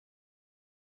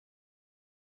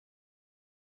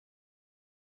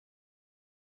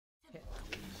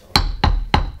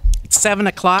7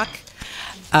 o'clock.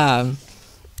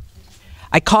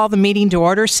 I call the meeting to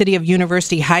order, City of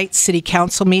University Heights City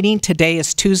Council meeting. Today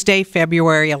is Tuesday,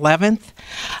 February 11th.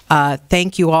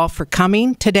 Thank you all for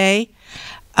coming today.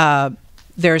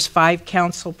 There's 5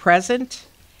 council present,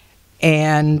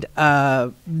 and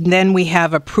then we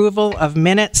have approval of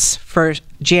minutes for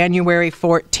January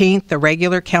 14th, the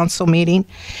regular council meeting,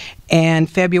 and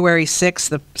February 6th,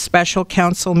 the special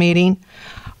council meeting.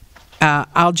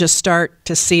 I'll just start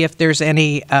to see if there's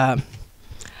any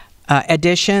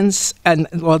additions, and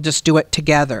we'll just do it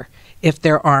together if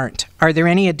there aren't. Are there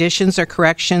any additions or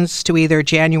corrections to either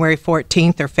January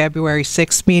 14th or February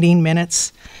 6th meeting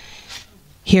minutes?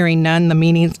 Hearing none,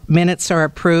 the minutes are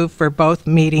approved for both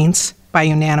meetings by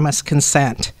unanimous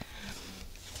consent.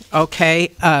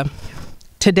 Okay,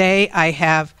 today I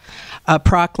have a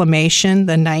proclamation,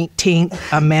 the 19th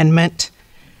Amendment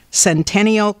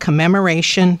Centennial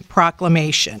Commemoration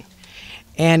Proclamation.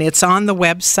 And it's on the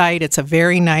website. It's a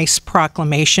very nice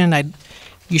proclamation.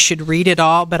 You should read it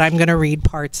all, but I'm going to read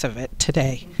parts of it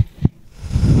today.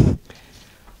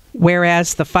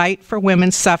 Whereas the fight for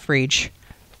women's suffrage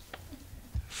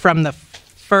from the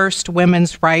first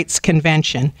Women's Rights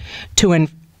Convention to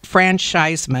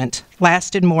enfranchisement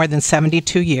lasted more than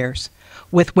 72 years,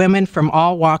 with women from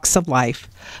all walks of life,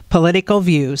 political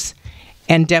views,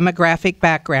 and demographic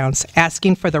backgrounds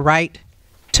asking for the right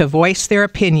to voice their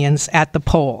opinions at the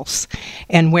polls.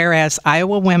 And whereas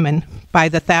Iowa women by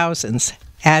the thousands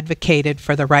advocated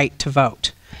for the right to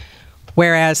vote.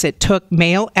 Whereas it took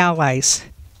male allies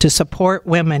to support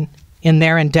women in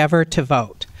their endeavor to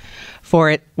vote. For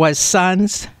it was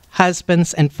sons,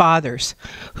 husbands, and fathers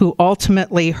who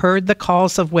ultimately heard the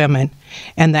calls of women,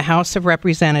 and the House of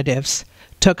Representatives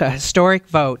took a historic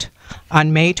vote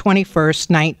on May 21st,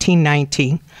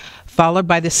 1919, followed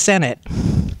by the Senate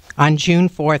on June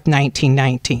 4th,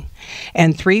 1919,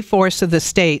 and 3/4 of the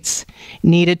states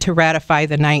needed to ratify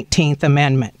the 19th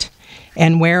Amendment.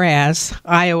 And whereas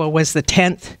Iowa was the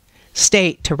 10th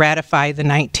state to ratify the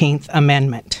 19th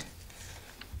Amendment.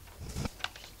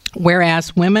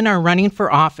 Whereas women are running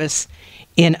for office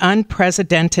in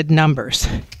unprecedented numbers,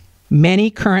 many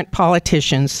current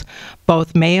politicians,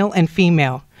 both male and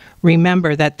female,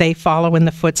 remember that they follow in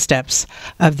the footsteps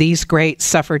of these great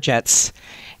suffragettes,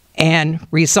 and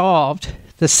resolved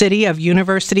the City of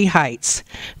University Heights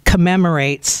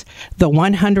commemorates the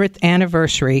 100th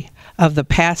anniversary of the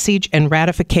passage and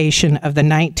ratification of the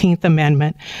 19th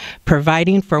Amendment,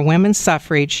 providing for women's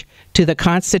suffrage to the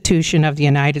Constitution of the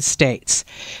United States.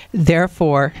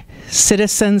 Therefore,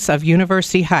 citizens of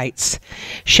University Heights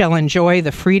shall enjoy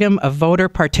the freedom of voter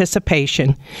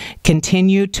participation,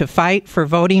 continue to fight for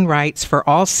voting rights for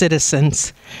all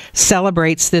citizens,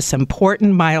 celebrates this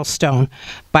important milestone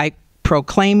by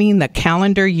proclaiming the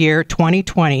calendar year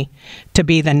 2020 to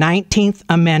be the 19th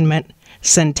Amendment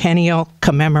Centennial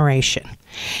Commemoration.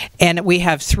 And we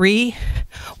have 3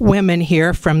 women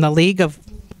here from the League of,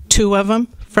 2 of them,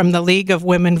 from the League of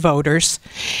Women Voters.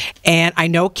 And I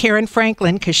know Karen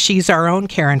Franklin, because she's our own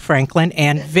Karen Franklin,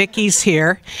 and Vicky's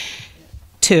here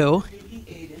too.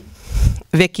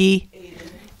 Vicky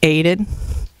Aiden.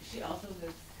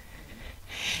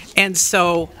 And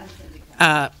so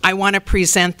I want to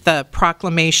present the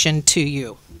proclamation to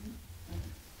you.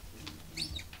 I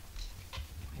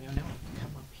don't know,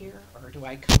 come up here, or do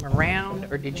I come around,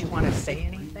 or did you want to say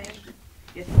anything?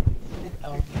 Yes.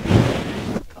 Oh,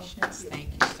 thank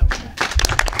you so much.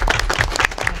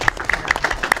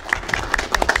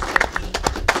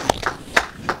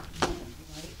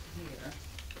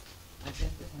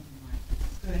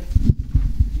 Good.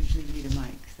 Usually need a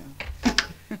mic,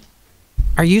 so.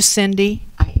 Are you Cindy?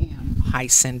 I am. Hi,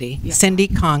 Cindy. Yeah. Cindy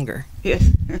Conger. Yes.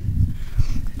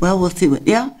 Well, we'll see what,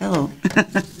 yeah, hello.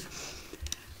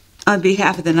 On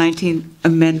behalf of the 19th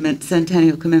Amendment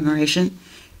Centennial Commemoration,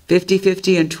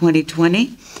 50/50 and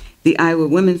 2020, the Iowa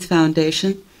Women's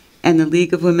Foundation, and the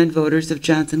League of Women Voters of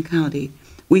Johnson County,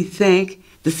 we thank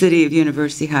the City of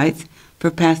University Heights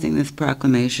for passing this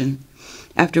proclamation.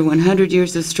 After 100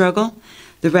 years of struggle,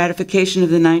 the ratification of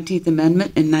the 19th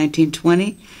Amendment in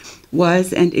 1920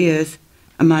 was and is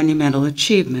a monumental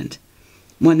achievement,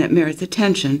 one that merits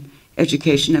attention,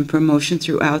 education, and promotion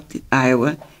throughout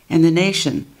Iowa and the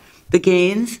nation. The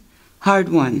gains,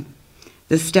 hard-won.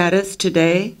 The status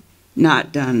today,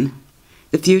 not done.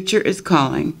 The future is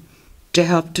calling to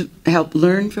help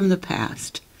learn from the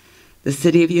past. The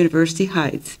City of University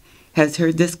Heights has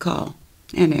heard this call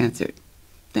and answered.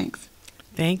 Thanks.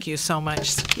 Thank you so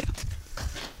much. Yeah.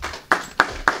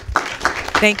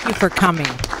 Thank you for coming.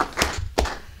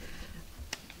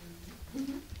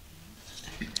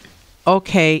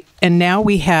 Okay, and now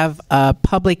we have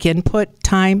public input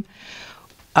time.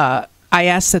 I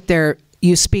ask that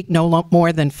you speak no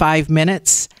more than 5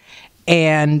 minutes,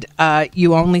 and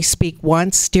you only speak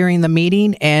once during the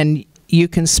meeting, and you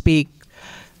can speak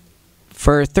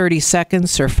for 30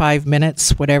 seconds or 5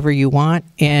 minutes, whatever you want,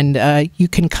 and you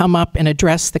can come up and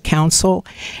address the council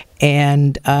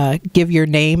and give your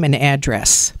name and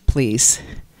address, please.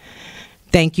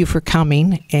 Thank you for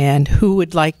coming, and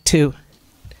who'd like to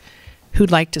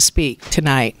speak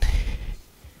tonight?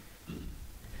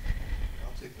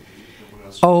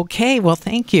 Okay, well,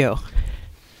 thank you.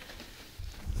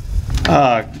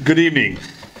 Good evening,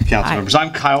 council members.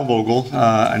 I'm Kyle Vogel.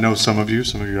 I know some of you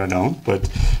I don't, but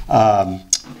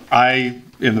I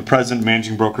am the president and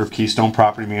managing broker of Keystone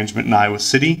Property Management in Iowa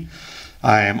City.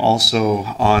 I am also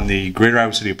on the Greater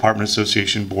Iowa City Apartment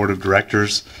Association Board of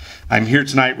Directors. I'm here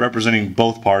tonight representing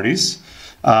both parties.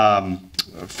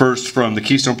 First, from the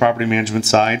Keystone Property Management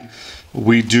side,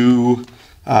 we do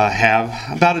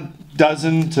have about a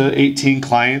dozen to 18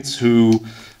 clients who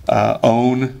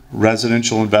own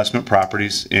residential investment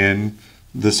properties in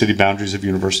the city boundaries of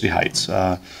University Heights.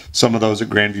 Some of those at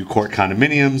Grandview Court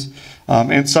condominiums,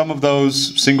 and some of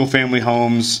those single-family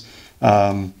homes,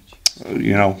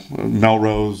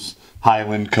 Melrose,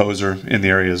 Highland, Kozer in the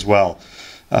area as well.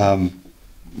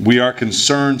 We are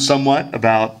concerned somewhat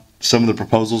about some of the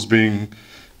proposals being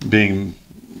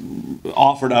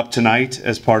offered up tonight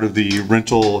as part of the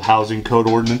rental housing code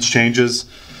ordinance changes.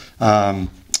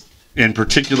 In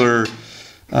particular,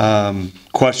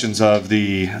 questions of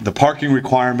the parking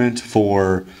requirement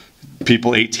for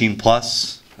people 18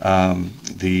 plus,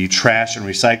 the trash and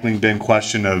recycling bin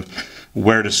question of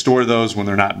where to store those when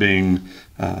they're not being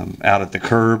out at the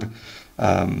curb.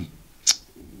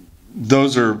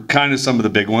 Those are kind of some of the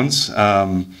big ones.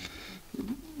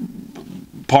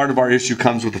 Part of our issue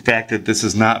comes with the fact that this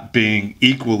is not being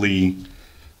equally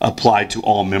applied to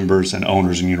all members and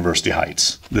owners in University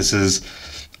Heights. This is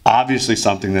obviously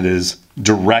something that is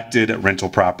directed at rental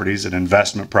properties, at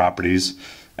investment properties,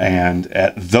 and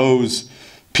at those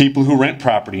people who rent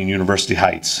property in University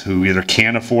Heights, who either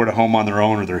can't afford a home on their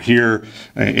own or they're here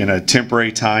in a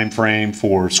temporary time frame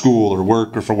for school or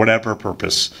work or for whatever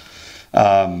purpose.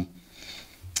 It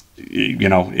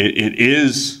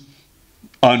is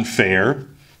unfair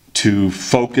to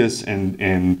focus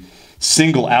and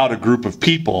single out a group of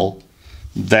people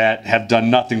that have done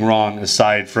nothing wrong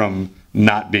aside from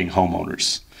not being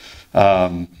homeowners.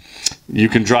 You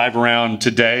can drive around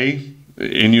today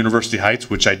in University Heights,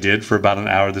 which I did for about an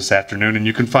hour this afternoon, and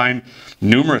you can find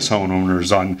numerous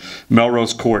homeowners on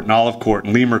Melrose Court and Olive Court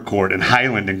and Lemur Court and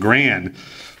Highland and Grand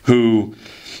who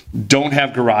don't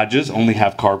have garages, only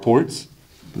have carports,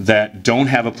 that don't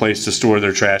have a place to store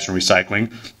their trash and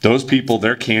recycling. Those people,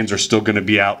 their cans are still going to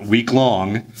be out week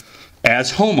long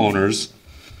as homeowners,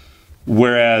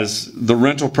 whereas the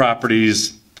rental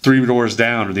properties 3 doors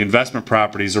down or the investment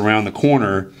properties around the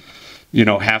corner,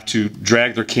 have to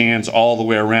drag their cans all the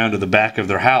way around to the back of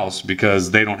their house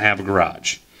because they don't have a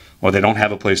garage or they don't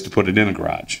have a place to put it in a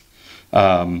garage.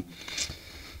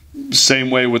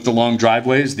 Same way with the long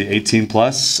driveways, the 18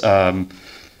 plus.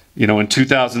 In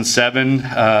 2007,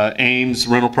 Ames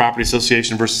Rental Property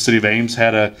Association versus City of Ames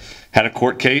had a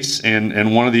court case,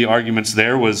 and one of the arguments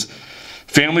there was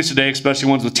families today, especially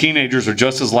ones with teenagers, are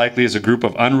just as likely as a group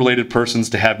of unrelated persons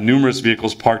to have numerous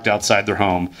vehicles parked outside their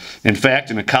home. In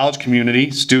fact, in a college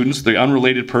community, students, the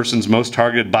unrelated persons most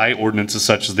targeted by ordinances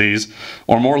such as these,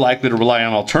 are more likely to rely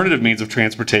on alternative means of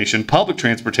transportation, public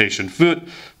transportation, foot,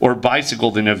 or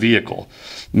bicycle than a vehicle.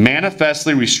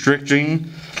 Manifestly restricting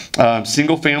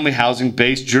single-family housing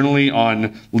based generally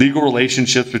on legal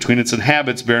relationships between its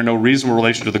inhabitants bear no reasonable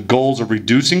relation to the goals of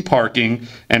reducing parking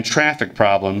and traffic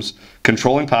problems,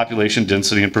 controlling population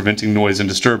density, and preventing noise and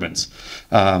disturbance.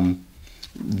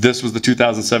 This was the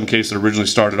 2007 case that originally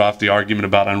started off the argument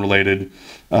about unrelated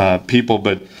people,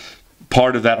 but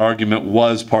part of that argument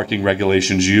was parking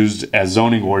regulations used as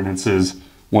zoning ordinances,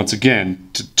 once again,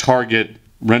 to target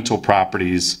rental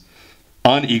properties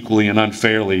unequally and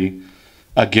unfairly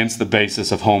against the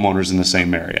basis of homeowners in the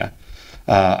same area.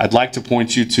 I'd like to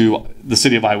point you to the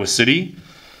city of Iowa City.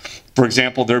 For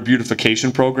example, their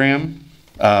beautification program.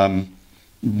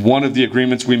 One of the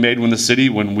agreements we made with the city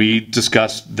when we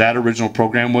discussed that original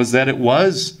program was that it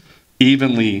was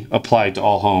evenly applied to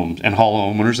all homes and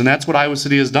all homeowners, and that's what Iowa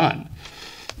City has done.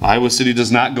 Iowa City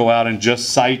does not go out and just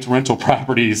cite rental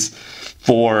properties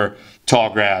for tall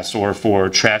grass or for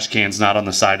trash cans not on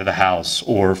the side of the house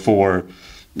or for,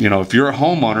 if you're a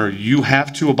homeowner, you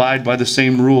have to abide by the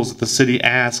same rules that the city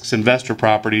asks investor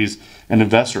properties and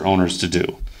investor owners to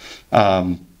do.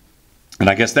 And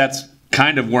I guess that's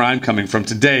kind of where I'm coming from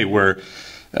today, where,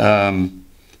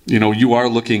 you know, you are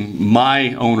looking,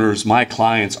 my owners, my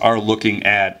clients are looking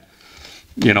at,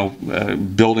 you know,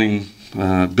 building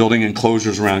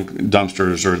enclosures around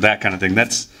dumpsters or that kind of thing.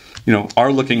 That's, you know,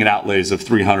 are looking at outlays of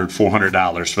 $300,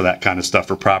 $400 for that kind of stuff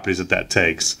for properties that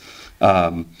takes.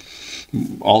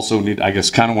 Also need, I guess,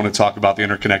 kind of want to talk about the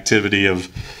interconnectivity of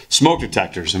smoke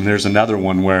detectors. And there's another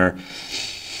one where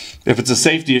if it's a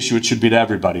safety issue, it should be to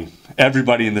everybody.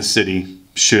 Everybody in the city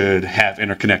should have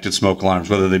interconnected smoke alarms,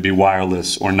 whether they be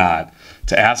wireless or not.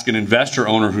 To ask an investor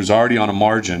owner who's already on a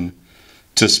margin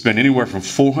to spend anywhere from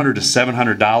 $400 to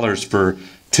 $700 for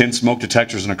 10 smoke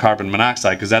detectors and a carbon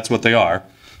monoxide, because that's what they are.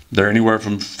 They're anywhere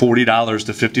from $40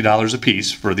 to $50 a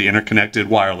piece for the interconnected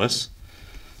wireless,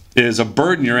 is a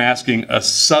burden you're asking a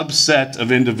subset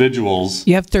of individuals.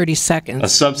 You have 30 seconds. A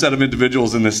subset of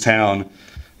individuals in this town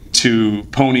to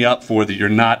pony up for that you're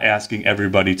not asking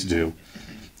everybody to do.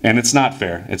 And it's not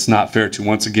fair. It's not fair to,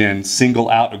 once again, single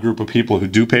out a group of people who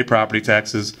do pay property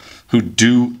taxes, who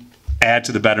do add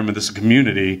to the betterment of this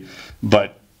community,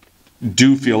 but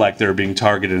do feel like they're being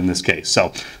targeted in this case. So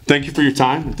thank you for your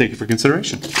time and thank you for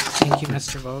consideration. Thank you,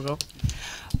 Mr. Vogel.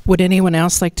 Would anyone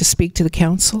else like to speak to the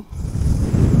council?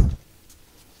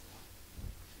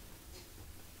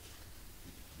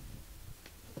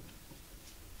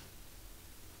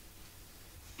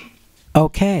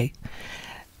 Okay.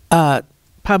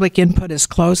 Public input is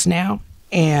closed now,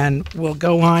 and we'll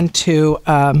go on to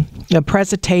the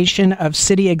presentation of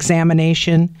city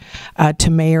examination to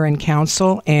mayor and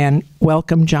council, and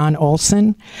welcome John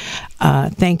Olson.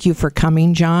 Thank you for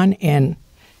coming, John, and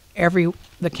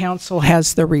the council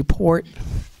has the report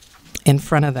in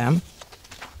front of them.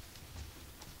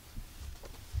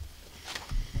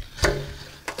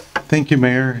 Thank you,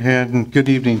 Mayor, and good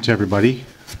evening to everybody.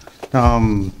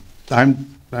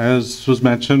 As was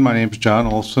mentioned, my name is John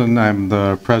Olson. I'm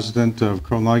the president of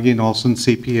Kronlage & Olson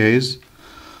CPAs,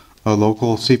 a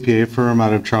local CPA firm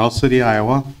out of Charles City,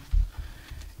 Iowa.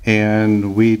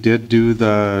 And we did do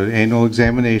the annual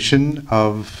examination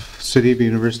of City of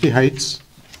University Heights.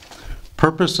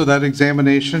 Purpose of that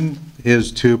examination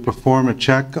is to perform a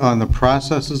check on the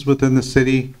processes within the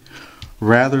city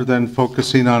rather than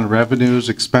focusing on revenues,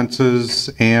 expenses,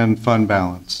 and fund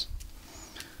balance.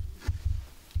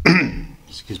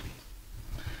 Excuse me.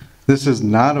 This is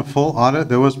not a full audit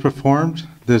that was performed.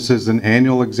 This is an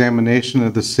annual examination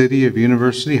of the City of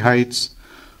University Heights,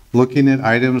 looking at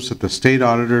items that the state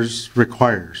auditors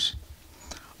requires.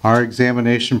 Our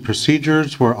examination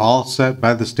procedures were all set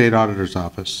by the state auditor's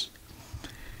office.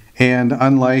 And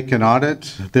unlike an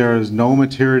audit, there is no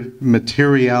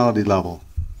materiality level.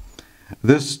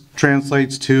 This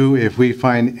translates to, if we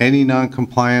find any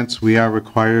non-compliance, we are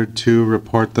required to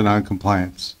report the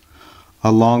non-compliance,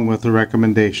 along with a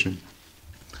recommendation.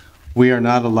 We are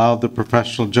not allowed the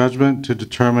professional judgment to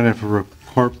determine if a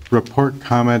report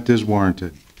comment is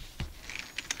warranted.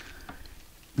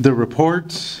 The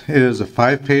report is a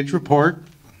 5-page report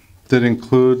that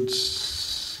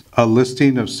includes a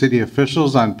listing of city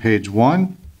officials on page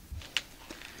 1.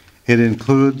 It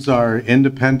includes our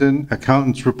independent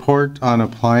accountant's report on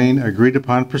applying agreed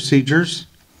upon procedures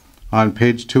on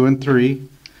page 2 and 3,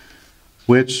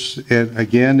 which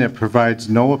it provides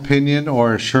no opinion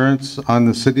or assurance on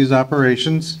the city's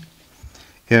operations.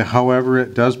 However,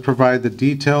 it does provide the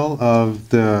detail of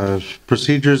the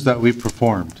procedures that we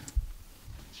performed.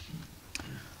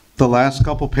 The last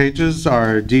couple pages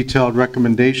are detailed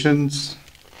recommendations,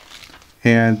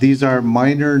 and these are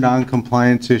minor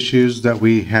non-compliance issues that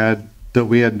we had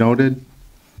noted.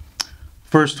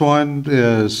 First one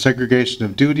is segregation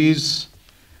of duties.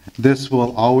 This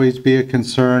will always be a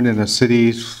concern in a city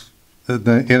of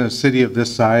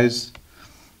this size.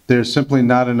 There's simply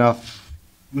not enough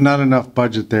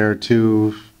budget there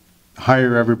to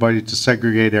hire everybody to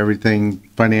segregate everything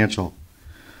financial.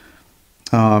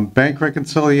 Bank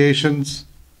reconciliations.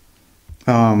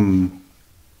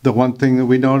 The one thing that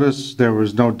we noticed, there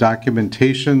was no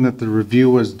documentation that the review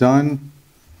was done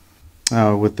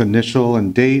with initial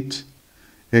and date.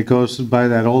 It goes by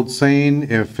that old saying,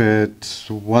 if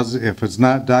it's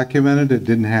not documented, it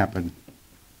didn't happen.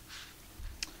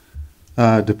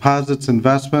 Deposits,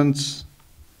 investments,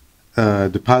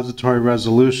 depository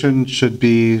resolution should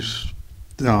be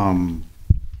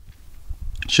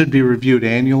reviewed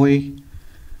annually.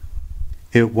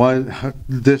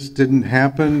 This didn't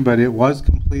happen, but it was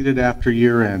completed after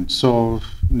year end. So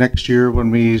next year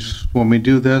when we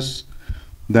do this,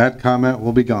 that comment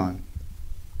will be gone.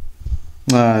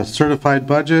 Certified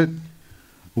budget,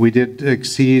 we did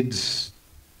exceed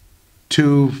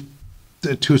two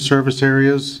service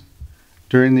areas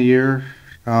during the year.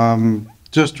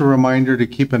 just a reminder to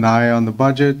keep an eye on the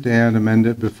budget and amend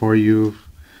it before you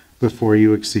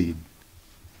exceed.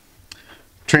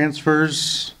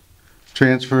 Transfers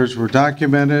were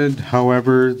documented,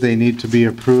 however, they need to be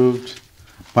approved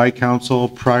by council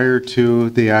prior to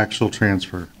the actual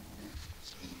transfer.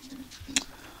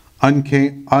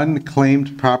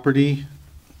 Unclaimed property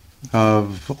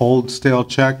of old stale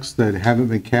checks that haven't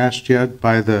been cashed yet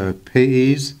by the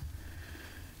payees.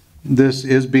 This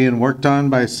is being worked on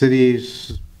by the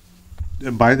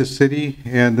city,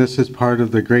 and this is part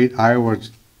of the Great Iowa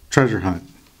Treasure Hunt.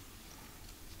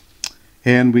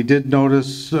 And we did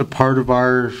notice part of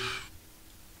our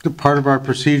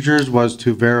procedures was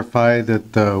to verify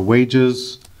that the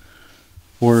wages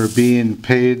were being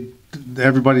paid,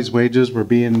 everybody's wages were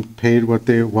being paid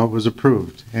what was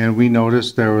approved. And we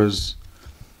noticed there was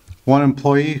one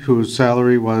employee whose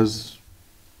salary was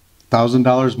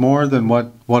 $1,000 more than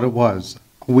what it was.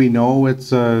 We know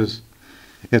it's a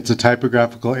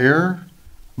typographical error,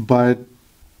 but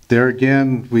there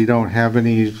again, we don't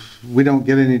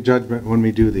get any judgment when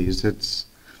we do these. It's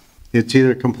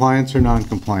either compliance or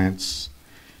non-compliance.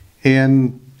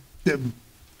 And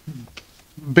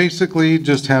basically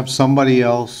just have somebody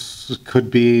else,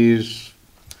 could be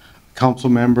council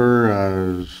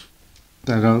member,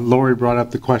 Lori brought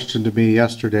up the question to me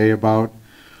yesterday about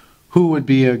who would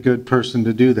be a good person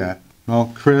to do that?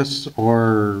 Well, Chris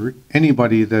or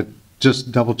anybody that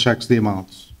just double checks the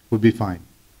amounts would be fine.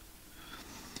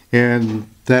 And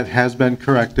that has been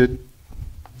corrected.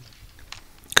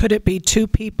 Could it be two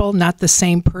people, not the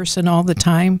same person all the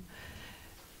time?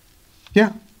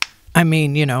 Yeah. I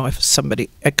mean, you know, if somebody,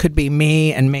 it could be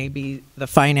me and maybe the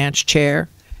finance chair.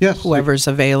 Yes. Whoever's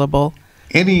available.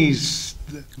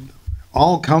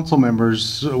 All council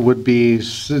members would be,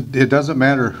 it doesn't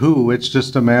matter who, it's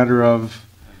just a matter of,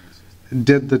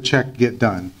 did the check get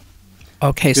done?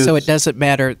 Okay, so it doesn't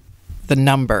matter the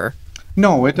number.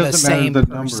 No, it doesn't matter same the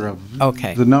person.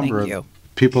 number Thank you. of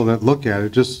people that look at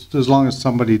it, just as long as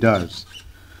somebody does.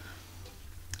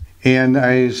 And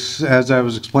as I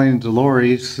was explaining to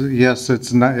Lori, yes,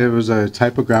 it was a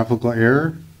typographical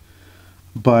error,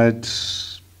 but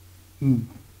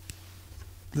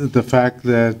the fact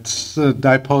that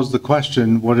I posed the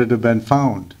question, would it have been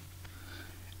found?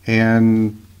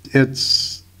 And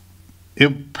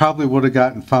it probably would have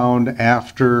gotten found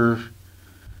after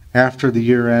the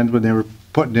year end when they were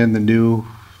putting in the new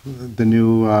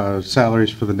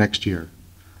salaries for the next year.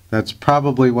 That's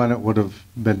probably when it would have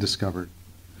been discovered.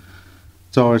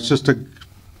 So it's just a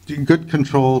good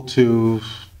control to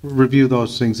review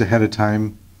those things ahead of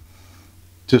time,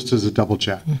 just as a double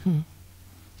check. Mm-hmm.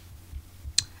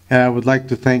 And I would like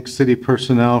to thank city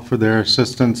personnel for their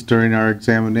assistance during our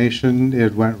examination.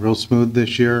 It went real smooth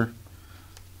this year.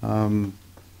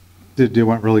 It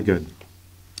went really good.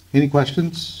 Any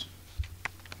questions?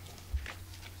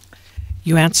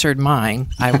 You answered mine.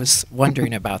 I was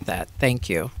wondering about that. Thank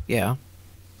you. Yeah.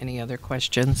 Any other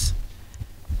questions?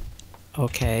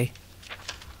 Okay.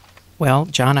 Well,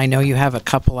 John, I know you have a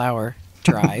couple-hour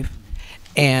drive,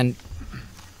 and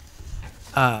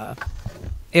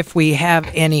if we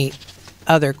have any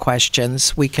other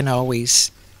questions, we can always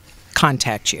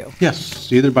contact you. Yes,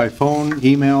 either by phone,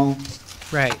 email,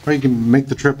 Right. or you can make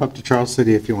the trip up to Charles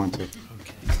City if you want to.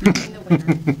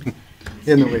 Okay.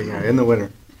 In the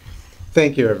winter.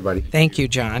 Thank you, everybody. Thank you,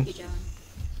 John.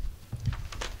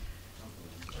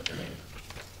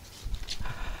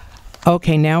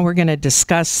 Okay, now we're going to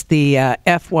discuss the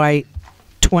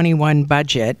FY21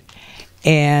 budget,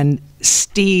 and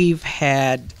Steve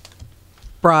had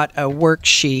brought a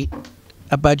worksheet,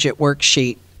 a budget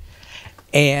worksheet,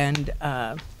 and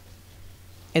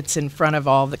it's in front of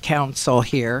all the council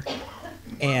here.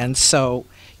 And so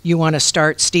you want to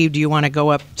start, Steve? Do you want to go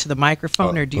up to the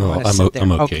microphone, or do you want to sit there?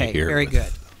 I'm okay here. Very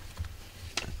good.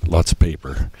 Lots of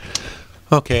paper.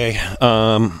 Okay.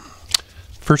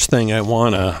 First thing I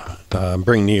want to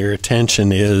bring to your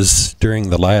attention is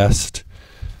during this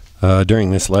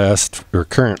last or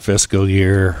current fiscal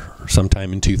year,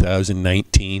 sometime in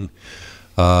 2019,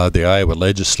 the Iowa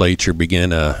legislature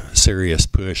began a serious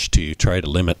push to try to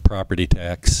limit property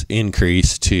tax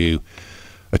increase to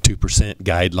a 2%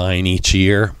 guideline each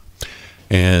year.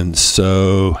 And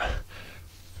so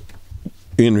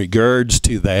in regards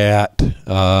to that,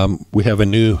 we have a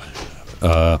new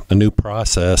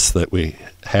process that we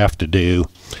have to do.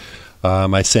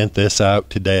 I sent this out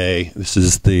today. This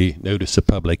is the notice of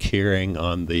public hearing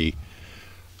on the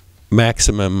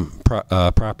maximum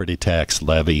property tax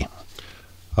levy.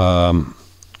 What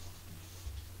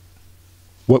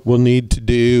we'll need to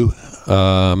do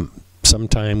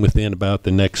sometime within about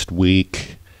the next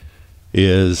week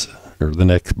is or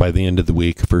by the end of the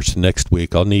week, first of next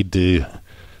week, I'll need to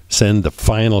send the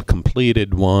final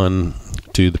completed one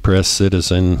to the Press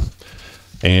Citizen,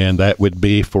 and that would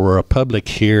be for a public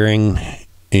hearing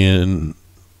in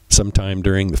sometime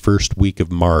during the first week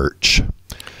of March.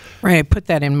 Right, I put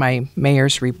that in my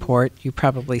mayor's report. You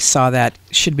probably saw that.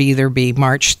 Should be either be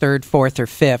March 3rd, 4th, or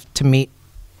 5th to meet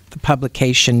the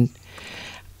publication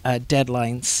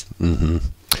deadlines. Mm-hmm.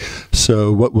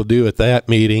 So what we'll do at that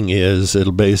meeting is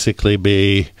it'll basically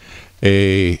be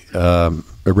a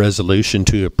resolution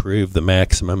to approve the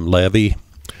maximum levy.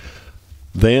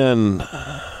 Then,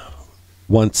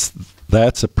 once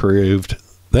that's approved,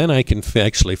 then I can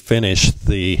actually finish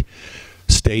the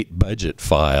state budget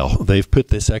file. They've put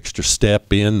this extra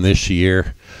step in this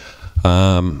year.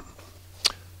 A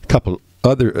couple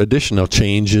other additional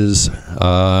changes.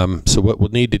 So what we'll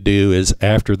need to do is,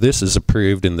 after this is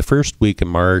approved in the first week of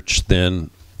March, then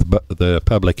the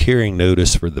public hearing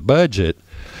notice for the budget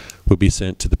will be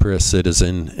sent to the Press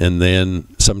Citizen, and then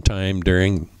sometime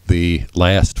during the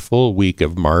last full week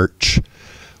of March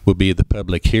will be the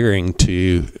public hearing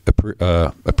to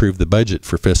approve the budget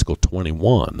for fiscal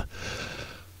 21.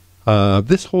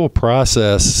 This whole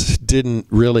process didn't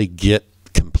really get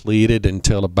completed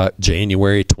until about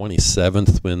January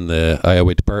 27th, when the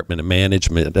Iowa Department of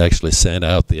Management actually sent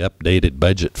out the updated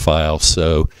budget file.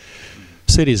 So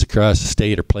cities across the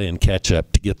state are playing catch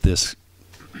up to get this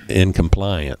in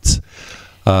compliance.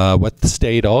 What the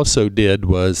state also did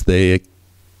was they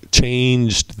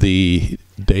changed the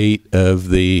date of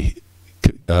the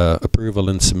approval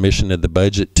and submission of the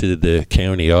budget to the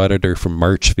county auditor from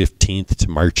March 15th to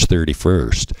March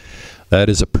 31st. That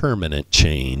is a permanent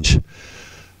change.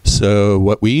 So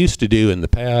what we used to do in the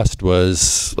past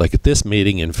was, like at this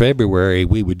meeting in February,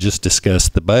 we would just discuss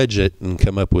the budget and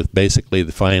come up with basically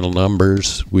the final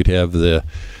numbers. We'd have the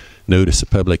notice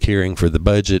of public hearing for the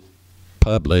budget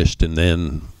published, and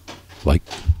then like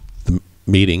the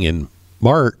meeting in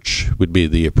March would be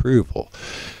the approval.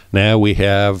 Now we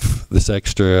have this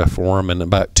extra form and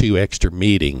about 2 extra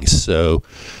meetings. So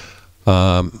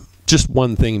just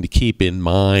one thing to keep in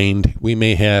mind, we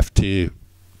may have to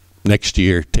next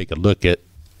year take a look at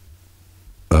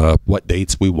what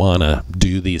dates we want to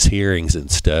do these hearings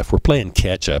and stuff. We're playing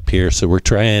catch up here, so we're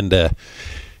trying to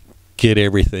get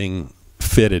everything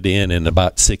fitted in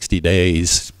about 60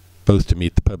 days, both to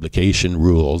meet the publication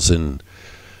rules and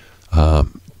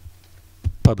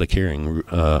public hearing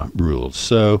rules.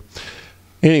 So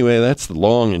anyway, that's the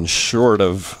long and short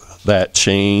of that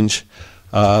change.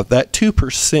 That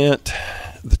 2%,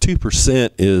 the 2%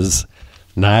 is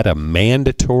not a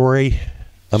mandatory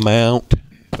amount,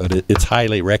 but it's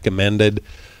highly recommended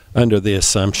under the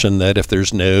assumption that if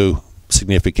there's no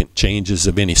significant changes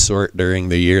of any sort during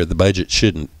the year, the budget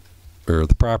shouldn't, or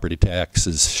the property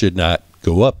taxes should not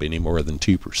go up any more than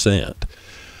 2%.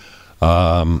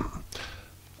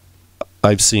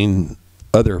 I've seen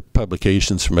other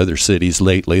publications from other cities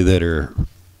lately that are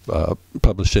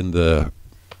publishing the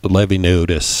levy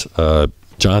notice.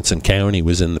 Johnson County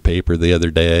was in the paper the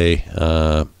other day.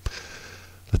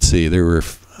 Let's see,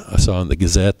 I saw in the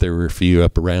Gazette there were a few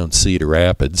up around Cedar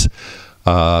Rapids.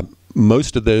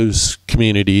 Most of those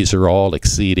communities are all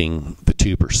exceeding the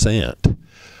 2%.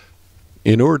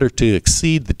 In order to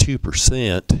exceed the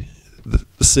 2%, the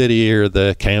city or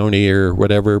the county or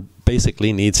whatever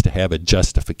basically needs to have a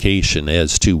justification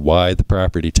as to why the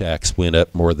property tax went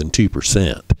up more than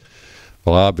 2%.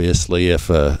 Well, obviously,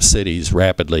 if a city's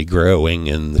rapidly growing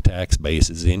and the tax base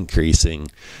is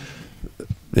increasing,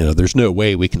 there's no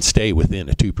way we can stay within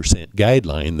a 2%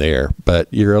 guideline there. But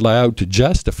you're allowed to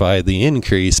justify the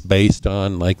increase based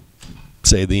on, like,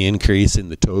 say, the increase in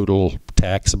the total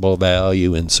taxable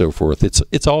value and so forth.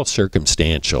 It's all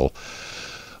circumstantial.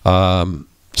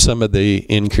 Some of the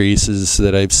increases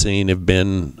that I've seen have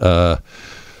been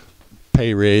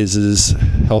pay raises,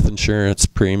 health insurance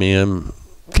premium,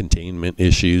 containment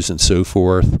issues, and so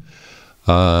forth.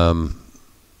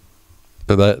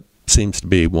 That seems to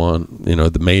be one,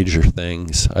 the major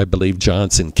things. I believe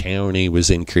Johnson County was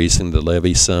increasing the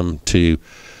levy some to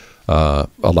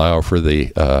allow for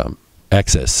the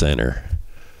access center.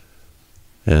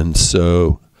 And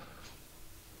so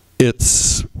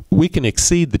we can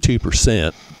exceed the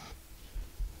 2%,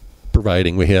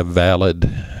 providing we have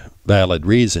valid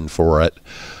reason for it.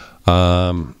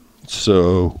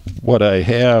 So what I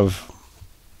have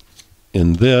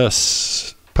in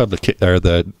this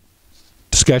the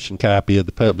discussion copy of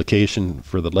the publication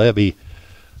for the levy,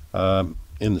 in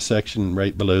the section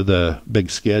right below the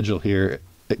big schedule here,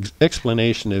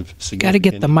 explanation of Got to significant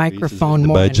get the increases microphone in the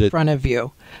more in budget. front of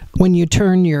you. When you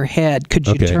turn your head, could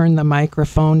you Okay. turn the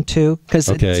microphone too? Because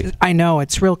Okay. I know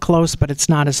it's real close, but it's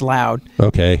not as loud.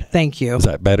 Okay. Thank you. Is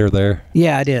that better there?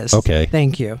 Yeah, it is. Okay.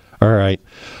 Thank you. All right.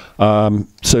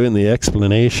 So in the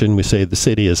explanation, we say the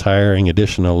city is hiring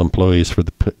additional employees for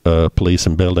the police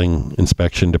and building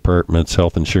inspection departments.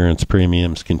 Health insurance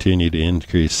premiums continue to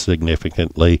increase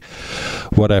significantly.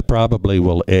 What I probably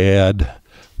will add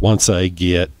once I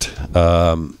get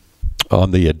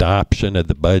on the adoption of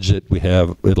the budget,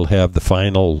 it'll have the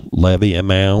final levy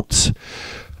amounts.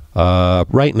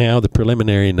 Right now, the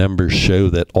preliminary numbers show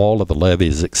that all of the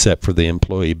levies except for the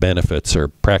employee benefits are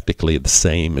practically the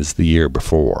same as the year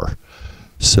before.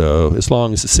 So as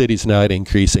long as the city's not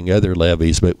increasing other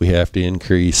levies, but we have to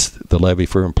increase the levy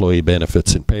for employee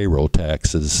benefits and payroll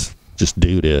taxes just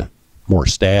due to more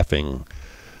staffing,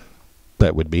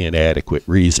 that would be an adequate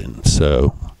reason.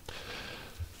 So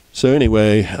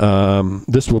anyway,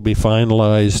 this will be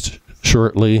finalized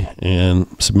shortly and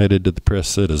submitted to the Press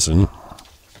Citizen.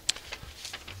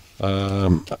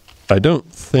 I don't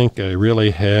think I really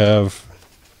have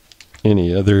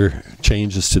any other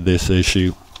changes to this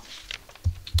issue.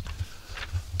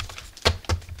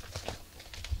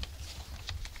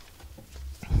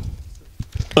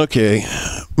 Okay,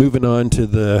 moving on to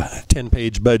the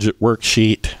 10-page budget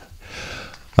worksheet.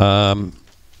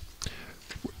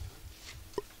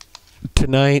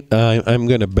 Tonight, I'm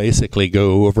going to basically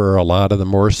go over a lot of the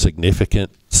more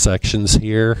significant sections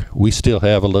here. We still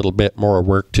have a little bit more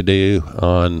work to do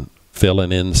on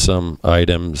filling in some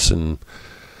items and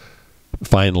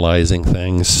finalizing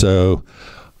things. So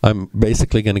I'm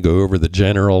basically going to go over the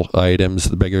general items,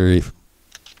 the bigger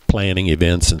planning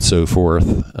events and so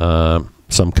forth.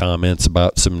 Some comments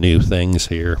about some new things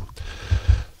here.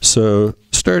 So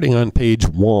starting on page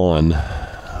 1,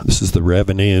 this is the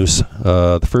revenues.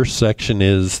 The first section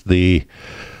is the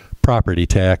property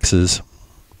taxes.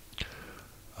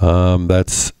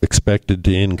 That's expected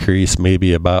to increase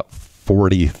maybe about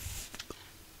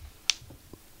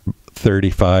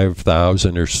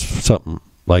 35,000 or something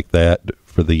like that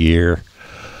for the year.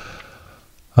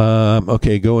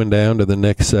 Okay, going down to the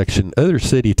next section, other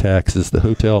city taxes, the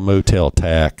hotel motel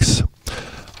tax.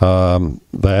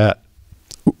 That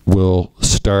will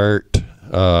start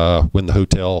when the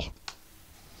hotel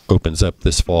opens up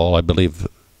this fall. I believe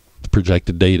the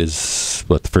projected date is,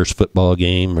 the first football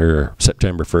game, or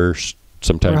September 1st,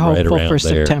 sometime We're right hopeful around for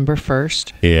there. September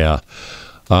 1st. Yeah.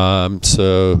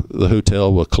 So the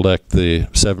hotel will collect the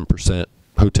 7%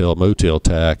 hotel motel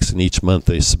tax, and each month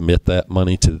they submit that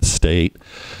money to the state.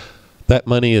 That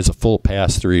money is a full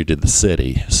pass-through to the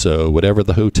city. So whatever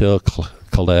the hotel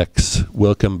collects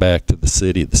will come back to the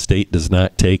city. The state does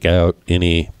not take out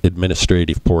any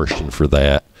administrative portion for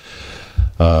that.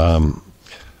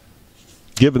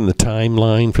 Given the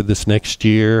timeline for this next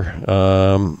year,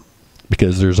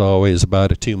 because there's always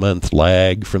about a 2-month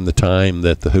lag from the time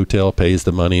that the hotel pays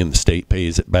the money and the state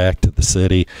pays it back to the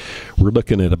city, we're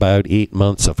looking at about 8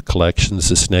 months of collections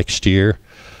this next year.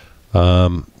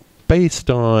 Based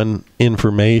on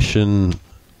information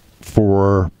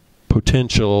for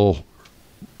potential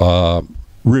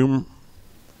room,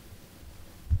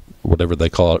 whatever they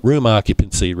call it, room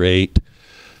occupancy rate,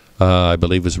 I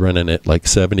believe was running at like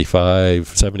 75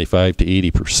 to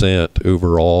 80%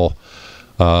 overall.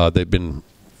 They've been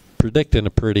predicting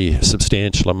a pretty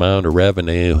substantial amount of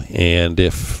revenue, and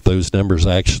if those numbers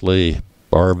actually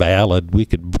are valid, we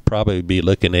could probably be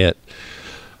looking at,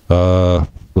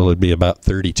 it'd be about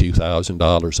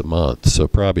 $32,000 a month, so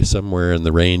probably somewhere in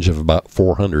the range of about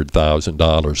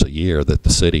 $400,000 a year that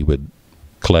the city would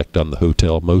collect on the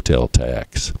hotel motel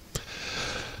tax.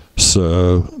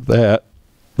 So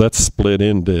that's split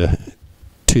into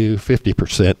two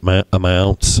 50%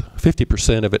 amounts.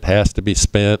 50% of it has to be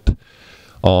spent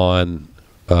on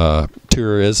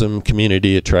tourism,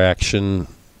 community attraction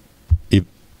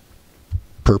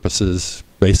purposes,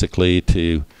 basically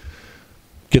to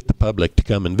get the public to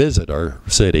come and visit our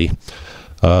city.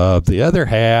 The other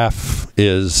half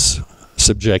is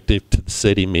subjective to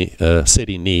the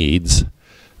city needs.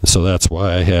 So that's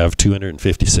why I have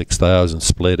 $256,000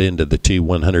 split into the two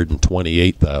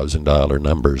 $128,000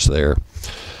 numbers there.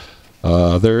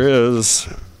 There is,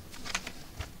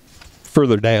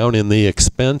 further down in the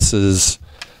expenses,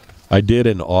 I did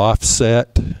an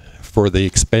offset for the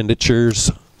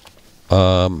expenditures.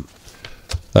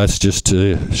 That's just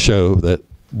to show that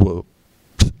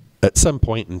at some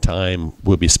point in time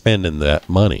we'll be spending that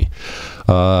money.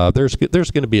 There's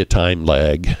going to be a time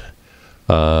lag.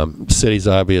 City's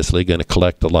obviously going to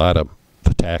collect a lot of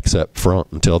the tax up front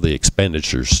until the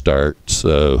expenditures start.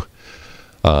 So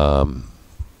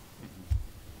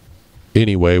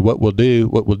anyway, what we'll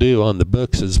do on the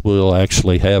books is we'll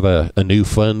actually have a new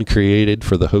fund created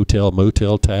for the hotel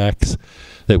motel tax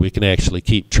that we can actually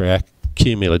keep track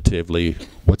cumulatively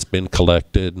what's been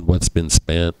collected, what's been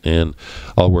spent, and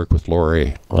I'll work with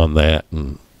Lori on that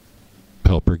and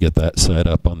help her get that set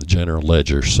up on the general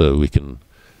ledger so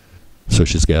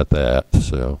she's got that.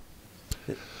 So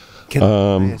Can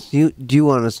I ask do you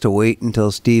want us to wait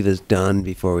until Steve is done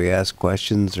before we ask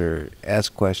questions, or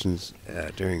ask questions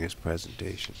during his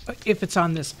presentation? If it's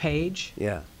on this page,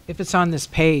 Yeah. if it's on this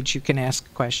page, you can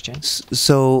ask questions.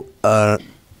 So an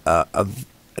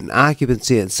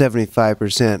occupancy at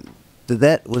 75%,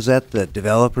 was that the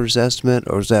developer's estimate,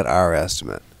 or was that our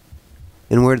estimate?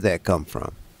 And where did that come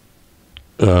from?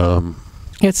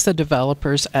 It's the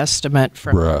developer's estimate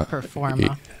from Right.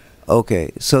 Performa.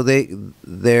 Okay, so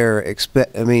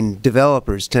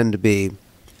developers tend to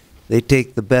they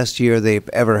take the best year they've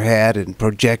ever had and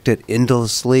project it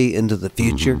endlessly into the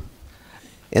future. Mm-hmm.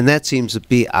 And that seems to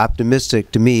be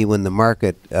optimistic to me when the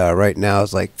market right now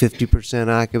is like 50%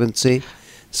 occupancy.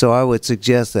 So I would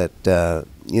suggest that,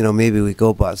 maybe we go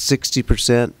about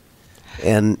 60%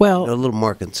 and Well, a little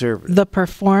more conservative. The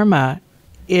Performa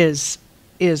is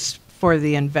for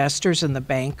the investors and the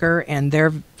banker, and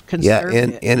they're Yeah,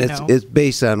 conservative. and it's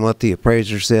based on what the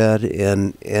appraiser said,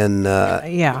 and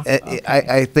yeah,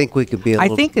 I think we could be a I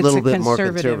little, think it's little a bit more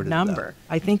conservative conservative number.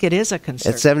 I think it is a At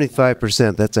conservative.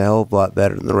 75%, that's a hell of a lot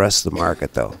better than the rest of the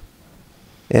market, though.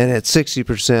 And at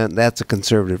 60%, that's a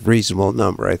conservative, reasonable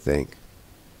number, I think.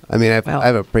 I mean, Well,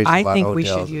 I've appraised a I lot think of we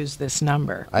hotels. should use this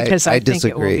number I- because I I think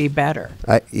it will disagree. be better.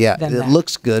 Yeah, than it that.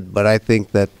 looks good, but I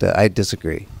think that I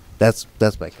disagree. That's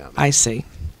my comment. I see.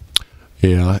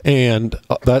 Yeah, and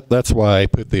that's why I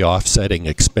put the offsetting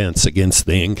expense against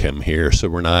the income here, so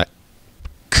we're not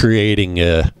creating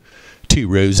too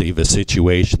rosy of a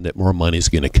situation that more money's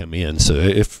going to come in. So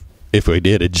if we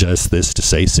did adjust this to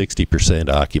say 60%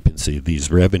 occupancy,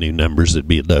 these revenue numbers would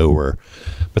be lower,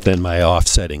 but then my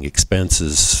offsetting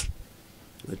expenses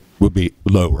would be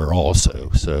lower also.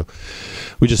 So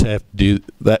we just have to do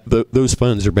that. Those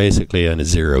funds are basically on a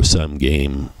zero-sum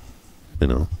game.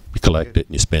 You collect it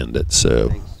and you spend it. So,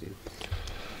 Thanks, Steve.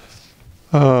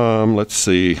 let's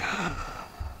see.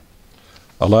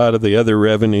 A lot of the other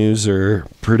revenues are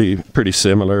pretty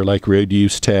similar, like road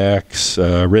use tax,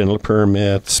 rental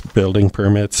permits, building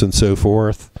permits, and so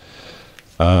forth.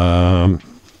 Going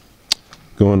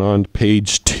on to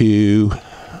page 2,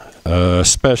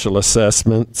 special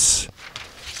assessments,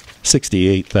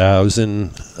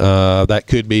 68,000. That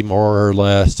could be more or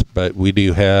less, but we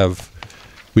do have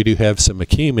some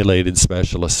accumulated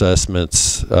special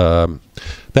assessments.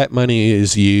 That money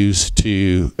is used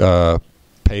to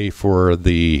pay for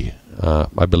the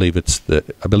I believe it's the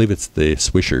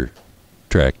Swisher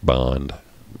tract bond.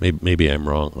 Maybe I'm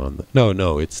wrong on that.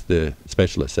 No, it's the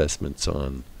special assessments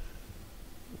on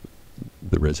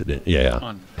the resident.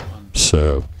 Yeah.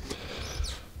 So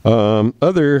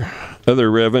other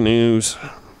revenues.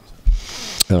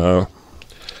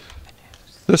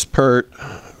 This part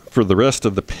for the rest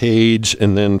of the page,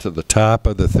 and then to the top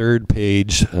of the third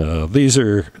page, these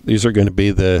are going to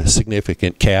be the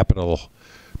significant capital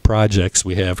projects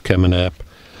we have coming up.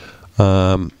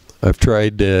 I've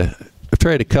tried to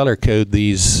color code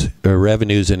these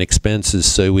revenues and expenses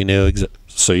so we know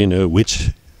so you know which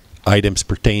items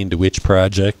pertain to which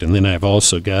project, and then I've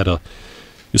also got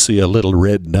you see a little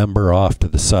red number off to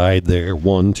the side there,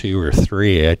 1, 2, or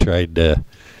 3. I tried to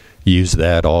use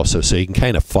that also so you can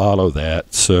kind of follow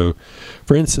that. So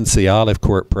for instance, the Olive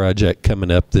Court project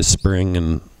coming up this spring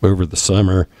and over the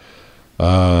summer,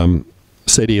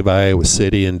 City of Iowa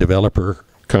City and developer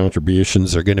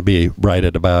contributions are going to be right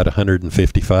at about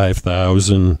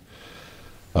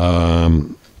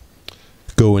 $155,000.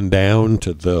 Going down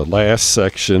to the last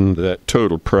section, that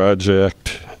total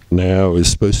project now is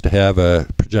supposed to have a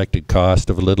projected cost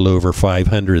of a little over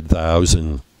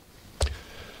 $500,000.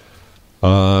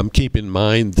 Keep in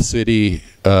mind the city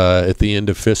at the end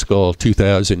of fiscal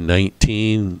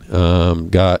 2019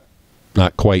 got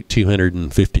not quite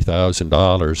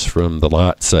 $250,000 from the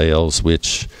lot sales,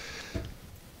 which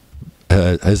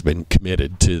has been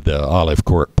committed to the Olive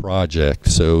Court project.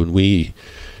 So when we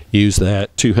use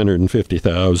that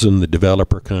 $250,000, the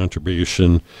developer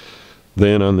contribution,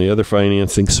 then on the other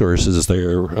financing sources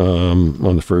there,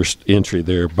 on the first entry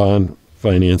there, bond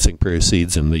financing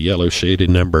proceeds in the yellow shaded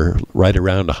number, right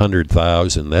around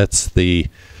 $100,000.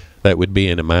 That would be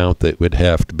an amount that would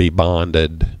have to be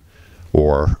bonded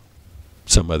or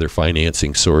some other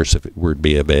financing source if it were to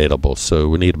be available. So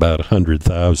we need about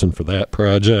 $100,000 for that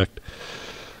project.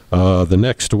 The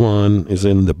next one is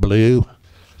in the blue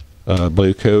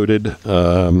coded.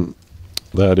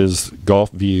 that is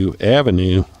Gulfview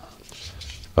Avenue.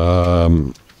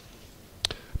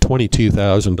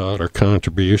 $22,000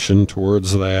 contribution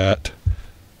towards that.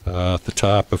 At the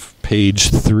top of page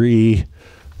 3,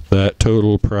 that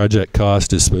total project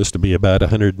cost is supposed to be about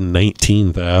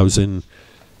 $119,000,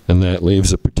 and that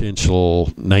leaves a potential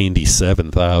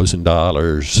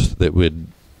 $97,000 that would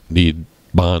need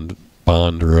bond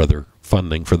or other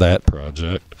funding for that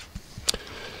project.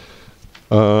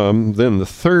 Then the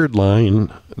third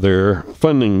line there,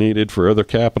 funding needed for other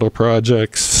capital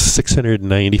projects,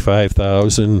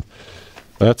 $695,000.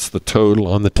 That's the total.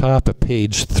 On the top of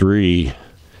page 3,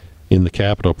 in the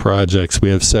capital projects, we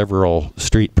have several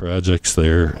street projects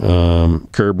there,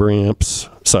 curb ramps,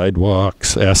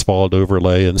 sidewalks, asphalt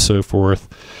overlay, and so forth.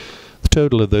 The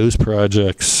total of those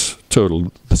projects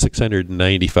totaled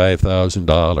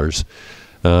 $695,000.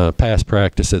 Past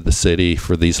practice of the city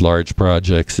for these large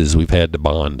projects is we've had to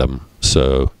bond them.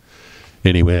 So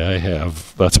anyway, I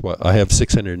have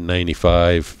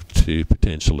 $695 to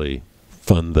potentially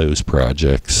fund those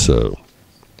projects. So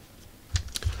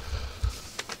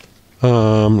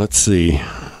let's see.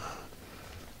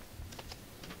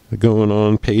 Going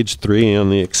on page 3 on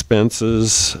the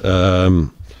expenses. Let's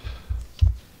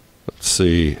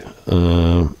see.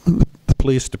 The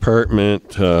police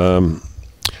department.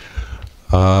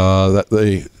 That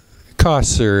the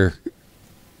costs are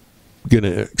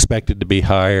expected to be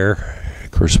higher.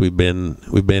 Of course, we've been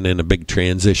in a big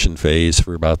transition phase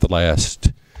for about the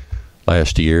last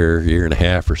year and a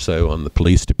half or so on the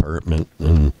police department,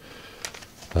 and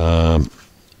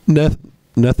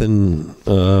nothing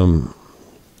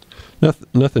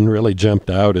really jumped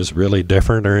out as really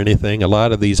different or anything. A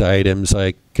lot of these items,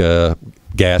 like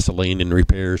gasoline and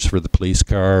repairs for the police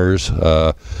cars,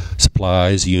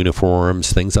 supplies,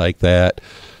 uniforms, things like that,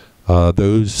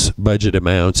 those budget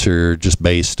amounts are just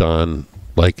based on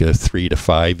like a 3 to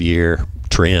 5 year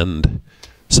trend.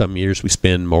 Some years we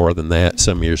spend more than that,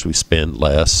 some years we spend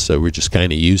less, so we're just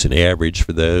kind of using average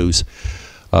for those.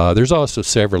 There's also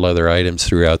several other items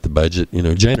throughout the budget.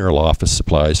 General office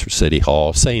supplies for City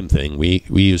Hall, same thing. We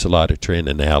use a lot of trend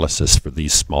analysis for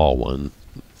these smaller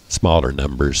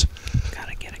numbers.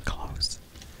 Gotta get it close.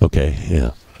 Okay,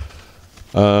 yeah.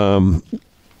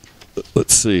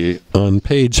 Let's see. On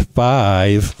page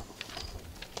 5,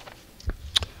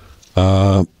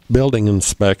 building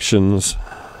inspections.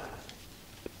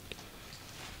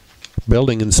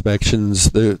 Building inspections,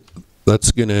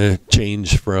 that's going to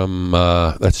change from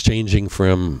changing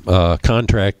from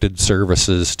contracted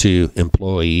services to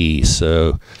employees.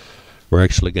 So we're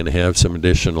actually going to have some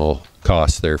additional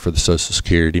costs there for the Social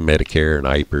Security, Medicare, and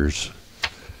IPERS.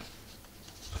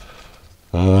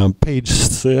 Page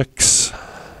 6.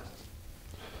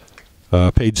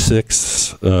 Page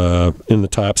 6, in the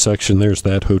top section, there's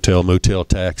that hotel motel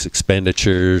tax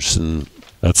expenditures, and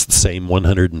that's the same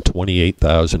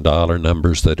 $128,000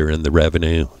 numbers that are in the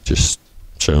revenue, just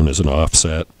shown as an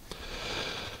offset.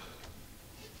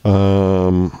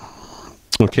 Okay,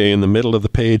 in the middle of the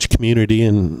page, community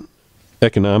and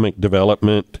economic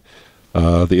development,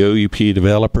 the OUP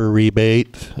developer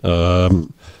rebate,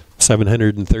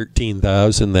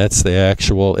 $713,000. That's the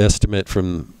actual estimate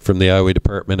from the Iowa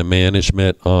Department of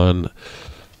Management on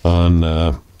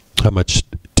how much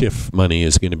TIF money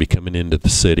is going to be coming into the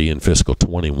city in fiscal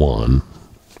 21.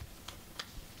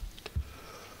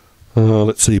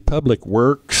 Let's see, Public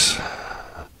Works.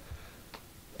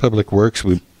 Public Works,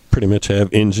 we pretty much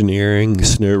have engineering,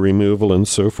 snow removal, and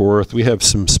so forth. We have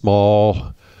some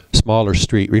smaller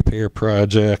street repair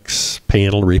projects,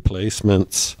 panel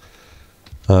replacements.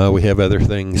 We have other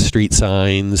things, street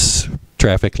signs,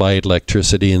 traffic light,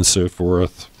 electricity, and so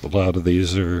forth. A lot of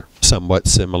these are somewhat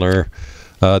similar.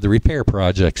 The repair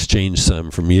projects change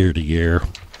some from year to year.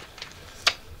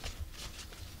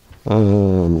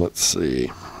 Let's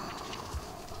see.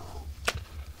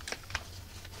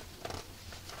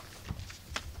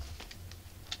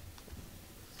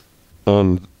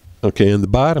 Okay, in the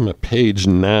bottom of page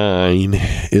 9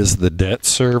 is the debt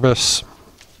service.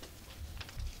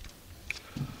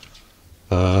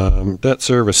 Debt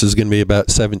service is going to be about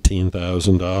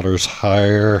 $17,000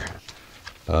 higher.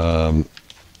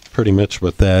 Pretty much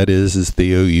what that is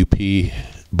the OUP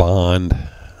bond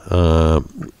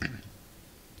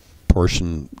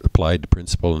portion applied to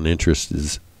principal and interest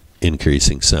is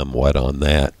increasing somewhat on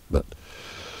that. But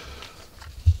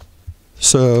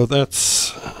so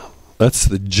that's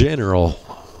the general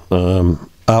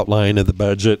outline of the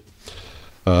budget.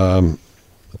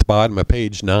 At the bottom of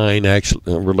page 9, actually,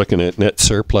 we're looking at net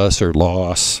surplus or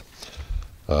loss.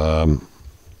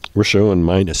 We're showing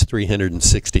minus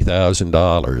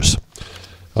 $360,000.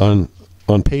 On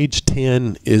On page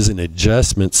 10 is an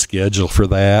adjustment schedule for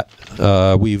that.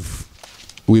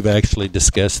 We've actually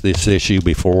discussed this issue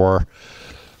before.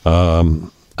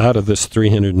 Out of this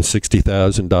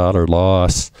 $360,000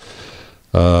 loss,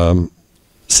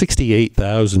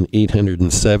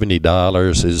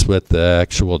 $68,870 is what the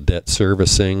actual debt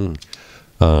servicing.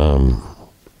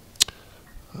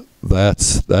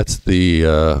 That's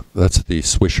the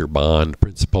Swisher bond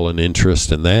principal and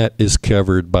interest, and that is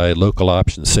covered by local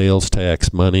option sales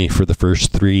tax money for the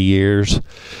first 3 years.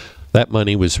 That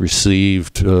money was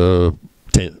received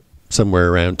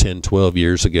somewhere around 10, 12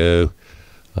 years ago.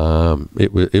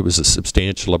 It was a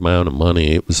substantial amount of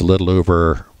money. It was a little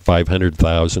over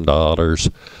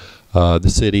 $500,000. The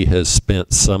city has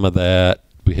spent some of that.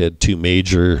 We had 2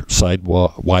 major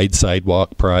wide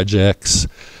sidewalk projects.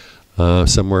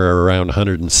 Somewhere around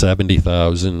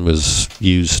 $170,000 was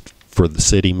used for the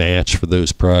city match for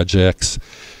those projects.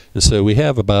 And so we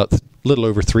have about a little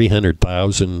over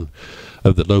 $300,000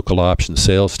 of the local option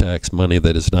sales tax money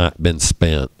that has not been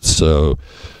spent. So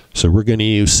we're going to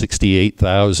use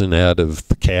 $68,000 out of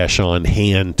the cash on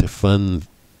hand to fund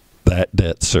that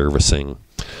debt servicing.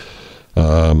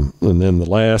 And then the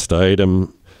last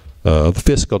item, the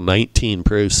fiscal 19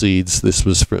 proceeds. This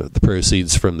was for the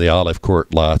proceeds from the Olive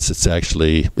Court lots. It's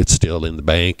still in the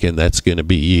bank, and that's going to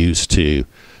be used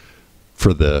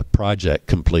for the project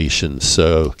completion.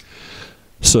 So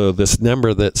this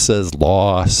number that says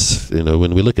loss,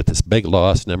 when we look at this big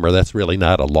loss number, that's really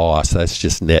not a loss. That's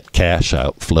just net cash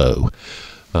outflow.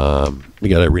 We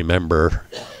got to remember,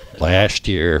 last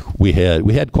year we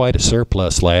had quite a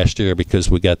surplus last year because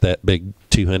we got that big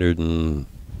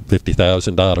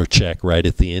 $250,000 check right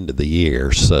at the end of the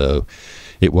year. So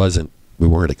we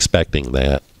weren't expecting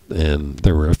that, and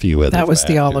there were a few other. That was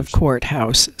factors. the Olive Court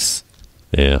houses.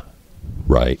 Yeah,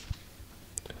 right.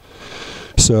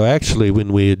 So actually,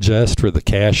 when we adjust for the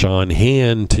cash on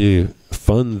hand to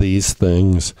fund these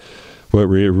things,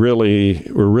 we're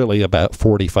really about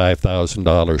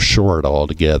 $45,000 short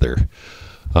altogether.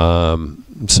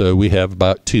 So we have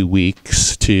about 2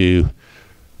 weeks to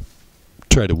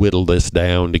try to whittle this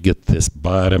down to get this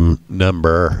bottom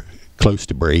number close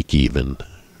to break even,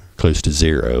 close to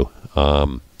zero.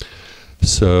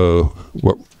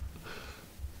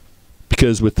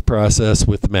 Because with the process,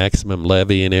 with the maximum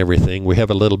levy and everything, we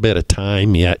have a little bit of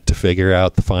time yet to figure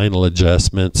out the final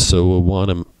adjustments. So we'll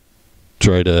want to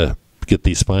try to get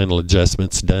these final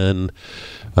adjustments done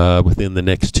within the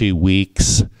next 2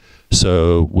 weeks.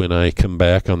 So when I come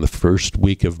back on the first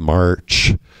week of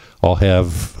March, I'll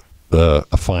have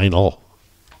a final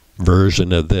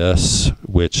version of this,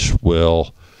 which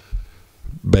will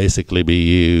basically be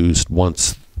used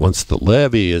once the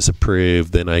levy is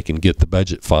approved. Then I can get the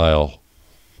budget file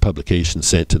publication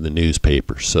sent to the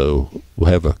newspaper. So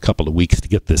we'll have a couple of weeks to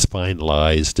get this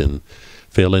finalized and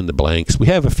fill in the blanks. We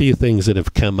have a few things that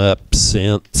have come up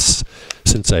since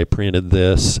I printed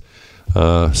this.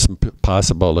 Some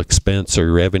possible expense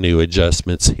or revenue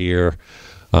adjustments here.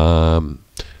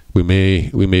 We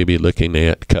may be looking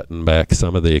at cutting back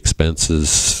some of the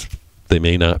expenses. They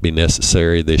may not be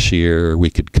necessary this year. We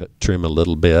could trim a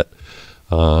little bit.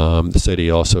 The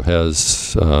city also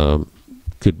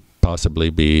could possibly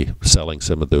be selling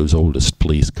some of those oldest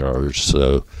police cars.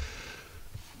 So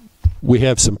we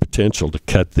have some potential to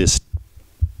cut this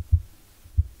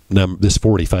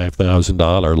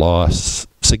 $45,000 loss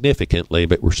significantly,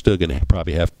 but we're still going to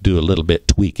probably have to do a little bit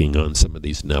tweaking on some of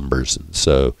these numbers. And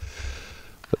so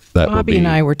that Bobby and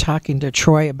I were talking to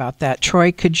Troy about that.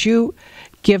 Troy, could you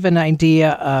give an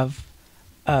idea of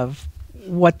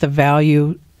what the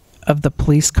value of the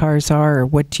police cars are, or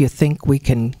what do you think we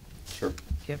can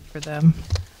get for them?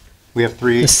 We have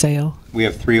three. The sale. We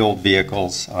have 3 old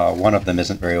vehicles. One of them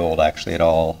isn't very old, actually, at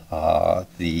all.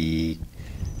 The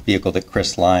vehicle that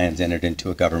Chris Lyons entered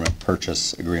into a government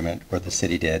purchase agreement, or the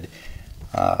city did.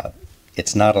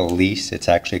 It's not a lease. It's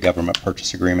actually a government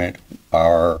purchase agreement.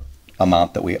 Our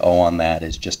amount that we owe on that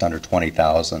is just under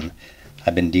 $20,000.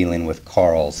 I've been dealing with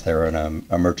Carl's. They're an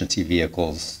emergency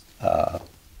vehicles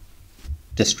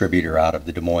distributor out of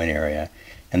the Des Moines area,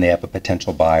 and they have a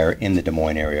potential buyer in the Des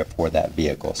Moines area for that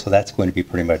vehicle. So that's going to be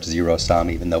pretty much zero sum,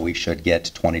 even though we should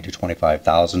get $20,000 to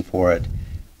 $25,000 for it.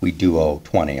 We do owe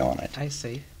 $20,000 on it. I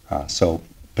see. So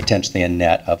potentially a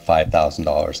net of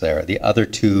 $5,000 there. The other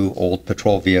 2 old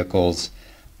patrol vehicles,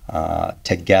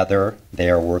 together, they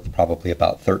are worth probably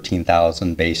about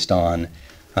 $13,000 based on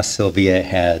Sylvia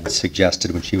had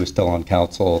suggested when she was still on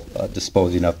council,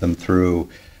 disposing of them through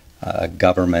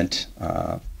government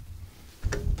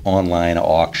online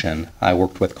auction. I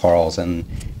worked with Carl's, and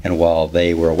while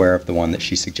they were aware of the one that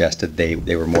she suggested,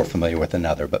 they were more familiar with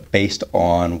another. But based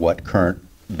on what current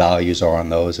values are on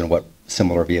those and what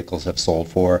similar vehicles have sold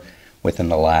for within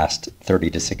the last 30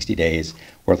 to 60 days,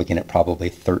 we're looking at probably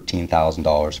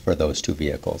 $13,000 for those two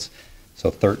vehicles. So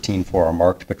 13 for our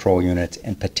marked patrol units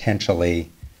and potentially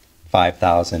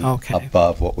 5,000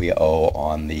 above what we owe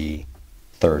on the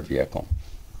third vehicle.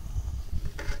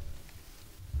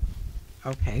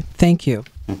 Okay, thank you.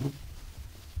 Mm-hmm.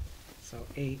 So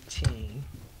 18.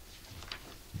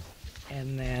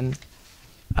 And then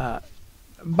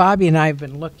Bobby and I have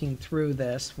been looking through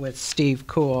this with Steve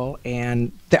Cool,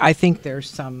 and I think there's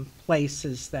some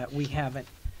places that we haven't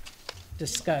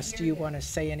discussed. Do you want to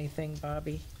say anything,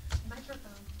 Bobby? Microphone.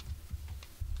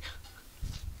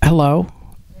 Hello?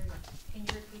 Can you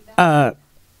repeat that?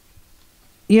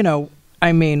 You know,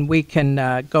 I mean, we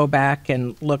can go back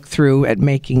and look through at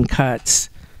making cuts.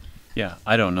 Yeah,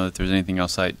 I don't know that there's anything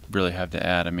else I really have to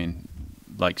add. I mean,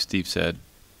 like Steve said,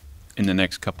 in the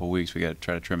next couple of weeks, we got to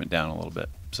try to trim it down a little bit.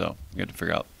 So we got to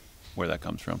figure out where that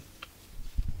comes from.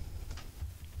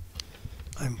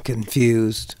 I'm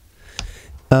confused.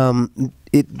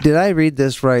 Did I read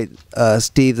this right,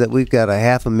 Steve, that we've got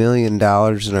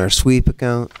 $500,000 in our sweep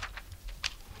account?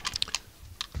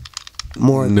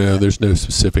 More than No, that. there's no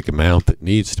specific amount that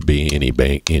needs to be in any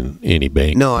bank.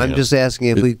 No, I'm account. just asking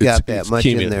if we've got that It's much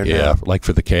in there yeah, now. like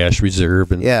for the cash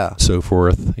reserve and Yeah. so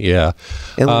forth. Yeah.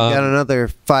 And we've got another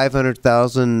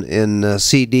 500,000 in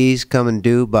CDs coming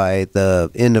due by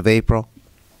the end of April.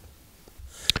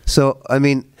 So, I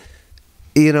mean,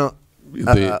 you know, we've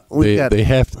got they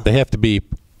have to be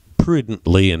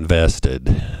prudently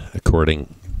invested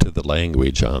according to the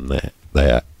language on that.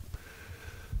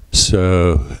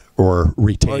 So, or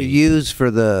retained. or used for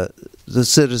the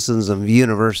citizens of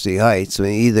University Heights. I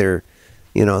mean, either,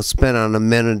 you know, spent on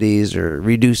amenities or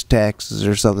reduced taxes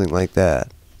or something like that.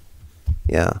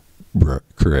 Yeah.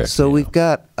 Correct. So yeah. we've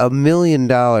got $1 million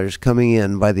coming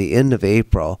in by the end of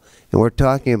April, and we're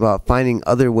talking about finding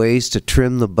other ways to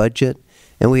trim the budget.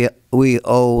 And we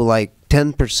owe like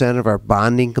 10% of our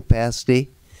bonding capacity,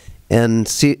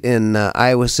 and in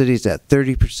Iowa City's at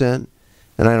 30%.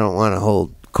 And I don't want to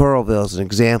hold Coralville as an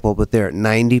example, but they're at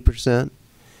 90%.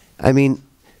 I mean,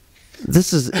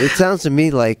 it sounds to me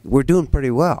like we're doing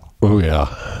pretty well. Oh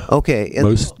yeah. Okay. And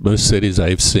Most cities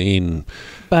I've seen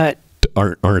But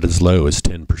aren't as low as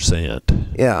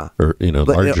 10%. yeah. Or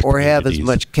larger or have as communities.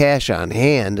 much cash on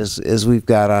hand as we've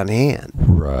got on hand.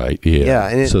 Right. Yeah. Yeah,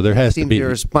 and so there has to seems be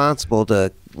irresponsible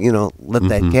to let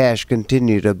that cash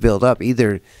continue to build up.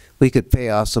 Either we could pay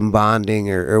off some bonding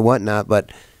or whatnot, but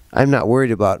I'm not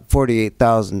worried about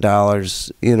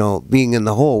 $48,000, being in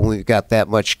the hole when we've got that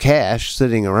much cash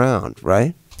sitting around,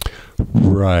 right?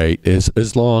 right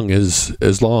as long as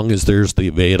there's the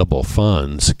available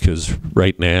funds, because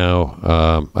right now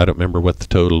I don't remember what the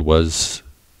total was.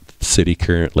 The city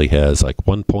currently has like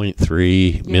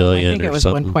 1.3 million. I think it was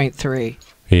something. 1.3.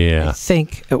 Yeah. I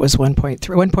think it was 1.3,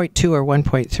 1.2 or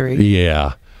 1.3.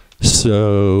 Yeah.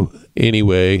 So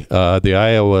anyway, the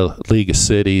Iowa League of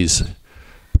Cities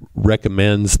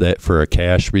recommends that for a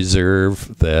cash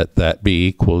reserve that be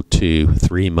equal to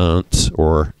 3 months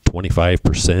or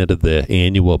 25% of the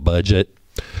annual budget.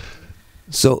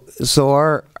 So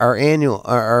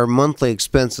our monthly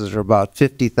expenses are about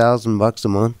 $50,000 a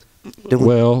month.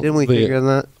 Didn't we figure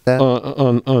that?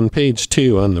 On page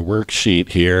 2 on the worksheet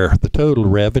here, the total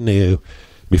revenue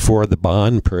before the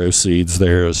bond proceeds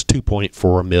there is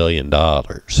 $2.4 million.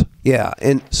 Yeah,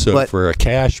 So for a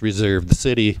cash reserve, the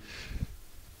city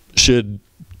should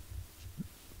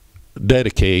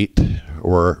dedicate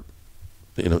or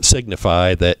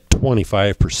signify that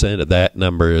 25% of that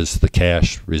number is the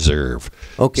cash reserve.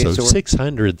 Okay, so so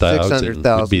 600,000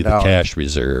 would be the cash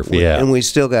reserve. Yeah, and we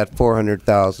still got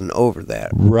 400,000 over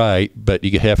that. right. But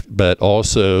but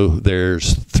also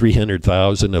there's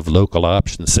 300,000 of local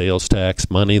option sales tax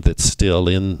money that's still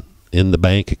in the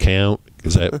bank account.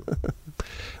 Is that?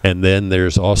 And then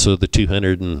there's also the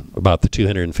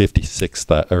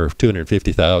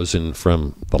 250,000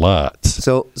 from the lots.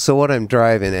 So what I'm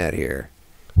driving at here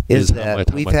is How that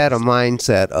much- we've had a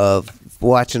mindset of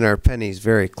watching our pennies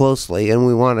very closely, and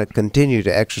we want to continue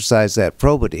to exercise that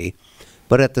probity,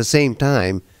 but at the same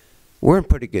time, we're in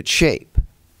pretty good shape.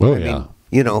 Oh, I yeah.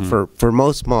 mean, for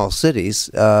most small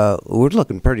cities, we're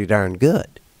looking pretty darn good.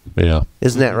 Yeah.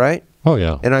 Isn't that right? Oh,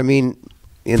 yeah. And I mean,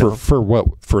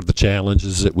 for the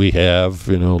challenges that we have,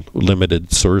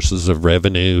 limited sources of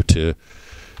revenue to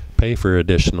pay for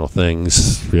additional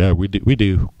things. Yeah, we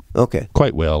do okay.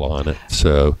 quite well on it.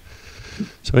 So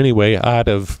anyway, out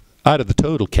of out of the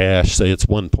total cash, say it's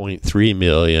 1.3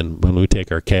 million. When we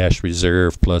take our cash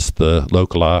reserve plus the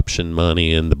local option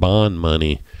money and the bond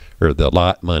money or the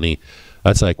lot money,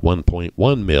 that's like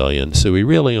 1.1 million. So we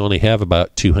really only have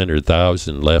about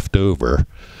 200,000 left over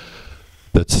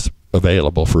that's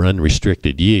available for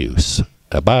unrestricted use.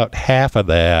 About half of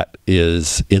that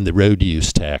is in the road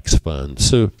use tax fund.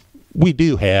 So we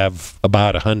do have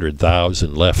about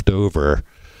 100,000 left over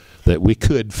that we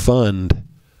could fund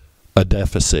a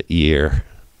deficit year.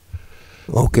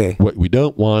 Okay. What we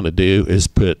don't want to do is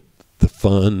put the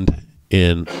fund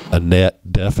in a net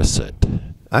deficit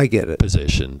I get it.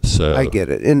 position. So I get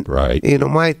it. And right. you know,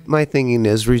 my thinking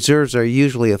is reserves are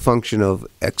usually a function of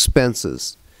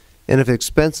expenses. And if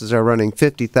expenses are running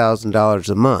 $50,000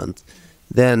 a month,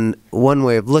 then one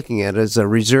way of looking at it is a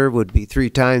reserve would be 3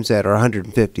 times that, or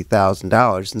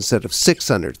 $150,000 instead of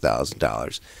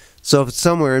 $600,000. So if it's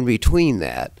somewhere in between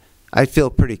that, I feel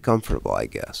pretty comfortable, I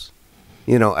guess.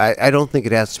 You know, I don't think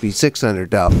it has to be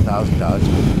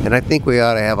 $600,000, and I think we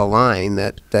ought to have a line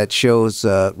that shows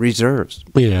reserves.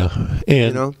 Yeah, and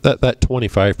You know? that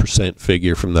 25%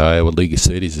 figure from the Iowa League of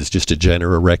Cities is just a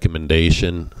general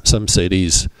recommendation. Some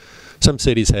cities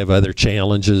have other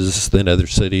challenges than other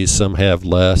cities. Some have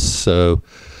less. So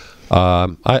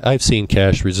I've seen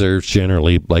cash reserves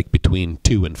generally like between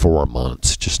 2 and 4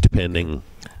 months, just depending.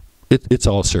 It's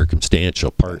all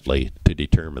circumstantial, partly to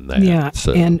determine that. Yeah,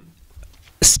 So. and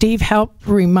Steve, help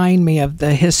remind me of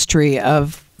the history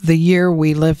of the year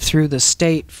we lived through the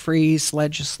state freeze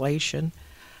legislation.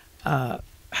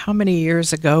 How many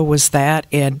years ago was that?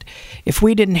 And if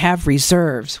we didn't have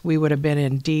reserves, we would have been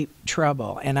in deep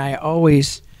trouble. And I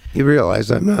always You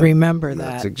realize I'm not remember not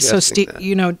that. suggesting So, Steve, that.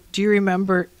 you know, do you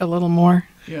remember a little more?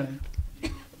 Yeah,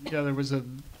 there was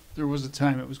a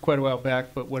time, it was quite a while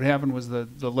back, but what happened was the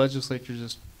legislature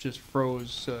just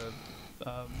froze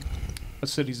a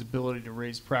city's ability to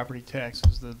raise property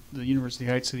taxes. The University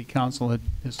Heights City Council had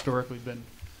historically been,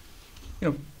 you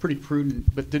know, pretty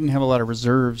prudent, but didn't have a lot of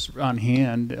reserves on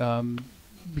hand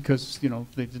because, you know,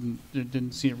 they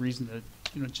didn't see a reason to,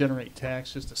 you know, generate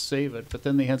tax just to save it. But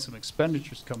then they had some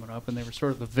expenditures coming up, and they were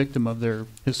sort of the victim of their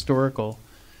historical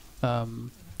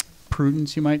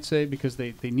prudence, you might say, because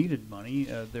they needed money.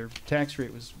 Their tax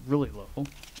rate was really low,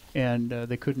 and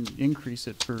they couldn't increase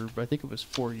it for, I think it was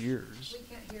 4 years.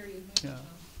 We can't hear you. Yeah.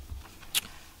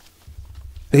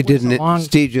 They It was a didn't. long-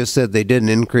 Steve just said they didn't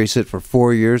increase it for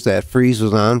 4 years. That freeze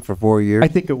was on for 4 years. I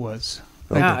think it was.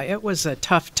 Yeah, it was a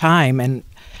tough time. And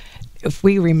if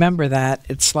we remember that,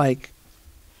 it's like,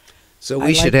 So I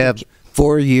we should like to have ke-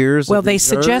 4 years. well, of they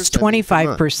reserves? suggest I mean, come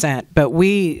on. 25%, but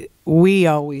we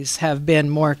always have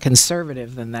been more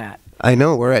conservative than that. I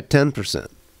know we're at 10%.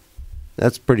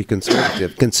 That's pretty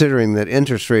conservative, considering that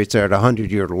interest rates are at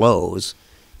 100-year lows.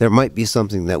 There might be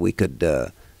something that we could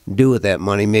do with that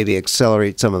money, maybe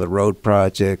accelerate some of the road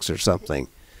projects or something.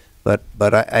 But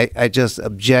I just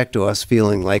object to us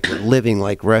feeling like we're living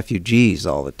like refugees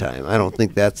all the time. I don't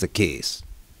think that's the case.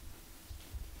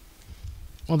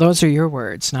 Well, those are your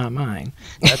words, not mine.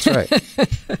 That's right.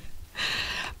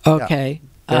 Okay.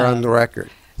 They're on the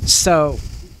record. So,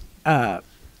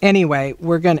 anyway,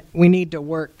 we need to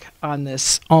work on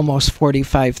this almost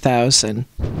 45,000,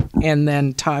 and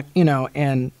then talk, you know,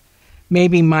 and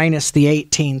maybe minus the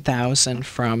 18,000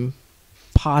 from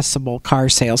possible car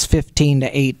sales, 15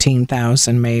 to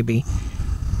 18,000 maybe,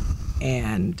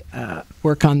 and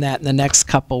work on that in the next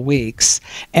couple weeks.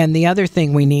 And the other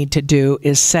thing we need to do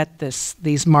is set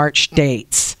these March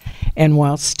dates. And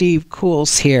while Steve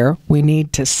Cool's here, we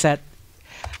need to set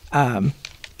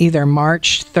either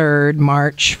March 3rd,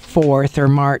 March 4th, or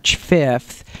March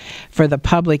 5th for the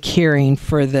public hearing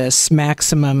for this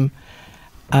maximum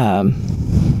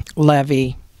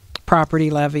levy, property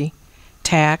levy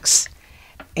tax.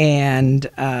 And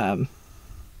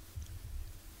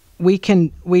we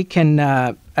can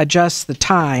adjust the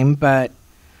time, but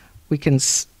we can,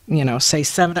 you know, say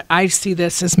 7. I see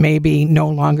this as maybe no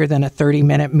longer than a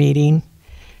 30-minute meeting,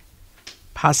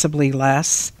 possibly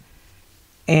less.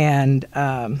 And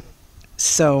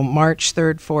so March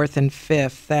 3rd, 4th, and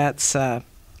 5th, that's,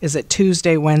 is it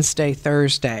Tuesday, Wednesday,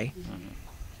 Thursday?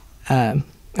 I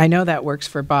know that works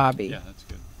for Bobby. Yeah, that's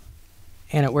good.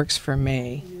 And it works for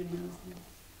me.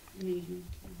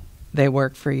 They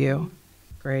work for you?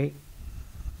 Great.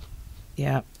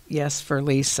 Yeah, yes for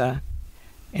Lisa.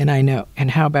 And I know.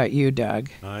 And how about you, Doug?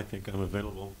 I think I'm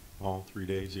available all 3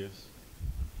 days, yes.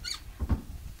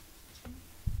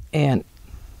 And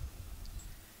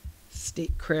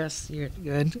Steve, Chris, you're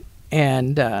good.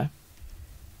 And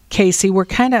Casey, we're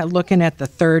kind of looking at the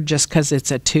 3rd just because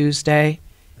it's a Tuesday.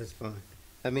 That's fine.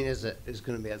 I mean, is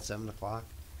going to be at 7 o'clock?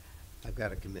 I've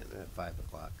got a commitment at 5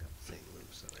 o'clock at St.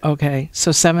 Luke's. So Okay,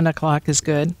 so 7 o'clock is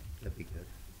good? that'd be good.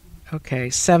 Okay,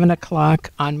 7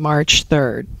 o'clock on March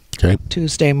 3rd. Okay.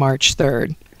 Tuesday, March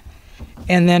 3rd.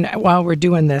 And then while we're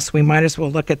doing this, we might as well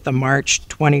look at the March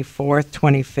 24th,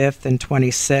 25th, and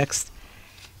 26th.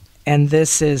 And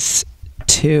this is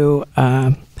to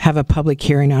have a public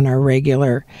hearing on our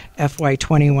regular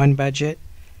FY21 budget.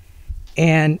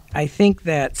 And I think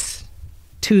that's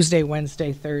Tuesday,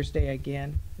 Wednesday, Thursday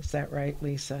again. Is that right,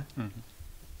 Lisa?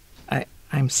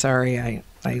 I'm sorry, I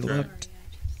looked,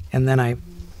 and then I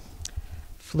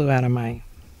flew out of my...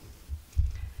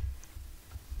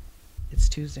 It's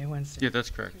Tuesday, Wednesday. Yeah, that's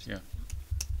correct, yeah.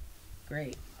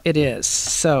 Great. It is.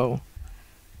 So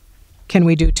can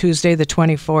we do Tuesday, the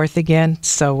 24th again,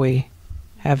 so we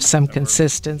have some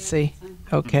consistency?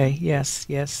 Okay, yes,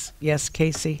 yes, yes,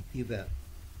 Casey? You bet.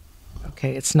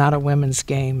 Okay, it's not a women's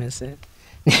game, is it?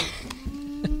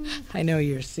 I know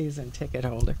you're a season ticket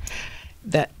holder.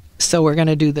 So we're going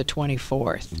to do the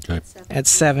 24th Okay. at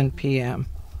 7 p.m.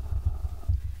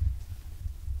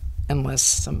 Unless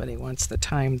somebody wants the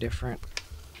time different.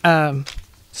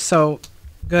 So,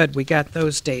 good, we got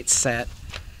those dates set.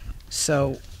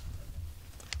 So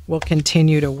we'll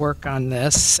continue to work on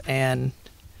this, and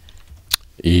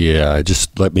Yeah,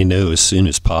 just let me know as soon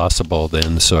as possible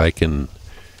then so I can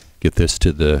get this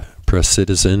to the Press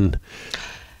Citizen.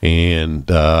 And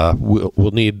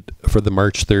we'll need, for the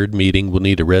March 3rd meeting, we'll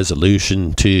need a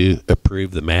resolution to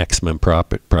approve the maximum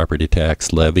property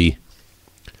tax levy.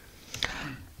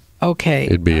 okay.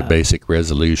 It'd be a basic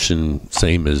resolution,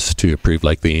 same as to approve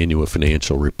like the annual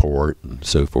financial report and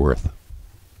so forth.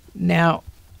 Now,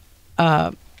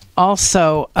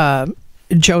 also,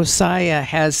 Josiah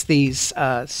has these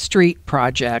street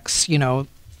projects, you know,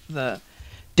 the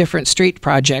different street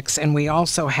projects, and we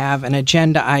also have an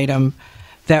agenda item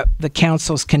that the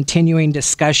council's continuing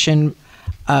discussion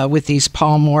with these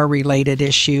Paul Moore related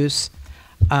issues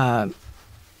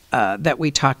that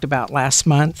we talked about last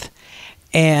month.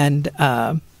 And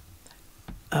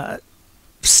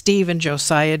Steve and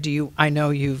Josiah, I know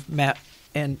you've met,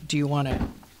 and do you want to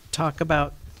talk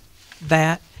about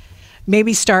that?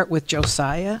 Maybe start with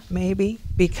Josiah, maybe,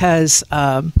 because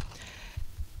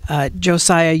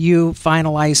Josiah, you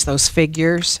finalized those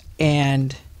figures,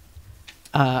 and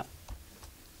I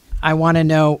want to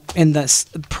know in the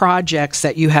projects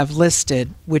that you have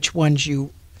listed, which ones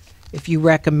if you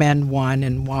recommend one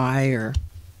and why, or...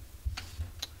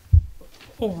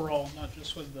 Overall, not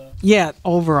just with the... Yeah,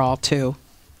 overall, too.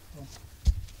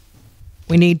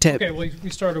 We need to... Okay, well,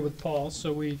 we started with Paul,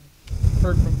 so we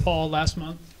heard from Paul last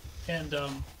month, and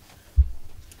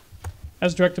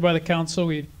as directed by the council,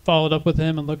 we followed up with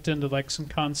him and looked into like some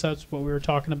concepts, what we were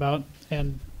talking about,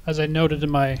 and as I noted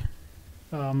in my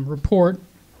report,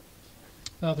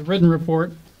 the written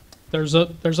report, there's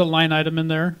a line item in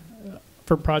there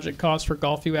for project costs for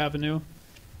Gulfview Avenue,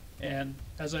 and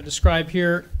as I describe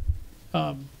here,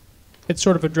 it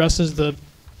sort of addresses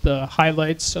the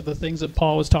highlights of the things that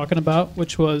Paul was talking about,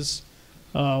 which was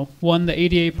one, the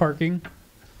ADA parking,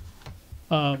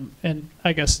 and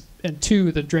I guess, and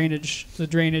two, the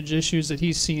drainage issues that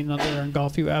he's seen out there on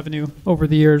Gulfview Avenue over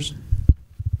the years.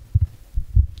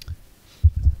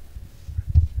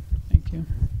 Thank you.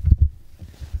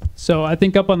 So I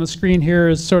think up on the screen here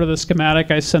is sort of the schematic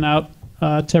I sent out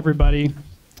to everybody,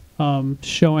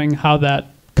 showing how that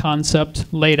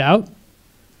concept laid out.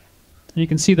 And you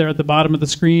can see there at the bottom of the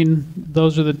screen,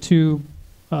 those are the two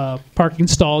parking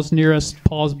stalls nearest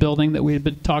Paul's building that we had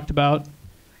been talked about,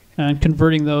 and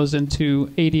converting those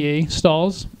into ADA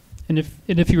stalls. And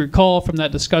if you recall from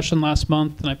that discussion last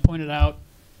month, and I pointed out,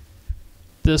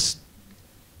 this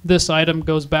item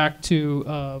goes back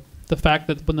to the fact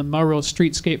that when the Melrose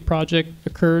Streetscape project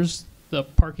occurs, the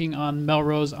parking on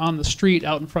Melrose on the street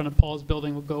out in front of Paul's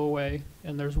building will go away,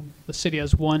 and the city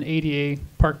has one ADA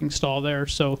parking stall there.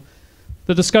 So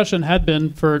the discussion had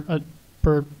been for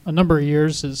a number of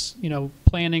years is, you know,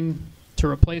 planning to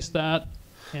replace that,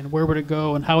 and where would it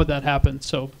go, and how would that happen?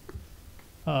 So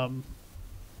again,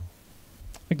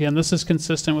 this is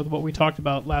consistent with what we talked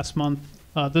about last month.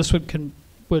 This would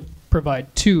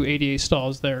provide two ADA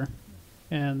stalls there,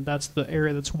 and that's the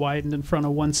area that's widened in front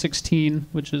of 116,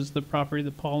 which is the property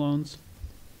that Paul owns.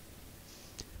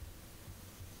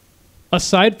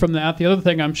 Aside from that, the other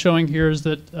thing I'm showing here is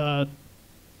that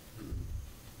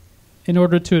in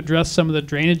order to address some of the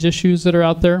drainage issues that are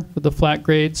out there with the flat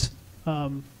grades,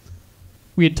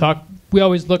 we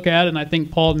always look at, and I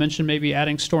think Paul mentioned maybe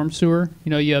adding storm sewer. You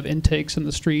know, you have intakes in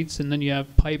the streets, and then you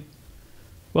have pipe.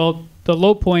 Well, the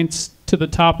low points to the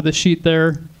top of the sheet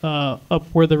there, up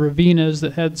where the ravine is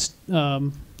that heads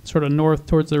sort of north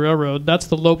towards the railroad. That's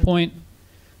the low point.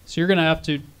 So you're going to have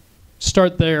to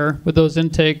start there with those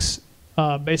intakes,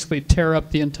 basically tear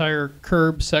up the entire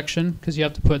curb section because you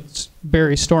have to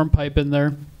bury storm pipe in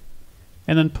there,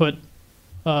 and then put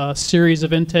a series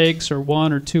of intakes, or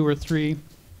 1 or 2 or 3.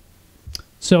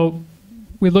 So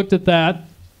we looked at that.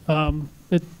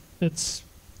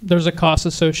 There's a cost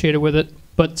associated with it,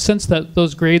 but since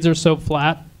those grades are so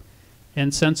flat,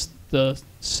 and since the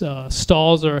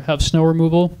stalls have snow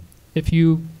removal, if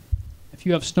you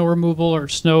have snow removal or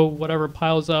snow whatever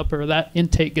piles up or that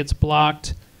intake gets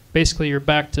blocked, basically you're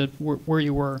back to where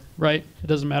you were, right? It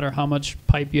doesn't matter how much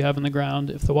pipe you have in the ground.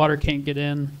 If the water can't get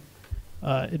in,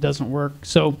 it doesn't work.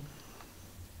 So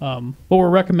what we're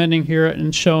recommending here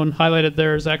and shown highlighted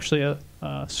there is actually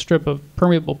a strip of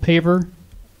permeable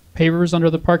pavers under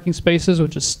the parking spaces,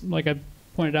 which is, like I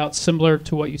pointed out, similar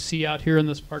to what you see out here in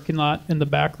this parking lot in the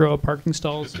back row of parking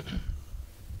stalls.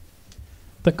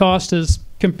 The cost is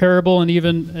comparable and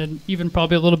even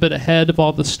probably a little bit ahead of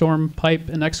all the storm pipe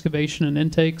and excavation and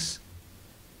intakes.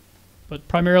 But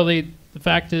primarily, the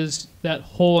fact is that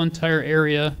whole entire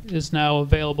area is now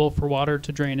available for water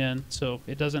to drain in, so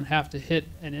it doesn't have to hit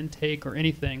an intake or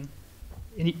anything.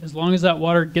 As long as that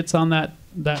water gets on that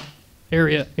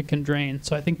area, it can drain.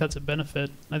 So I think that's a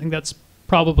benefit. I think that's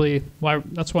probably why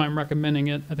I'm recommending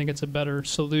it. I think it's a better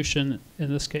solution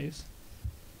in this case.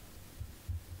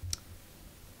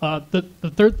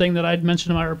 The third thing that I'd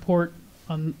mentioned in my report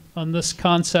on this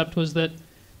concept was that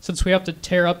since we have to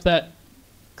tear up that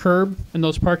curb and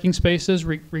those parking spaces,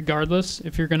 regardless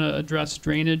if you're going to address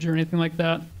drainage or anything like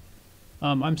that,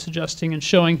 I'm suggesting and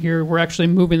showing here we're actually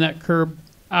moving that curb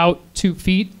out 2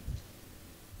 feet.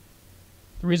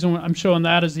 The reason I'm showing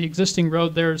that is the existing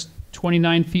road there is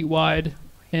 29 feet wide,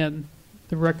 and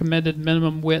the recommended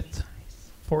minimum width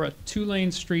for a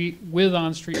 2-lane street with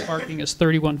on-street parking is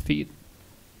 31 feet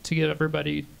to give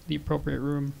everybody the appropriate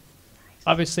room.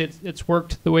 Obviously, it's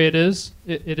worked the way it is.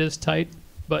 It is tight,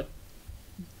 but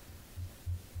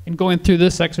in going through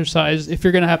this exercise, if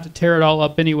you're going to have to tear it all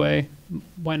up anyway,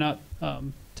 why not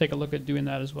take a look at doing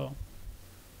that as well?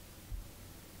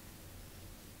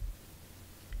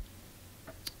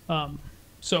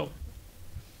 So,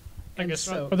 I guess,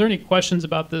 are there any questions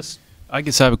about this? I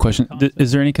guess I have a question.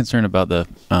 Is there any concern about the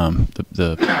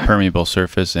permeable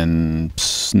surface and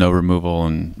snow removal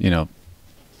and,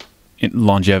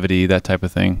 longevity, that type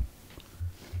of thing,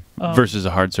 versus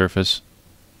a hard surface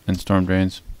and storm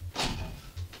drains?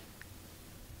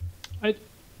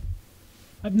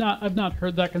 I've not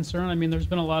heard that concern. I mean, there's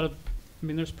been a lot of,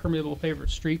 there's permeable paver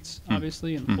streets,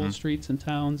 obviously, and full streets in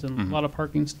towns, and a lot of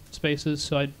parking spaces.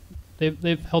 So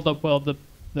they've held up well. The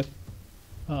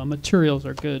materials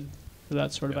are good for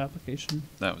that sort of application.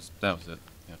 That was it.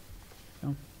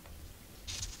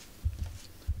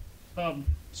 Yeah.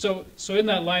 So in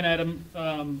that line item,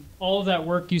 all of that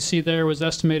work you see there was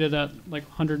estimated at like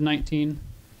 119,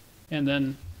 and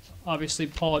then obviously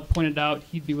Paul had pointed out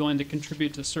he'd be willing to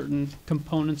contribute to certain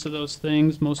components of those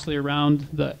things, mostly around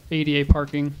the ADA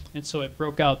parking, and so it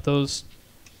broke out those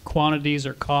quantities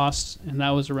or costs, and that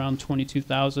was around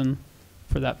 22,000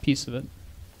 for that piece of it.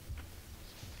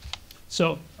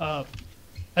 So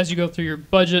as you go through your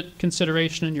budget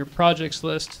consideration and your projects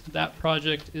list, that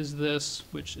project is this,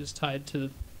 which is tied to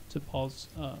Paul's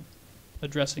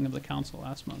addressing of the council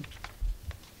last month.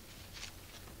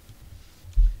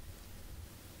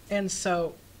 And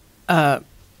so, do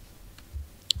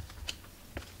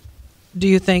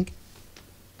you think,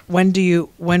 when would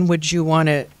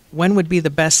be the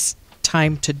best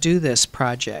time to do this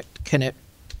project? Can it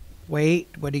wait?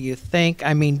 What do you think?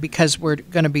 I mean, because we're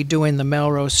going to be doing the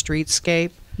Melrose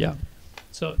streetscape. Yeah.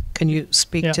 So can you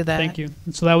speak to that? Thank you.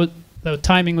 And so the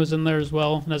timing was in there as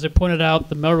well. And as I pointed out,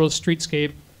 the Melrose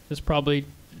streetscape is probably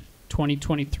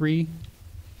 2023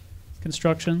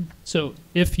 construction. So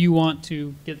if you want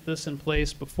to get this in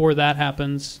place before that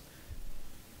happens,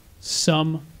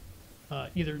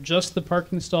 either just the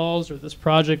parking stalls or this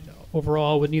project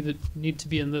overall would need to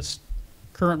be in this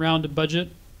current round of budget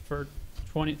for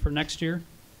next year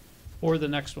or the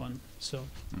next one. So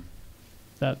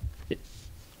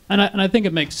and I think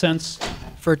it makes sense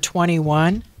for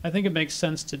 21. I think it makes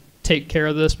sense to take care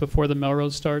of this before the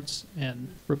Melrose starts and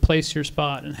replace your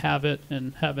spot and have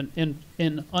an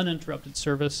uninterrupted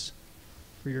service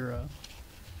for your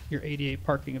ADA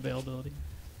parking availability.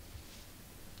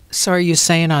 So are you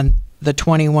saying on the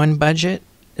 21 budget?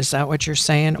 Is that what you're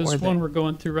saying? This one we're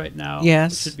going through right now.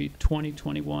 Yes. It should be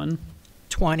 2021.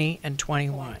 20 and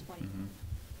 21.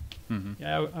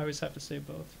 Yeah, I always have to say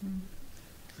both.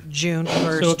 June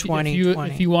 1st, so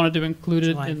 2020. If you wanted to include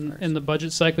it in the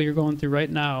budget cycle you're going through right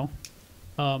now,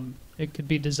 it could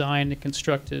be designed and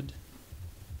constructed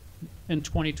in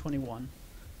 2021.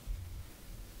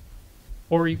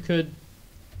 Or you could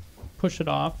push it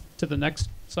off to the next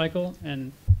cycle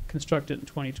and construct it in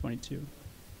 2022.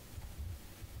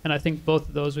 And I think both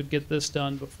of those would get this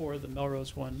done before the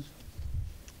Melrose one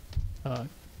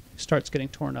starts getting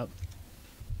torn up.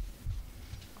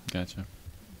 Gotcha.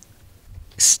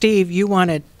 Steve, you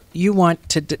want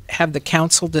to have the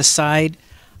council decide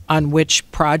on which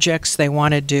projects they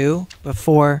want to do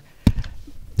before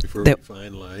we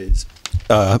finalize.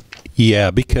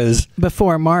 Yeah, because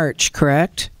before March,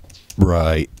 correct?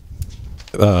 right,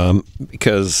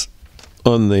 because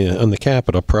on the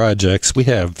capital projects we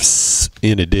have,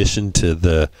 in addition to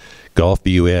the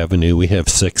Gulfview Avenue, we have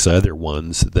 6 other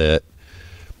ones that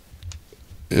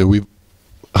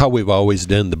how we've always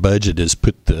done the budget is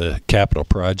put the capital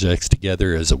projects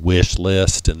together as a wish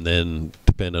list, and then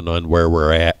depending on where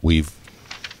we're at, we've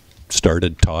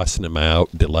started tossing them out,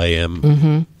 delay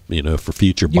them, you know, for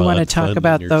future bond You want to talk funding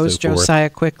about or those, so forth. Josiah,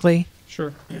 quickly?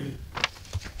 Sure.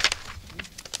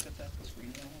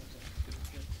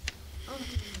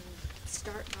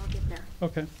 Start, and I'll get there.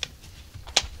 Okay.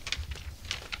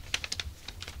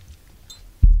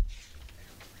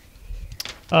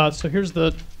 So here's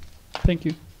the, thank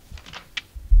you.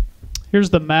 Here's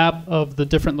the map of the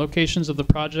different locations of the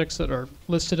projects that are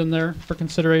listed in there for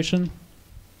consideration.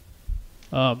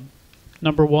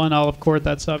 Number 1, Olive Court,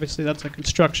 that's a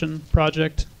construction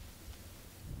project.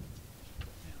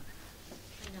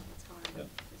 I know it's hard. Yep.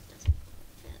 This doesn't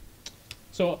fit.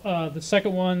 So the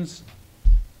second one's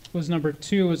was number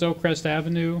 2 was Oakcrest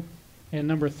Avenue, and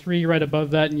number 3 right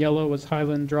above that in yellow was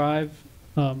Highland Drive.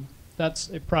 That's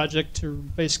a project to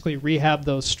basically rehab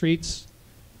those streets.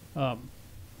 Those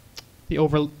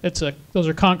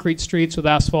are concrete streets with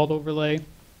asphalt overlay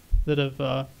that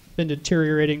have been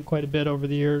deteriorating quite a bit over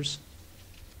the years,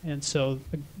 and so,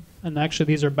 and actually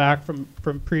these are back from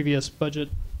previous budget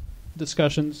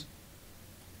discussions.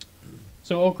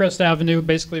 So Oakcrest Avenue,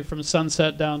 basically from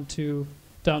Sunset down to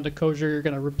Kosher, you're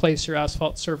going to replace your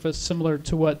asphalt surface similar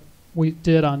to what we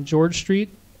did on George Street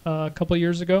a couple of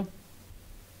years ago.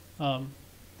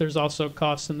 There's also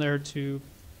costs in there you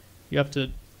have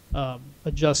to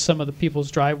adjust some of the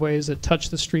people's driveways that touch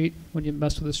the street when you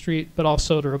mess with the street, but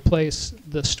also to replace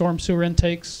the storm sewer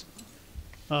intakes.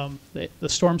 The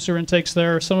storm sewer intakes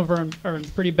there, some of them are in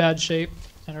pretty bad shape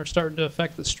and are starting to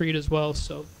affect the street as well.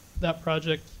 So that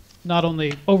project not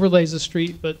only overlays the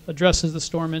street, but addresses the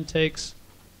storm intakes.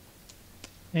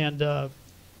 And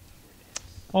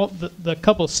all the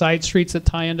couple side streets that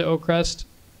tie into Oakcrest,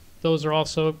 those are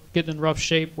also getting in rough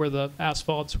shape where the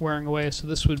asphalt's wearing away. So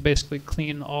this would basically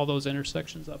clean all those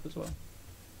intersections up as well.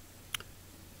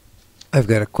 I've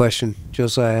got a question,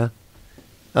 Josiah.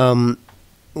 We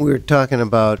were talking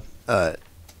about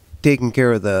taking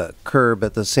care of the curb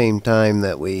at the same time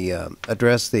that we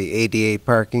address the ADA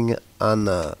parking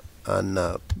on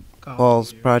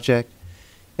Paul's project,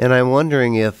 and I'm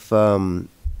wondering if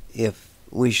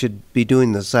we should be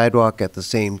doing the sidewalk at the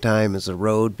same time as the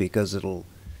road, because it'll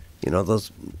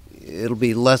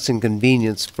be less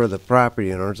inconvenience for the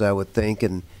property owners, I would think,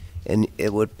 and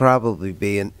it would probably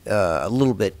be a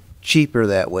little bit cheaper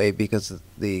that way because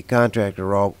the contractor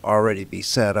will already be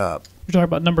set up. You're talking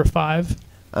about number 5?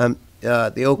 The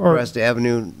Oakcrest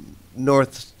Avenue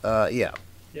North, yeah.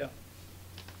 Yeah.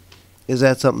 Is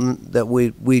that something that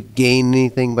we'd gain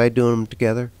anything by doing them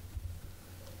together?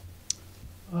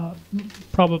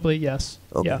 Probably yes.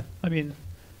 Okay. Yeah. I mean,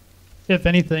 if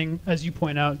anything, as you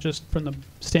point out, just from the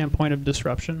standpoint of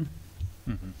disruption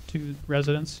to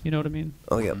residents, you know what I mean?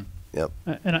 Oh, yep. Yep.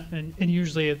 And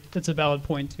usually it's a valid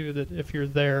point too, that if you're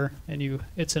there and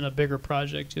it's in a bigger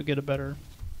project, you'll get a better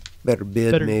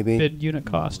bid, maybe bid unit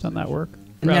cost on that work.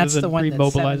 And rather that's than the one that's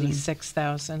remobilizing.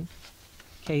 76,000,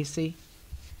 Casey?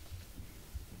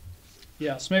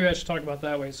 Yeah, so maybe I should talk about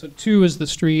that way. So 2 is the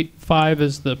street, 5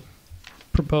 is the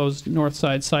proposed north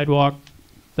side sidewalk.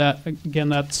 That, again,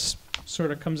 that's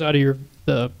sort of comes out of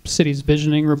the city's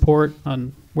visioning report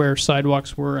on where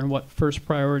sidewalks were and what first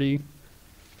priority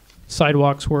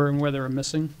sidewalks were and where they were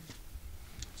missing.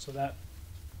 So that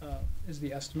is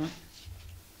the estimate.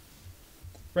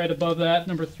 Right above that,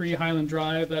 number 3, Highland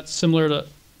Drive, that's similar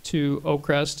to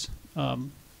Oakcrest,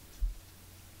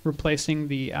 replacing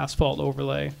the asphalt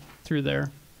overlay through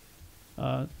there.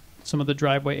 Some of the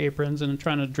driveway aprons and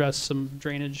trying to address some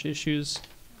drainage issues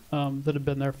that have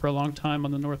been there for a long time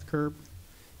on the north curb.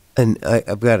 And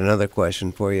I've got another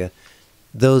question for you.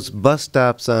 Those bus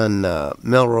stops on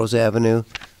Melrose Avenue,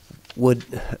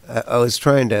 I was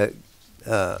trying to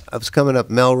I was coming up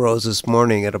Melrose this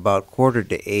morning at about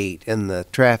 7:45, and the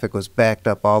traffic was backed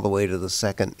up all the way to the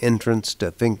second entrance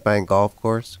to Finkbine Golf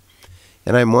Course.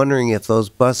 And I'm wondering if those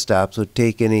bus stops would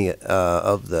take any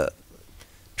of the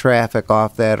traffic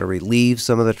off that or relieve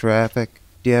some of the traffic.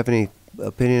 Do you have any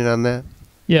opinion on that?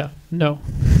 Yeah, no.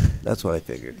 That's what I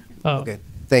figured. Oh. Okay,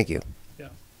 thank you. Yeah.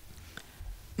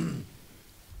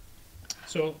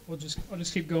 So I'll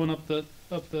just keep going up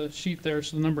the sheet there.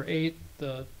 So number 8,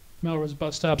 the Melrose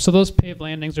bus stop. So those paved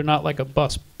landings are not like a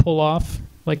bus pull off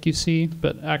like you see,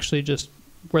 but actually just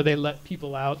where they let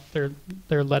people out.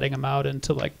 They're letting them out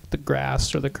into like the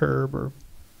grass or the curb, or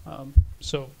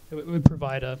so it would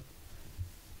provide a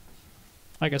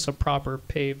proper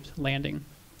paved landing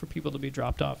for people to be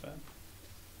dropped off at.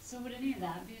 So would any of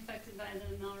that be affected by the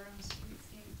Melrose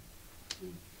streetscape?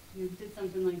 Like, you did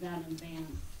something like that in advance.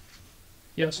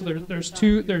 Yeah, so there's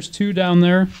two down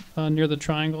there near the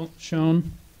triangle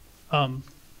shown, but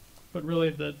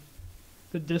really the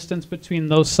distance between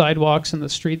those sidewalks and the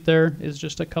street there is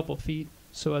just a couple feet.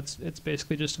 So it's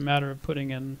basically just a matter of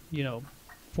putting in 4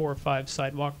 or 5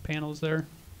 sidewalk panels there.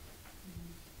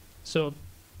 So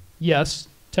yes,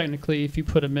 technically, if you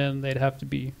put them in, they'd have to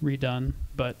be redone,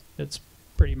 but it's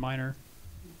pretty minor.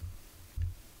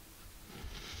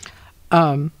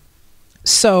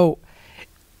 So,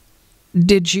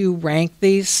 did you rank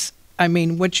these? I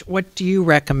mean, what do you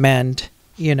recommend?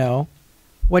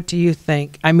 What do you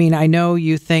think? I mean, I know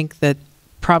you think that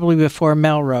probably before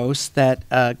Melrose that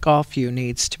Golfview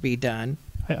needs to be done.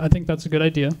 I think that's a good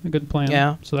idea, a good plan.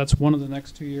 Yeah. So that's one of the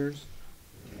next 2 years.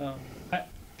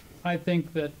 I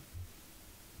think that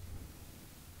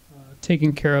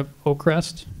taking care of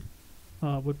Oakcrest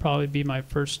would probably be my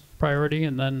first priority,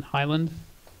 and then Highland.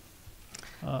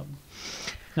 Now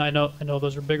I know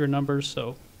those are bigger numbers,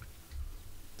 so.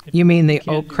 You mean the can't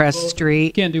do Oakcrest both-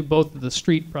 Street? Can't do both of the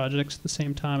street projects at the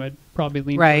same time. I'd probably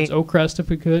lean Right. towards Oakcrest if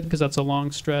we could, because that's a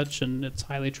long stretch and it's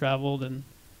highly traveled. And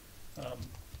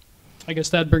I guess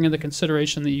that'd bring in the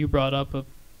consideration that you brought up of,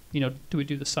 do we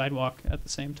do the sidewalk at the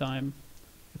same time,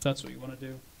 if that's what you want to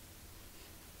do.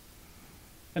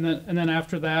 And then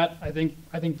after that, I think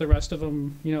the rest of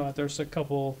them, there's a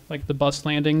couple, like the bus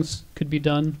landings could be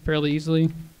done fairly easily.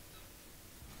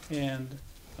 And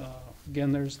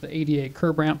again, there's the ADA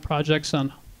curb ramp projects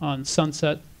on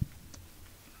Sunset.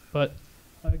 But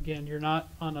again, you're not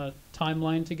on a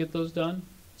timeline to get those done.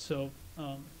 So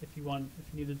if you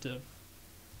needed to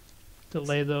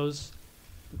delay those,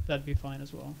 that'd be fine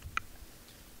as well.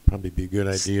 Probably be a good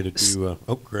idea to do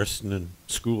Oakcrest and then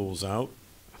schools out.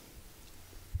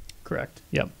 Correct.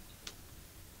 Yep.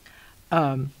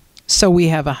 So we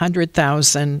have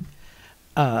 100,000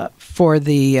 for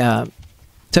the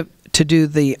to do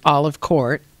the Olive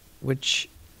Court, which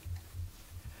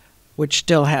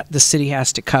still the city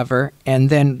has to cover, and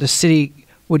then the city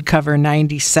would cover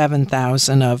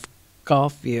 97,000 of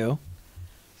Golfview.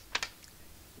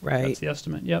 Right. That's the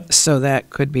estimate. Yep. So that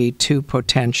could be 2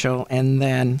 potential, and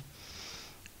then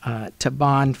to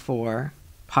bond for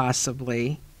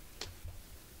possibly,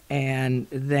 and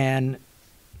then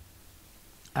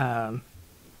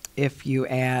if you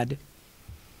add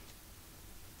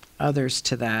others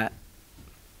to that,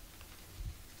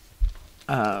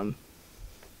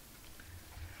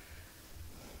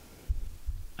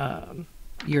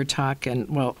 you're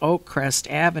talking, well, Oakcrest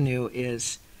Avenue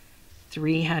is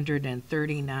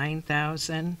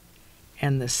 339,000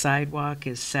 and the sidewalk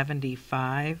is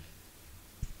 75.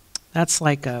 That's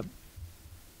like a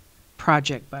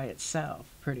project by itself,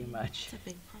 pretty much. It's a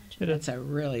big project. It's a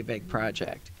really big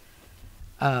project.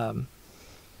 Well,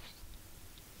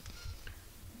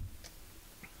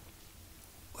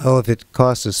 if it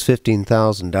costs us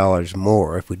 $15,000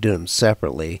 more if we do them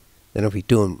separately than if we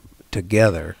do them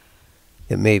together,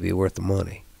 it may be worth the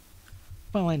money.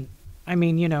 Well, and I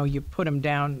mean, you put them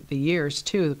down the years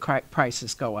too, the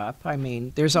prices go up. I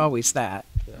mean, there's always that.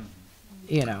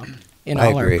 In I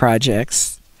all our agree.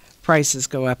 projects, prices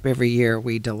go up every year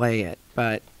we delay it.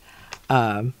 But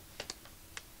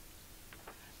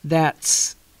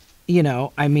that's,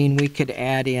 I mean, we could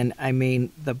add in,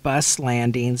 the bus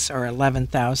landings are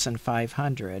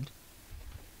 11,500.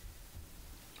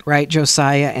 Right,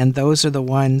 Josiah? And those are the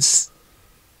ones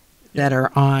that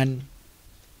are on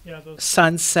Yeah. Those.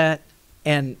 Sunset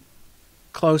and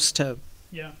close to,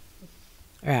 Yeah.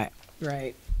 right. I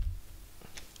And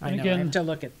know, I again- have to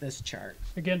look at this chart.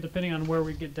 Again, depending on where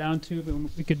we get down to,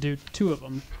 we could do 2 of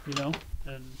them,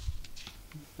 and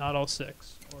not all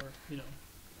 6, or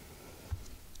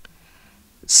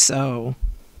So,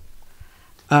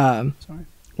 Sorry.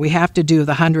 we have to do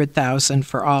the 100,000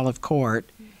 for Olive Court,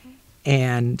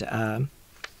 and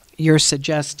you're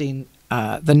suggesting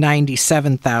the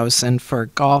 97,000 for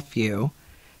Golfview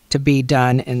to be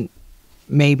done and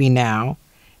maybe now,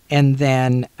 and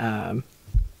then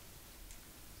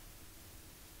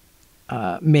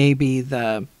maybe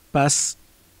the bus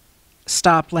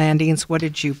stop landings. What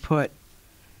did you put?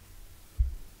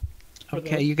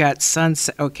 Okay, you got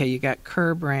sunset. Okay, you got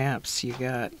curb ramps. You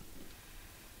got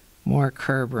more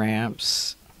curb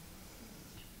ramps.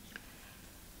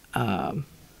 Well,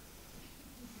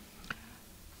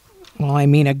 I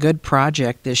mean, a good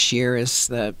project this year is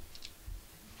like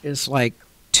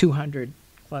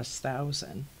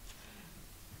 200,000+.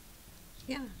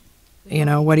 Yeah. You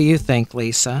know, what do you think,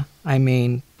 Lisa? I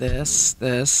mean, the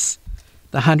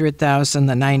 100,000,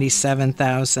 the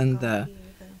 97,000,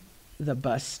 the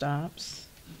bus stops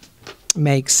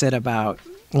makes it about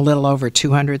a little over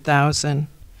 200,000.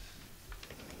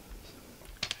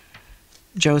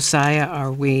 Josiah,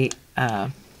 are we,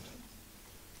 and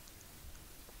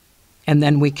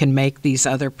then we can make these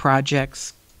other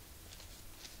projects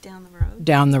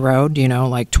down the road, you know,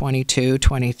 like 22,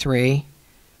 23.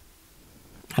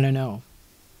 I don't know.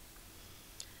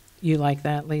 You like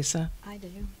that, Lisa? I do.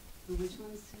 Which ones to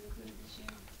include this year?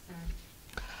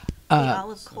 The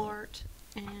Olive Court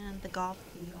and the golf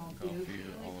field.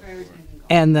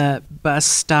 And the bus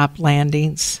stop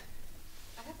landings?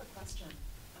 I have a question.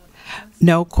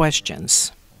 No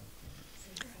questions.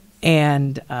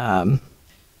 And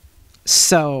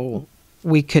so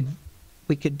we could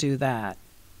do that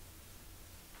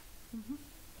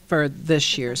for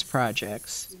this year's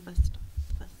projects,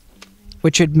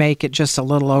 which would make it just a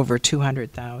little over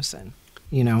 200,000.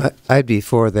 You know, I'd be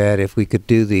for that if we could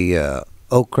do the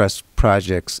Oakcrest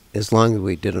projects as long as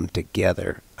we did them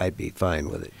together. I'd be fine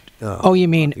with it. Oh, you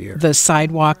mean the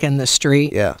sidewalk and the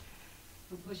street? Yeah.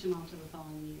 We'll push them off to the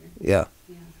following year. Yeah.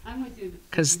 Yeah, I'm with you.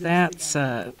 Because that's,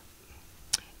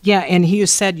 yeah, and you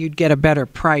said you'd get a better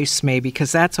price maybe,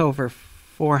 because that's over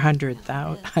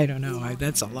 400,000. I don't know.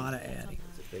 That's a lot of adding.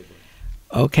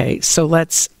 Okay, so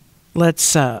let's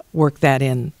work that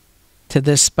in to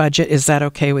this budget. Is that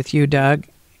okay with you, Doug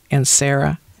and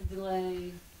Sarah? To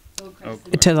delay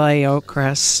Oakcrest. To delay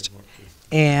Oakcrest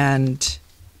and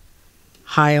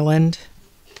Highland.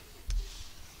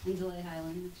 And delay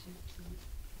Highland next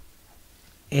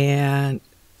year. And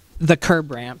the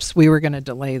curb ramps. We were going to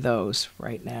delay those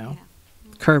right now.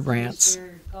 Curb ramps. This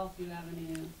year, Golfview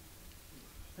Avenue,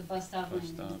 the bus stop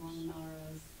landing along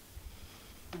Melrose,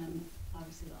 and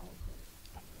obviously the Olive Court.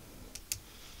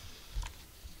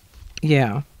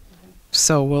 Yeah.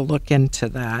 So we'll look into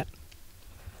that.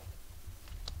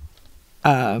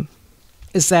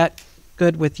 Is that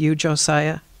good with you,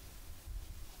 Josiah?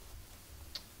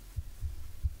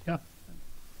 Yeah.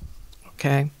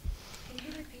 Okay.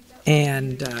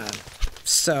 And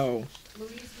so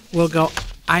we'll go.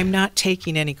 I'm not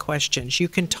taking any questions. You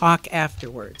can talk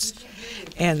afterwards.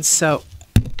 And so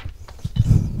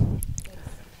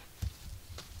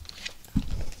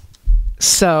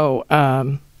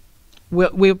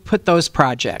we'll put those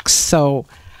projects. So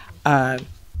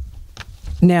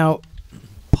now,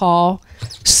 Paul,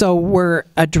 so we're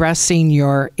addressing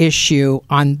your issue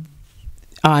on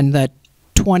the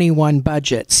 21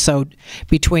 budget. So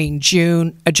between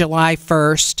July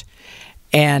 1st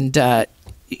and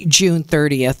June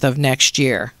 30th of next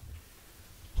year,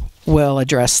 we'll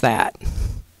address that.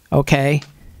 Okay?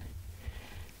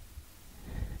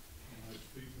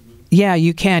 Yeah,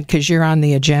 you can, because you're on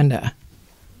the agenda.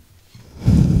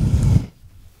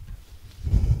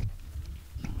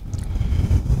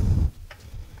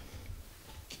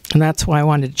 And that's why I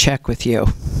wanted to check with you.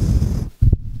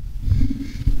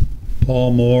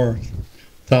 Paul Moore,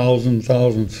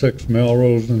 1006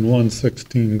 Melrose and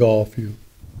 116 Golfview.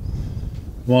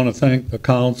 I want to thank the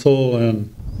council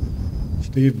and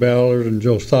Steve Ballard and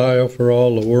Josiah for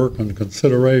all the work and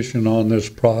consideration on this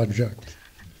project.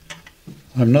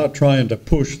 I'm not trying to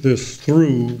push this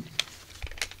through,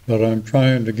 but I'm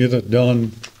trying to get it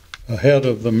done ahead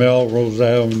of the Melrose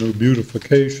Avenue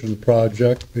beautification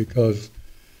project because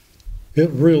it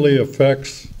really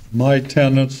affects my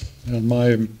tenants and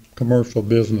my commercial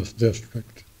business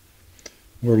district.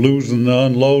 We're losing the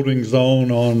unloading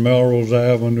zone on Melrose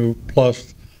Avenue,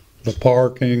 plus the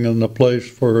parking and the place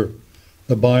for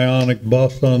the Bionic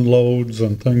bus unloads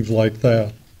and things like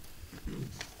that.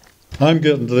 I'm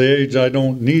getting to the age I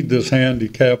don't need this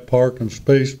handicap parking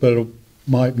space, but it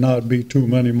might not be too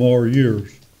many more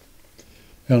years.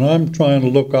 And I'm trying to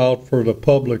look out for the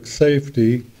public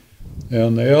safety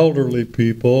and the elderly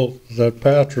people that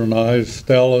patronize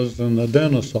Stella's and the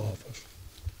dentist's office.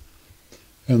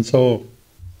 And so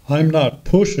I'm not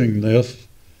pushing this,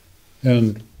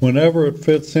 and whenever it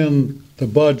fits in the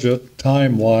budget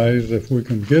time-wise, if we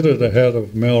can get it ahead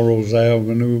of Melrose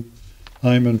Avenue,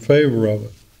 I'm in favor of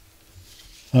it.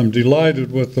 I'm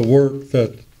delighted with the work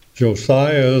that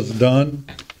Josiah has done.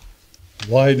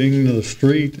 Widening the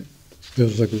street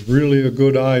is really a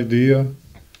good idea.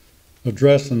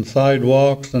 Addressing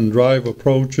sidewalks and drive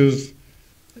approaches,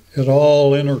 it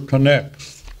all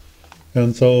interconnects.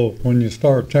 And so when you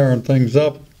start tearing things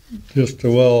up, just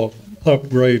to, well,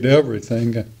 upgrade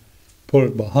everything, put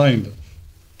it behind us.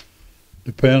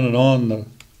 Depending on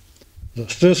the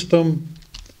system,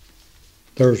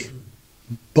 there's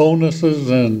bonuses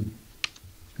and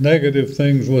negative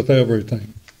things with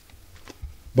everything.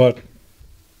 But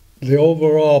the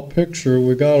overall picture,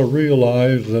 we got to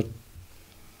realize that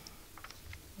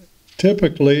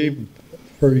typically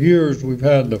for years we've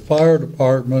had the fire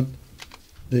department,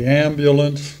 the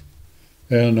ambulance,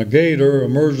 and a Gator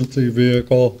emergency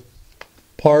vehicle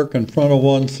park in front of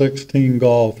 116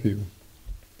 Gulfview.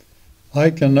 I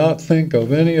cannot think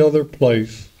of any other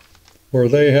place where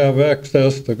they have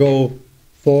access to go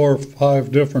 4 or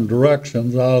 5 different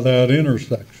directions out of that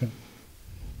intersection.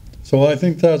 So I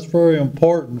think that's very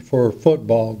important for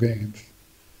football games.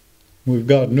 We've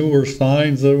got newer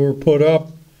signs that were put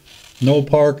up, no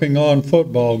parking on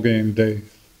football game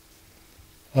days.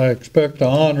 I expect to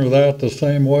honor that the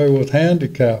same way with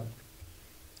handicap.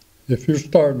 If you're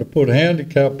starting to put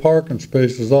handicap parking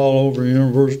spaces all over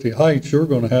University Heights, you're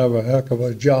going to have a heck of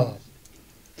a job.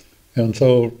 And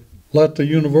so let the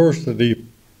university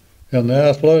and the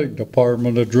athletic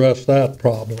department address that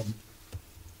problem.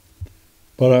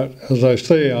 But as I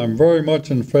say, I'm very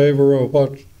much in favor of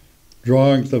what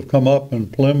drawings have come up in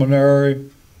preliminary.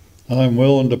 I'm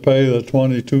willing to pay the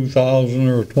 $22,000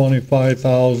 or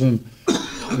 $25,000.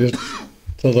 It's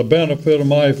to the benefit of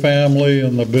my family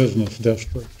and the business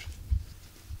district.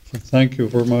 So thank you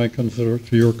for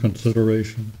your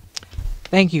consideration.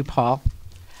 Thank you, Paul.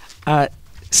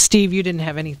 Steve, you didn't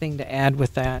have anything to add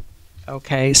with that.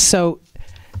 Okay, so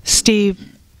Steve,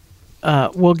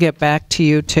 we'll get back to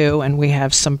you too, and we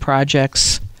have some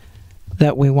projects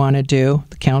that we want to do,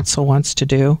 the council wants to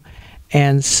do.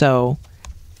 And so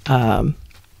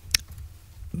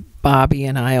Bobby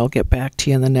and I will get back to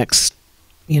you in the next,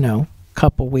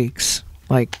 couple weeks,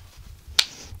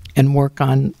 and work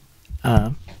on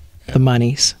the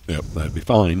monies. Yep, that'd be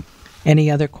fine.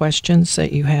 Any other questions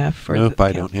that you have for Nope,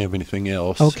 I don't have anything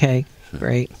else. Okay,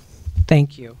 great.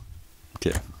 Thank you.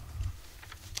 Okay.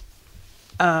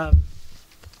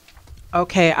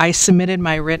 Okay, I submitted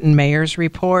my written mayor's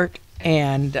report,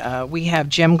 and we have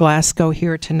Jim Glasgow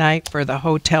here tonight for the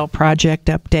hotel project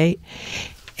update.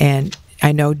 And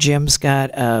I know Jim's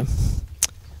got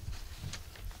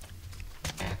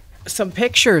some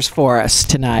pictures for us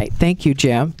tonight. Thank you,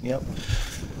 Jim. Yep.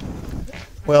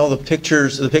 Well, the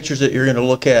pictures that you're going to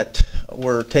look at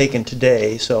were taken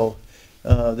today. So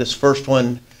this first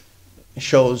one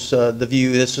shows the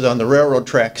view. This is on the railroad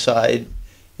track side,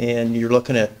 and you're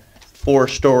looking at 4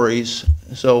 stories.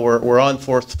 So we're on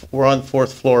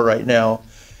fourth floor right now,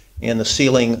 and the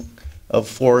ceiling of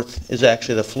 4th is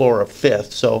actually the floor of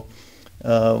 5th. So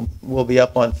we'll be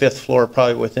up on 5th floor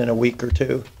probably within a week or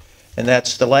 2, and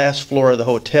that's the last floor of the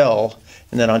hotel.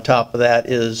 And then on top of that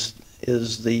is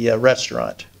the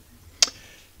restaurant.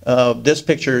 This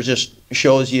picture just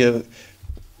shows you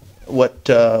what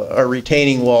our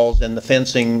retaining walls and the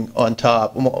fencing on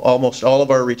top. Almost all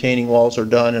of our retaining walls are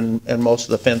done, and most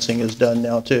of the fencing is done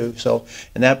now too. So,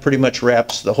 and that pretty much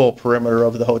wraps the whole perimeter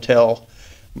of the hotel,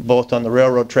 both on the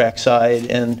railroad track side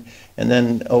and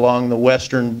then along the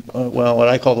western, what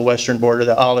I call the western border,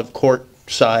 the Olive Court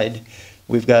side.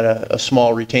 We've got a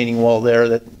small retaining wall there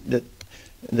that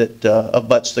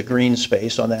abuts the green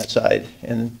space on that side,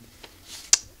 and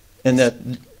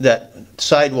that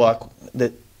sidewalk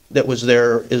that was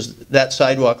there is that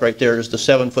sidewalk right there is the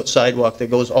 7-foot sidewalk that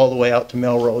goes all the way out to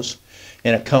Melrose,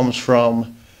 and it comes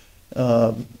from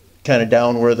kind of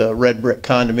down where the red brick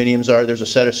condominiums are. There's a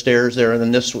set of stairs there, and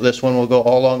then this one will go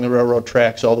all along the railroad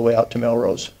tracks all the way out to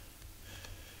Melrose.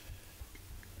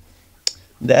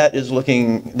 That is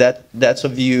that's a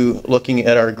view looking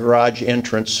at our garage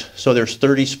entrance. So there's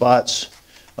 30 spots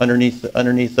underneath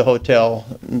the hotel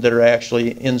that are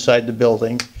actually inside the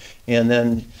building, and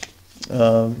then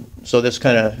so this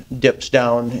kind of dips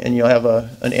down, and you'll have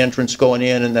an entrance going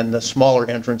in, and then the smaller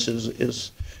entrance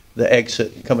is the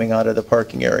exit coming out of the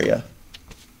parking area.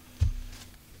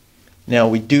 Now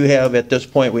we do have, at this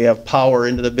point, we have power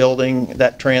into the building.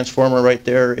 That transformer right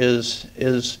there is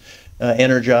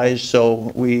energized,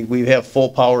 so we have full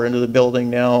power into the building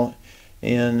now,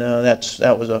 and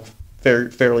that was a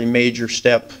fairly major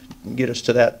step to get us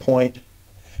to that point.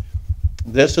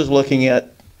 This is looking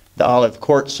at Olive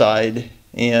Court side.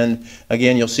 And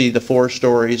again, you'll see the 4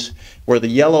 stories where the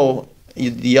yellow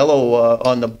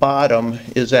on the bottom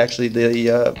is actually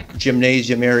the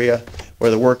gymnasium area or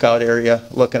the workout area,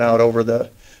 looking out over the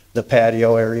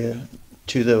patio area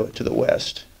to the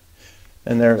west.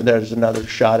 And there's another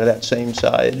shot of that same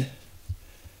side.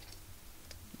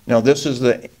 Now this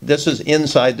is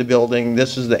inside the building.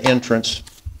 This is the entrance.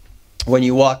 When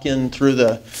you walk in through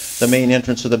the main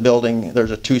entrance of the building,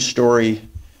 there's a 2-story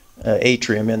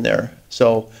atrium in there.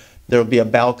 So there'll be a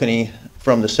balcony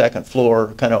from the 2nd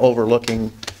floor, kind of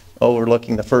overlooking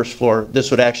the 1st floor.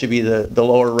 This would actually be the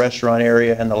lower restaurant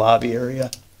area and the lobby area.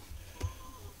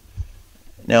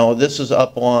 Now this is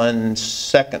up on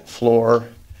 2nd floor,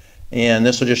 and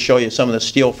this will just show you some of the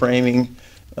steel framing.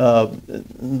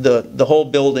 The whole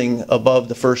building above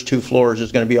the first 2 floors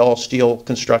is going to be all steel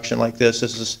construction like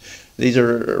this. These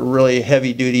are really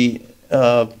heavy duty.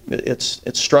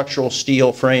 It's structural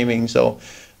steel framing, so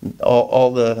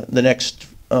all the next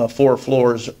 4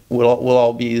 floors will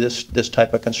all be this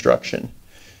type of construction.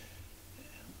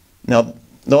 Now,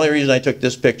 the only reason I took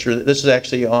this picture, this is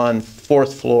actually on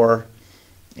 4th floor,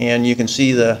 and you can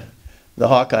see the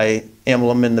Hawkeye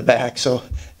emblem in the back. So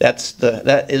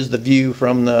that is the view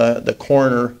from the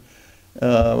corner,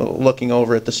 looking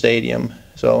over at the stadium.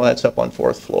 So that's up on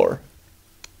 4th floor.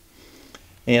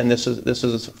 And this is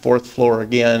 4th floor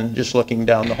again, just looking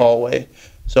down the hallway.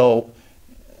 So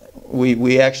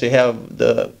we actually have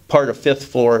the part of 5th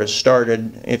floor is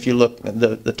started. If you look,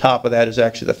 the top of that is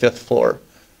actually the 5th floor.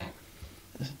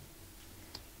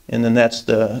 And then that's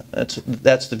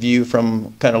the view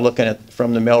from kind of looking at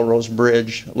from the Melrose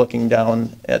Bridge, looking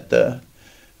down at the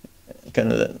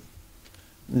kind of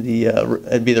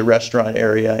it'd be the restaurant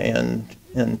area,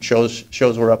 and shows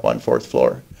we're up on 4th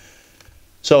floor.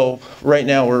 So right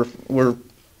now we're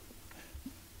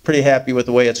pretty happy with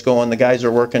the way it's going. The guys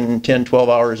are working 10, 12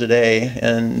 hours a day,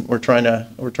 and we're trying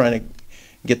to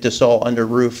get this all under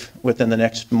roof within the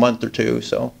next month or 2.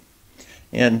 So,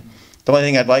 and the only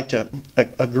thing I'd like to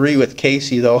agree with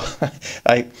Casey, though,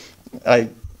 I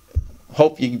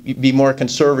hope you be more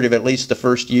conservative at least the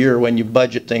first year when you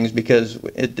budget things, because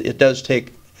it does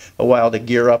take a while to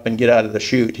gear up and get out of the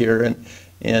chute here.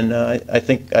 And I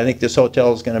think this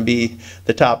hotel is going to be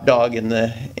the top dog in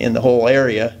the whole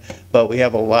area, but we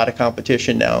have a lot of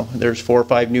competition now. There's 4 or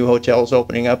 5 new hotels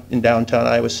opening up in downtown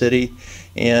Iowa City,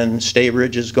 and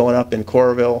Staybridge is going up in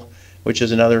Coralville, which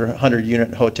is another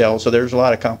 100-unit hotel. So there's a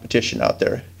lot of competition out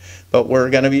there. But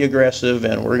we're going to be aggressive,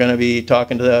 and we're going to be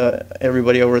talking to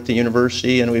everybody over at the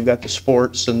university, and we've got the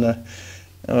sports and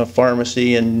the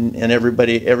pharmacy and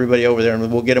everybody over there,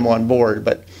 and we'll get them on board.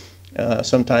 But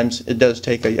sometimes it does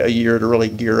take a year to really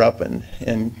gear up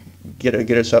and get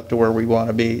us up to where we want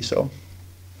to be. So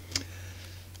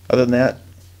other than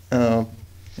that,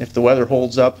 if the weather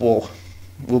holds up, we'll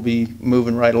be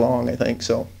moving right along, I think.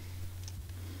 So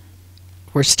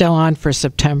we're still on for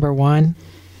September 1.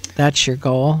 That's your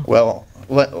goal? Well,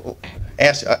 I'll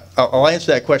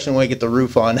answer that question when we get the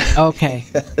roof on. Okay.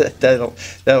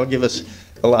 That'll give us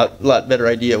a lot better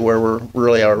idea where we're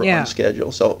really are on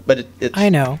schedule. So, but I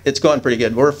know it's going pretty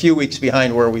good. We're a few weeks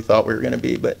behind where we thought we were going to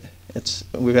be, but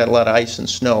we've had a lot of ice and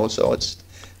snow, so it's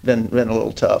been a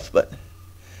little tough. But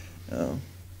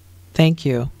thank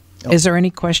you. Is there any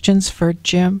questions for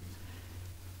Jim?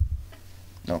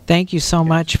 No. Thank you so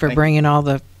much for bringing all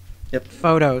the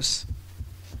photos.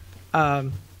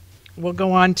 We'll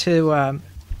go on to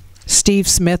Steve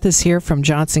Smith is here from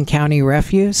Johnson County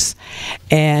Refuse,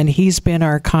 and he's been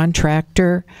our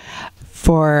contractor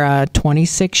for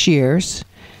 26 years.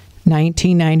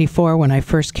 1994, when I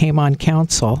first came on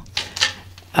council,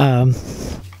 I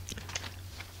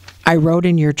rode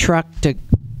in your truck to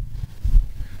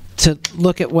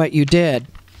look at what you did.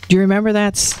 Do you remember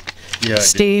that, yeah,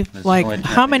 Steve? Like,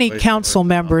 how many council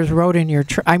members rode in your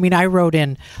truck? I mean, I rode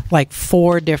in like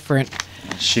 4 different.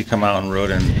 She come out and rode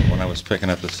in when I was picking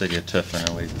up the city of Tiffin,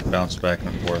 and we bounced back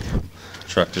and forth from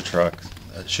truck to truck.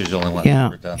 She's the only one that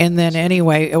ever done. And then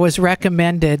anyway, it was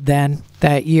recommended then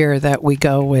that year that we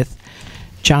go with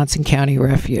Johnson County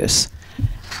Refuse.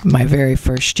 My very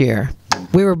first year.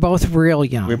 We were both real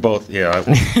young. We both, yeah.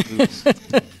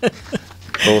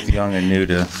 Both young and new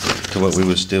to what we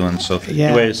was doing. So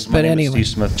anyways, my name is Steve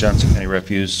Smith, Johnson County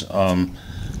Refuse.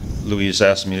 Louise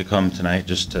asked me to come tonight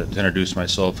just to introduce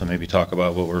myself and maybe talk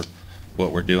about what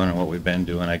we're doing and what we've been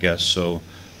doing, I guess. So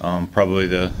probably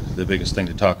the biggest thing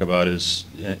to talk about is,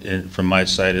 from my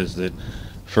side, is that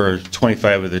for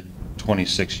 25 of the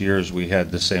 26 years we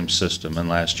had the same system, and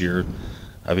last year,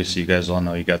 obviously you guys all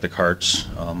know, you got the carts.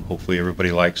 Hopefully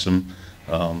everybody likes them.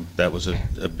 That was a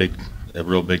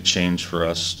real big change for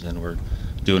us, and we're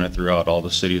doing it throughout all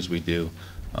the cities we do.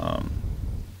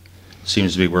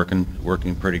 Seems to be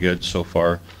working pretty good so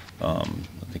far. I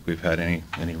think we've had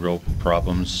any real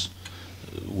problems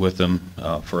with them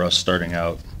for us starting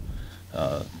out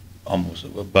almost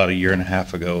about a year and a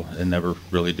half ago, and never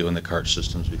really doing the cart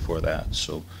systems before that.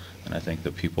 So, and I think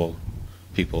that people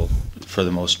for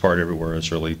the most part everywhere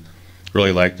has really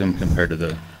liked them compared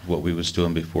to what we was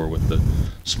doing before with the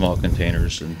small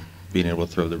containers and being able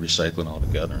to throw the recycling all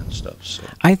together and stuff. So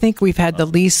I think we've had the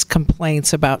least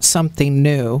complaints about something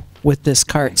new with this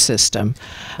cart system.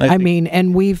 I mean,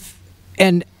 and we've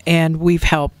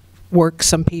helped work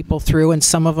some people through, and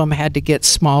some of them had to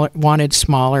get wanted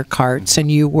smaller carts,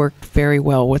 and you worked very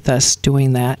well with us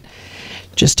doing that.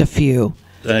 Just a few.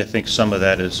 And I think some of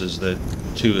that is that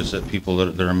too is that people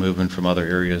that are moving from other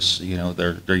areas, you know,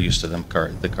 they're used to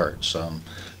the carts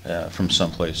from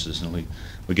some places, and we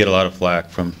get a lot of flack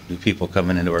from the people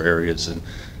coming into our areas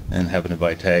and having to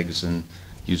buy tags and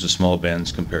use the small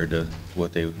bins compared to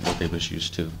what they was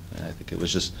used to. And I think it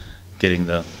was just getting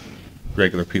the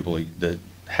regular people that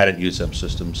hadn't used them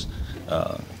systems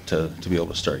to be able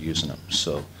to start using them.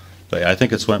 So, but I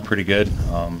think it's went pretty good.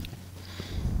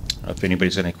 If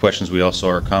anybody's got any questions, we also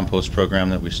our compost program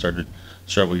that we started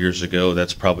several years ago.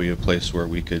 That's probably a place where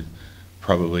we could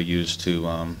probably use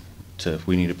to if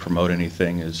we need to promote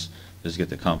anything is get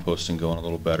the composting going a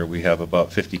little better. We have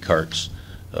about 50 carts,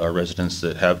 our residents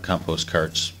that have compost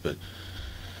carts, but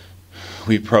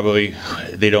we probably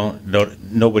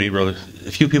nobody really.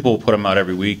 A few people will put them out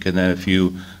every week, and then a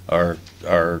few are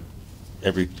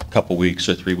every couple weeks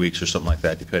or 3 weeks or something like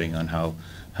that, depending on how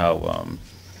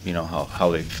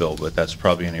they fill. But that's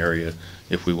probably an area,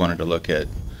 if we wanted to look at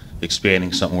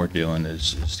expanding something we're doing,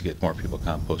 is to get more people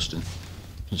composting.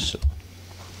 So.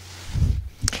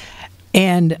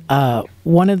 And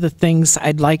one of the things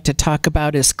I'd like to talk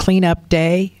about is Cleanup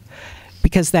Day,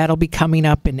 because that'll be coming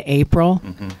up in April.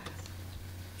 Mm-hmm.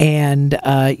 And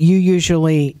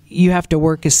you have to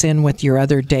work us in with your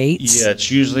other dates. Yeah,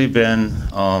 it's usually been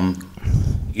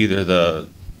either the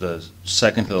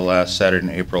second to the last Saturday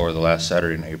in April or the last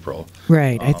Saturday in April.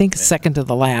 Right. I think second to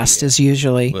the last is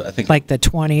usually like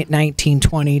the 19,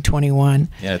 20, 21.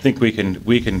 Yeah, I think we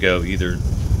can go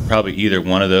probably either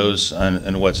one of those.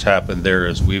 And what's happened there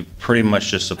is we've pretty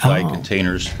much just supplied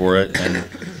containers for it,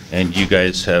 and you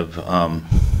guys have.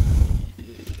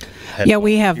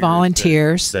 We have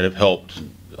volunteers that have helped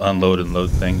unload and load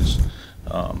things.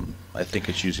 I think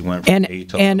it's usually went from 8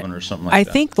 to 11 or something like that.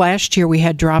 I think last year we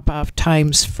had drop-off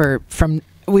times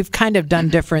we've kind of done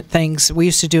different things. We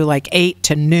used to do like 8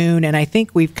 to noon, and I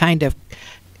think we've kind of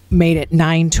made it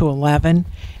 9 to 11,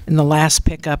 and the last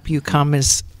pickup you come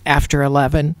is after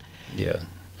 11. Yeah.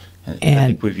 I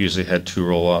think we've usually had 2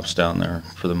 roll-offs down there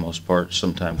for the most part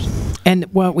sometimes. And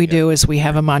what we do is we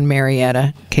have them on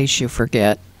Marietta, in case you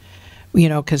forget. You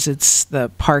know, because it's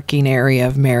the parking area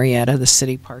of Marietta, the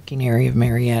city parking area of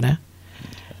Marietta.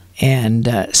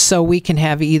 And so we can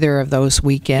have either of those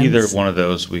weekends. Either one of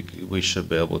those we should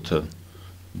be able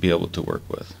to work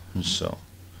with. So.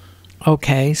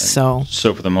 Okay, so.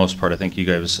 So for the most part, I think you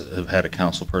guys have had a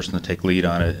council person to take lead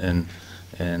on it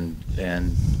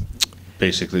and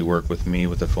basically work with me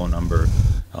with the phone number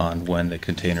on when the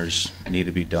containers need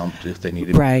to be dumped, if they need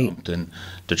to be dumped, and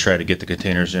to try to get the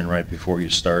containers in right before you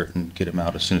start and get them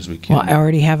out as soon as we can. Well, I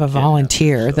already have a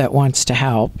volunteer that wants to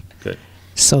help. Good.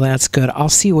 So that's good. I'll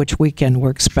see which weekend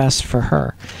works best for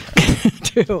her,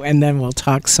 too, and then we'll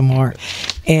talk some more.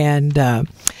 And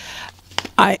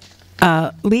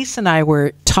Lisa and I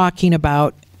were talking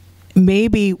about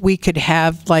maybe we could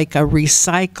have like a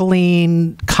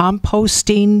recycling,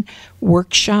 composting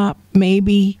workshop,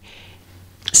 maybe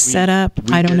set up.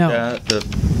 I don't know.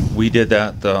 We did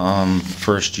that the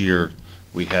first year.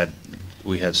 We had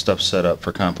stuff set up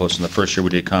for composting. The first year we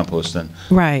did composting.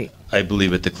 Right. I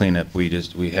believe at the cleanup we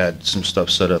had some stuff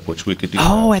set up which we could do.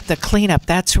 Oh, at the cleanup,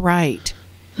 that's right.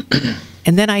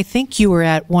 And then I think you were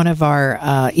at one of our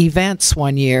events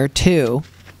one year too.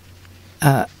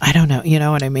 I don't know. You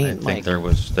know what I mean? I think there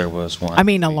was one. I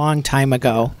mean, a long time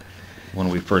ago. When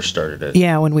we first started it.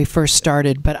 Yeah, when we first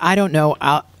started. But I don't know.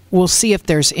 We'll see if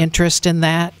there's interest in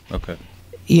that. Okay.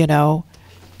 You know,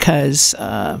 because.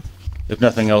 If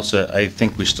nothing else, I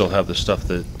think we still have the stuff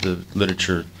the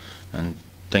literature and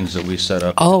things that we set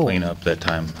up to clean up that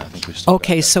time. I think we still.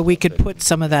 Okay, so we could put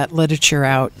some of that literature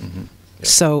out. Mm-hmm. Yeah.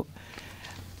 So.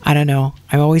 I don't know.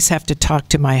 I always have to talk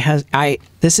to my husband.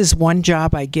 This is one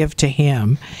job I give to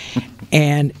him,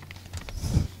 and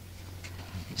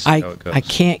I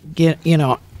can't get,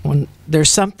 when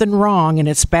there's something wrong and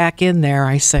it's back in there,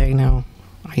 I say, no.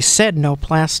 I said no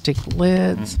plastic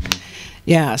lids. Mm-hmm.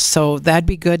 Yeah, so that'd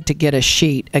be good to get a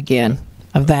sheet again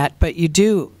of that. But you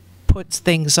do put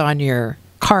things on your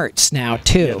carts now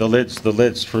too. Yeah, the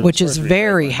lids for which as is far as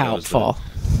very recycling goes, helpful.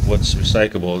 What's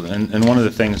recyclable, and one of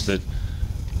the things that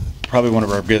probably one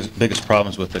of our biggest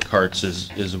problems with the carts is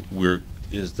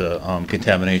the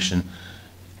contamination.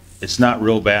 It's not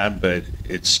real bad, but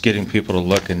it's getting people to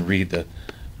look and read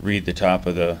the top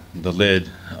of the lid.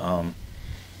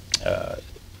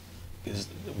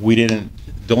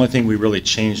 The only thing we really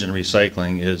changed in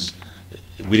recycling is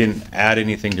we didn't add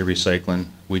anything to recycling.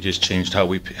 We just changed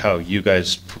how you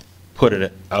guys put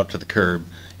it out to the curb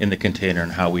in the container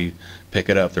and how we pick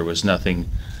it up. There was nothing,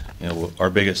 our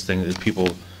biggest thing is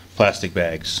plastic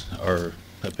bags are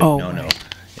a big no-no.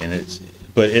 And it's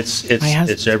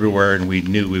everywhere, and we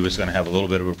knew we was going to have a little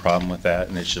bit of a problem with that,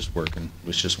 and it's just working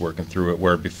through it.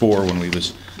 Where before, when we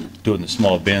was doing the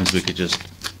small bins, we could just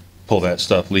pull that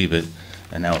stuff, leave it,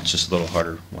 and now it's just a little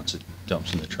harder once it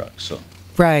dumps in the truck. So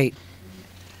right.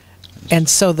 And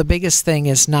so the biggest thing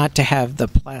is not to have the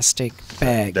plastic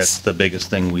bags. That's the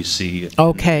biggest thing we see.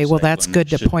 Okay, well, that's good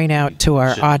to point out to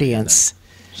our audience.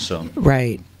 So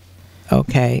right.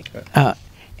 Okay.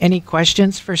 Any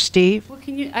questions for Steve? Well,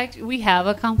 can you? We have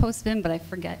a compost bin, but I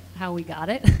forget how we got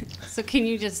it. So can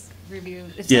you just review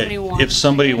if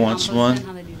somebody wants one,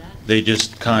 how they do that? They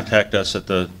just contact us at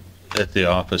the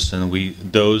office, and we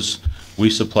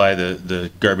supply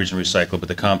the garbage and recycle, but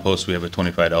the compost, we have a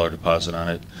 $25 deposit on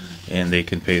it, and they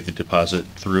can pay the deposit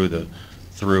through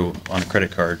on a credit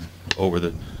card over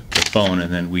the phone,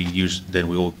 and then we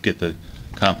will get the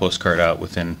compost cart out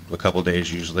within a couple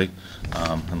days usually,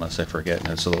 unless I forget and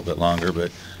it's a little bit longer.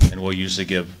 And we'll usually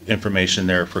give information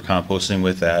there for composting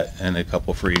with that, and a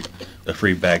couple free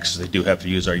bags. They do have to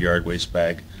use our yard waste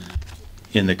bag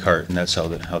in the cart, and that's how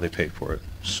they pay for it.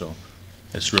 So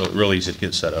it's real easy to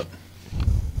get set up.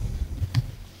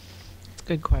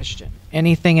 Good question.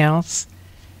 Anything else?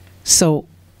 So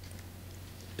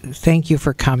thank you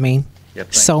for coming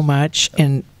so much,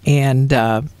 and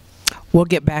we'll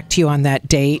get back to you on that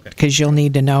date because you'll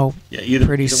need to know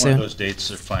pretty soon. Either one of those dates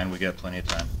are fine. We got plenty of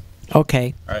time.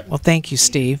 Okay. All right. Well, thank you,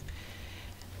 Steve.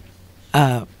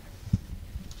 Then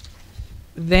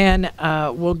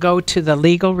we'll go to the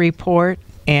legal report.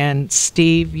 And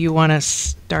Steve, you want to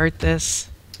start this?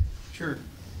 Sure.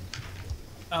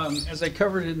 As I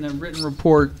covered in the written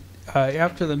report,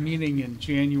 after the meeting in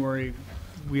January,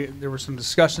 there were some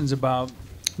discussions about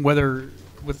whether,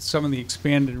 with some of the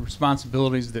expanded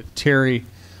responsibilities that Terry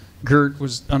Gert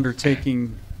was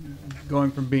undertaking,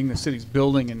 going from being the city's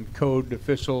building and code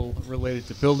official related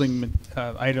to building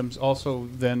items, also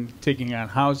then taking on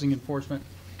housing enforcement,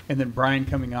 and then Brian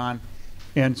coming on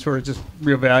and sort of just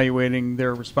reevaluating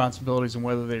their responsibilities and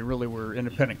whether they really were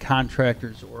independent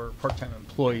contractors or part-time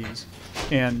employees.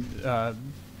 And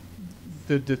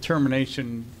the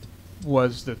determination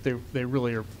was that they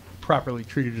really are properly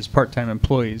treated as part-time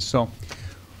employees.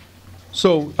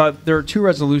 So there are two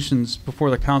resolutions before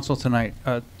the council tonight.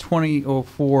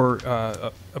 2004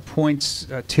 appoints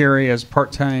Terry as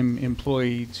part-time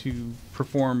employee to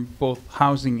perform both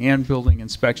housing and building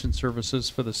inspection services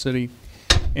for the city.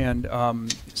 And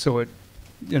so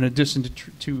in addition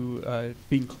to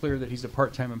being clear that he's a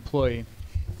part-time employee,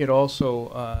 it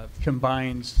also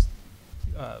combines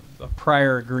a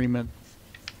prior agreement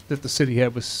that the city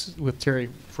had with Terry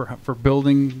for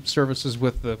building services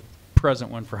with the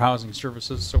present one for housing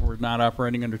services, so we're not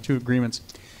operating under two agreements.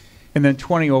 And then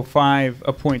 2005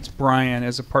 appoints Brian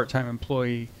as a part-time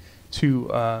employee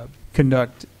to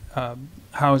conduct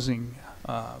housing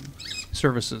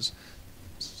services.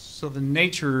 So the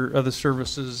nature of the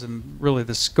services and really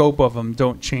the scope of them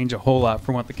don't change a whole lot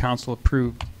from what the council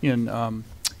approved in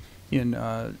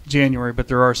January, but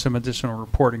there are some additional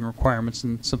reporting requirements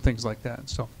and some things like that.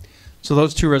 So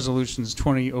those two resolutions,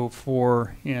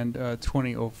 2004 and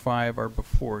 2005, are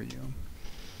before you.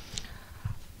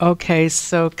 Okay,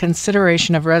 so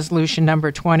consideration of resolution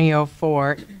number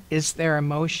 2004. Is there a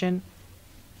motion?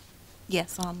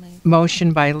 Yes, I'll move.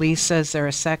 Motion by Lisa. Is there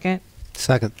a second?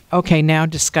 Second. Okay, now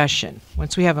discussion.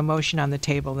 Once we have a motion on the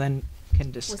table, then can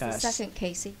discuss. Was the second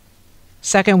Casey?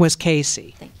 Second was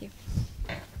Casey. Thank you.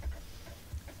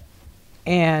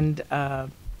 And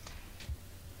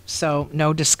so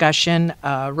no discussion.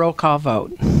 Roll call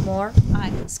vote. Moore?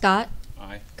 Aye. Scott?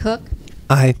 Aye. Cook?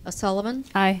 Aye. O'Sullivan?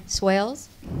 Aye. Swales?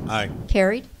 Aye.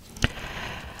 Carried.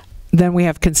 Then we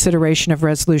have consideration of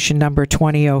resolution number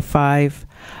 2005,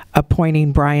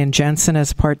 appointing Brian Jensen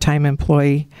as part-time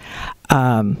employee.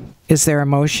 Is there a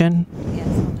motion? Yes,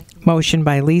 I'll make a Motion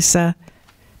by Lisa.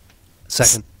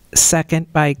 Second.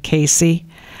 Second by Casey.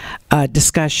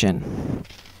 Discussion.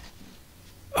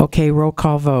 Okay, roll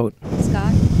call vote.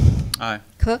 Scott? Aye.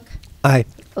 Cook? Aye.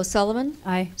 O'Sullivan?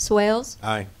 Aye. Swales?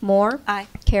 Aye. Moore? Aye.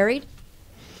 Carried.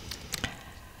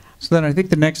 So then I think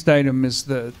the next item is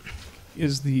the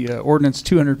ordinance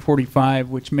 245,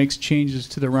 which makes changes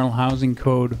to the rental housing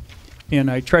code.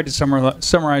 And I tried to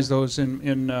summarize those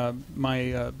in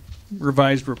my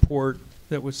revised report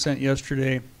that was sent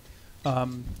yesterday. I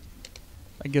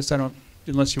guess I don't,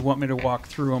 unless you want me to walk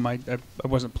through them, I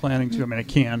wasn't planning to. I mean, I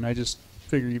can. I just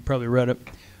figured you probably read it.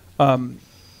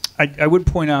 I would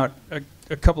point out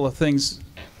a couple of things.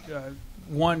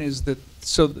 One is that,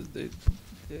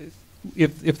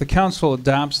 if the council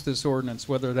adopts this ordinance,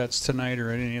 whether that's tonight or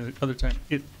at any other time,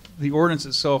 the ordinance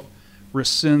itself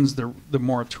rescinds the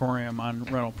moratorium on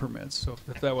rental permits. So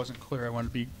if that wasn't clear, I want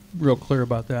to be real clear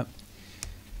about that.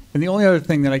 And the only other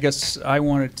thing that I guess I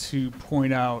wanted to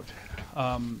point out,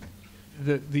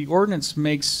 the ordinance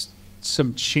makes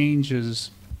some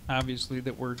changes, obviously,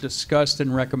 that were discussed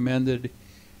and recommended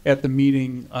at the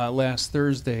meeting last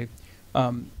Thursday.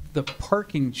 The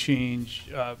parking change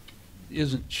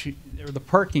the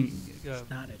parking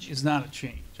is not a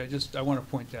change. I want to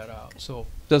point that out. So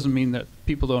it doesn't mean that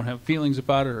people don't have feelings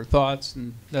about it or thoughts,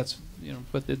 and that's,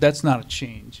 but that's not a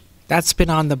change. That's been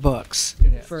on the books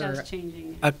for That's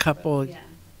changing. a couple. Yeah,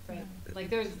 right. Like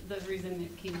the reason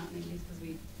it came out maybe is because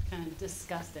we kind of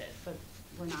discussed it, but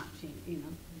we're not changing,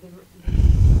 the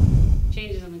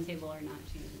changes on the table are not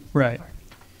changing. Right. Parking.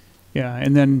 Yeah,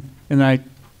 and I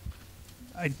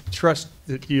trust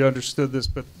that you understood this,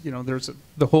 but there's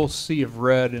the whole sea of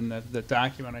red in the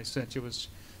document I sent you was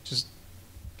just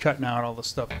cutting out all the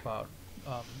stuff about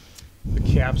the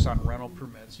caps on rental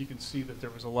permits. You can see that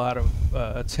there was a lot of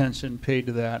attention paid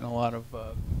to that, and a lot of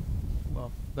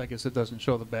well, I guess it doesn't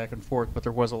show the back and forth, but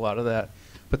there was a lot of that.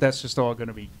 But that's just all going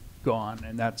to be gone,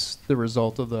 and that's the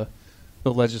result of the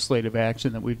legislative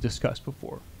action that we've discussed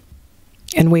before.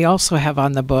 And we also have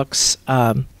on the books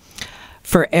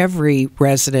for every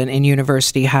resident in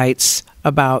University Heights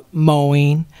about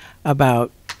mowing,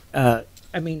 about,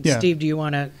 Steve, do you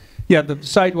want to? Yeah, the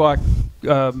sidewalk,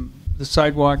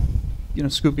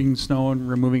 scooping snow and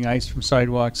removing ice from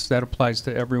sidewalks, that applies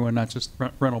to everyone, not just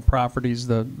rental properties.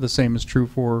 The same is true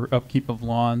for upkeep of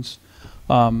lawns.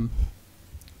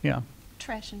 Yeah.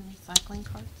 Trash and recycling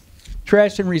carts.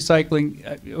 Trash and recycling,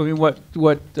 I mean, what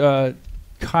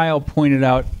Kyle pointed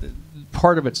out,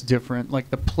 part of it's different, like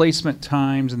the placement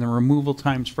times and the removal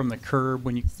times from the curb,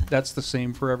 that's the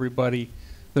same for everybody.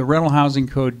 The rental housing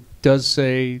code does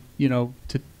say, to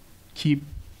keep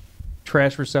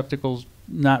trash receptacles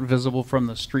not visible from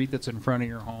the street that's in front of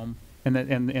your home, and that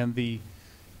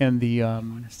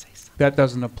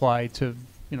doesn't apply to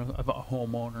a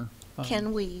homeowner.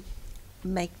 Can we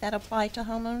make that apply to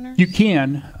homeowners? You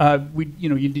can. We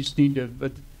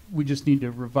just need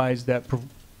to revise that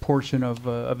portion of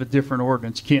a different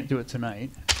ordinance. You can't do it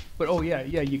tonight, but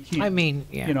you can. I mean,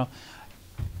 yeah.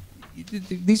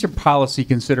 These are policy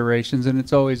considerations, and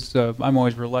it's always I'm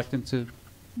always reluctant to,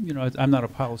 I'm not a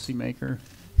policy maker.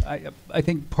 I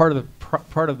think part of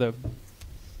the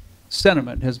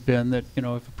sentiment has been that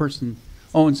if a person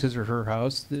owns his or her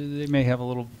house, they may have a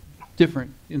little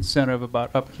different incentive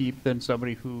about upkeep than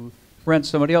somebody who rents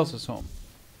somebody else's home.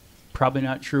 Probably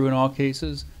not true in all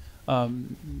cases,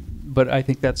 but I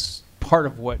think that's part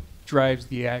of what drives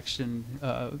the action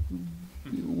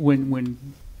when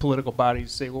political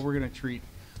bodies say, well, we're going to treat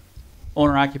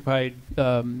owner-occupied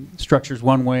structures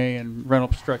one way and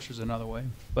rental structures another way.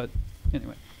 But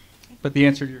anyway, but the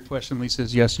answer to your question, Lisa,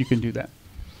 is yes, you can do that.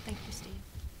 Thank you, Steve.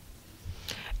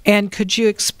 And could you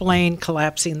explain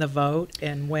collapsing the vote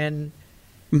and when?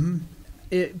 Mm-hmm.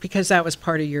 Because that was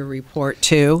part of your report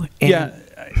too. And at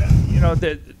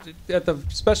the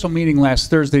special meeting last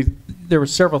Thursday, there were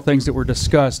several things that were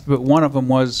discussed, but one of them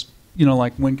was,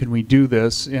 like, when can we do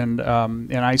this? And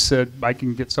I said I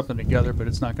can get something together, but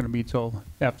it's not going to be till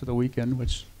after the weekend,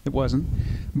 which it wasn't.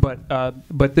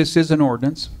 But this is an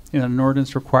ordinance, and an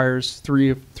ordinance requires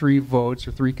three votes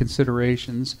or three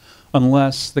considerations,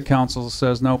 unless the council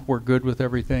says, nope, we're good with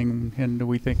everything, and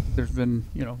we think there's been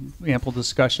ample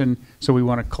discussion, so we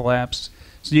want to collapse.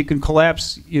 So you can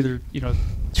collapse either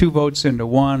 2 votes into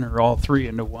one or all 3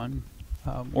 into one,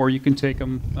 or you can take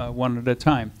them one at a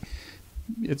time.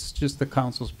 It's just the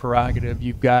council's prerogative.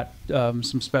 You've got some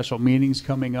special meetings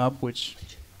coming up, which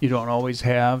you don't always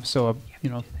have. So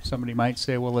somebody might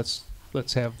say, well, let's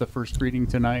have the first reading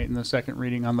tonight and the second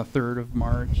reading on the 3rd of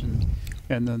March, and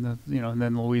then and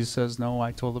then Louise says, no,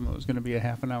 I told them it was going to be a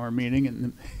half-an-hour meeting,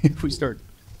 and if we start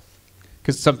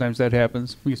because sometimes that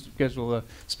happens. We schedule a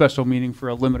special meeting for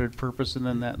a limited purpose, and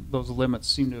then those limits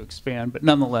seem to expand. But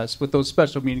nonetheless, with those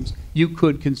special meetings, you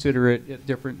could consider it at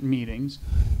different meetings.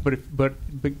 But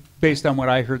based on what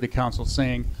I heard the council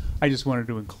saying, I just wanted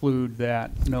to include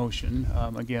that notion.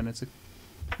 Again,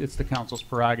 it's the council's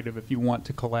prerogative if you want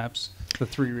to collapse the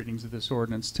 3 readings of this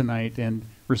ordinance tonight and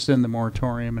rescind the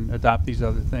moratorium and adopt these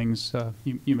other things.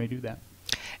 You may do that.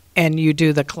 And you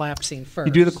do the collapsing first.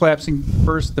 You do the collapsing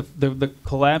first. The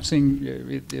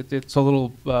collapsing, it's a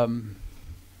little, I don't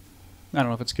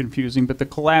know if it's confusing, but the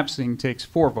collapsing takes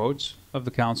 4 votes of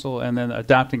the council, and then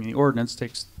adopting the ordinance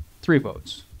takes 3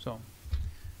 votes. So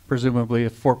presumably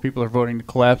if 4 people are voting to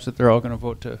collapse it, they're all going to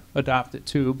vote to adopt it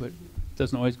too, but it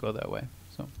doesn't always go that way.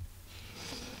 So,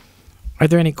 are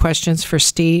there any questions for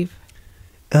Steve?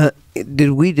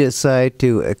 Did we decide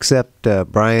to accept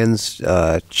Brian's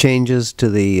changes to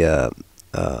the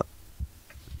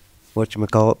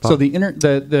whatchamacallit? So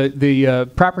the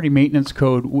property maintenance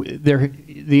code,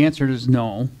 the answer is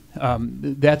no.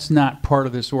 That's not part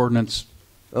of this ordinance.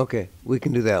 Okay, we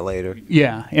can do that later.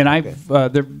 Yeah, and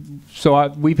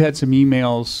we've had some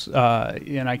emails,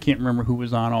 and I can't remember who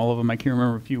was on all of them. I can't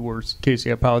remember if you were, Casey.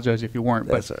 I apologize if you weren't.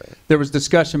 That's but all right. There was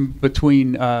discussion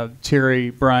between Terry,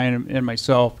 Brian, and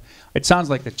myself. It sounds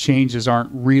like the changes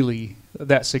aren't really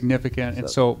that significant, and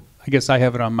so I guess I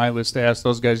have it on my list to ask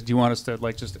those guys, do you want us to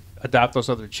just adopt those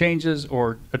other changes,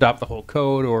 or adopt the whole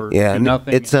code, or do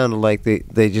nothing? It sounded like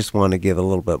they just want to give a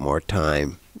little bit more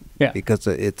time. Yeah. Because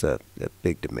it's a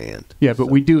big demand. Yeah, but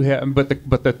we do have, but the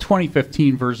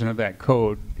 2015 version of that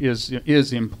code is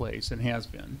in place and has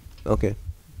been. Okay.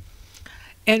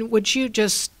 And would you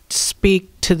just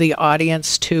speak to the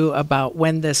audience too about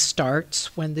when this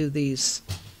starts? When do these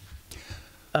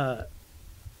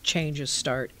changes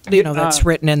start? You know, that's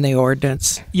written in the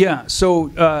ordinance. Yeah.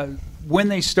 So when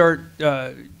they start,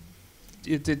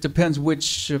 it depends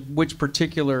which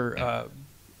particular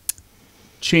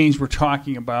change we're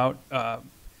talking about.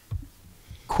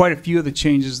 Quite a few of the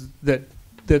changes that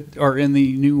are in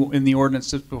the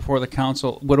ordinances before the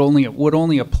council would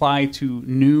only apply to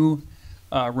new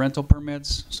rental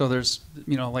permits. So there's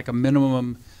like a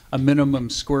minimum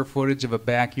square footage of a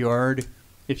backyard.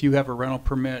 If you have a rental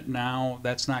permit now,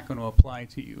 that's not going to apply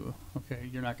to you. Okay,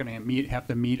 you're not going to have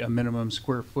to meet a minimum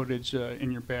square footage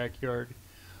in your backyard.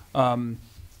 The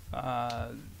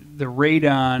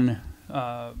radon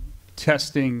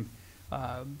testing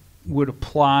would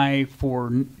apply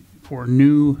for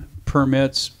new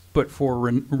permits, but for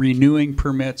renewing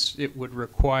permits, it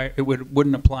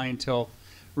wouldn't apply until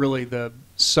really the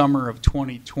summer of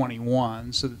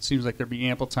 2021. So it seems like there'd be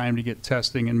ample time to get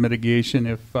testing and mitigation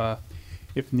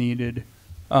if needed.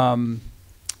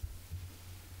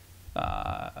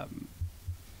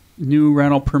 New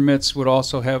rental permits would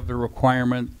also have the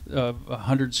requirement of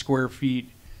 100 square feet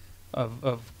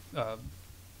of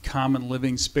common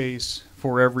living space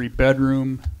for every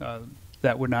bedroom.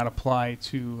 That would not apply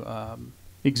to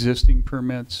existing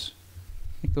permits.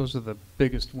 I think those are the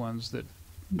biggest ones that.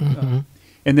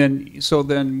 And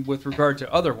then with regard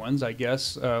to other ones, I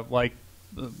guess like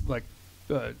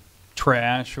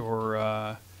trash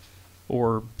or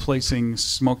placing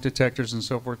smoke detectors and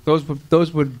so forth.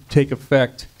 Those would take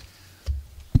effect.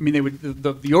 I mean,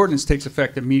 the ordinance takes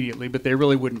effect immediately, but they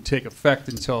really wouldn't take effect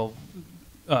until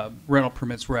rental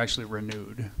permits were actually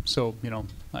renewed. So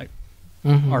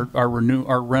our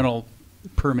rental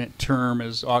permit term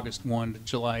is August 1 to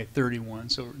July 31.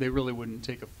 So they really wouldn't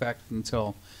take effect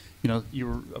until you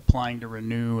were applying to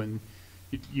renew, and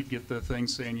you'd get the thing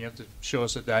saying you have to show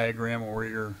us a diagram of where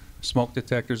your smoke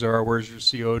detectors are, where's your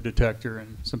CO detector,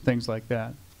 and some things like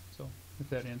that. So if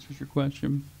that answers your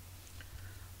question.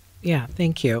 Yeah,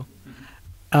 thank you.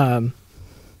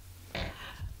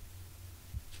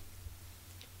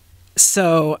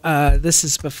 So this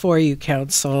is before you,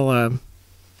 council.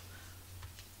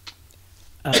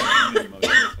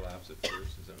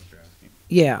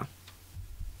 Yeah,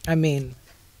 I mean,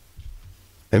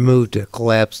 I moved to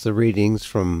collapse the readings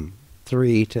from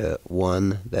 3 to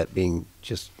 1, that being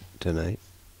just tonight.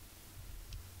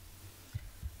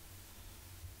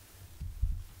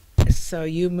 So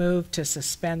you move to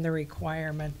suspend the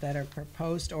requirement that a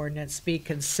proposed ordinance be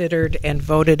considered and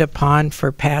voted upon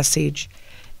for passage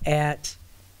at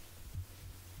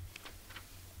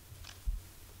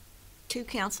 2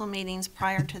 council meetings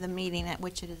prior to the meeting at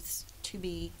which it is to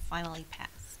be finally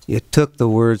passed. You took the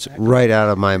words right out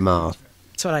of my mouth.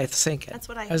 That's what I was thinking. That's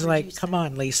what I was heard like, you come say.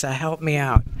 on, Lisa, help me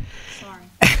out. Sorry.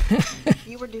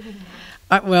 You were doing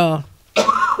that. Well,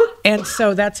 and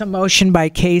so that's a motion by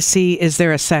Casey. Is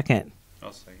there a second?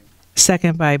 I'll second.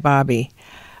 Second by Bobby.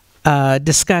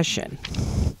 Discussion.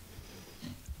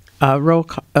 Roll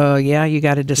call, yeah, you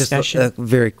got a discussion? Just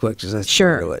very quick, just let's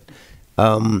Sure. do it.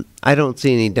 I don't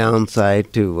see any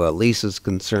downside to Lisa's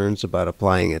concerns about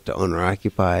applying it to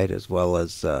owner-occupied as well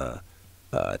as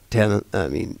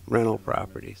rental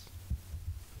properties.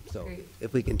 So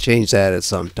if we can change that at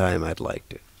some time, I'd like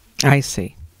to. I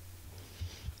see.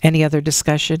 Any other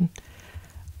discussion?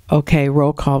 Okay,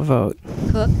 roll call vote.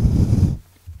 Cook,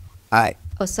 Aye.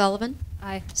 O'Sullivan.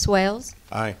 Aye. Swales.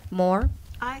 Aye. Moore.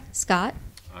 Aye. Scott.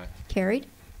 Aye. Carried.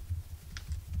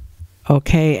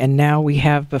 Okay, and now we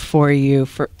have before you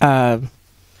for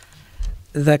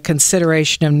the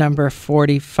consideration of number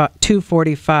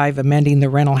 245, amending the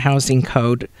rental housing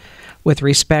code with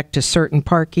respect to certain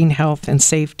parking, health, and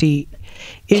safety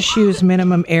issues,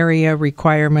 minimum area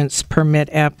requirements, permit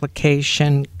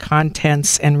application,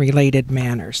 contents, and related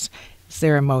manners. Is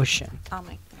there a motion? I'll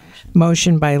make the motion.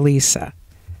 Motion by Lisa.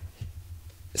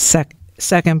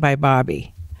 Second by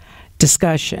Bobby.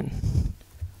 Discussion.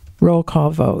 Roll call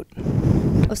vote.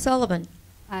 O'Sullivan.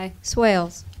 Aye.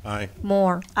 Swales. Aye.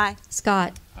 Moore. Aye.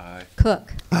 Scott. Aye.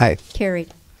 Cook. Aye.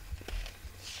 Carried.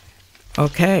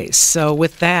 Okay, so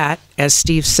with that, as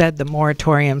Steve said, the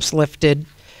moratorium's lifted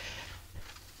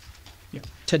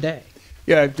today.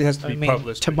 Yeah, it has to I be mean,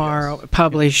 published. but tomorrow, yes.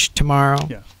 published tomorrow.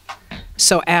 Yeah.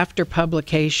 So after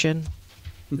publication,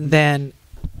 then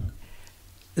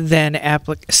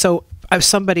so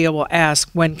somebody will ask,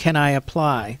 when can I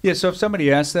apply? Yeah, so if somebody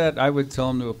asks that, I would tell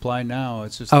them to apply now.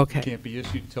 It's just Okay. it can't be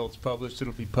issued until it's published.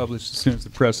 It'll be published as soon as the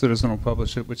press citizen will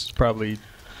publish it, which is probably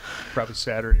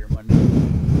Saturday or Monday.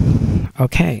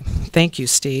 Okay, thank you,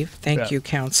 Steve. Thank Yeah. you,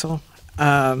 council.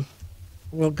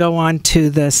 We'll go on to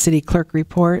the city clerk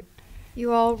report.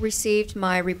 You all received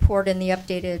my report in the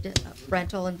updated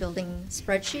rental and building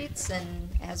spreadsheets, and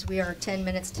as we are 10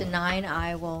 minutes to 9,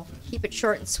 I will keep it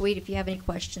short and sweet. If you have any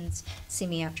questions, see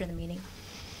me after the meeting.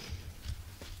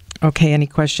 Okay, any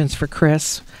questions for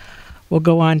Chris? We'll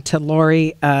go on to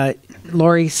Lori.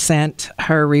 Lori sent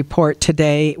her report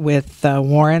today with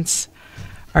warrants.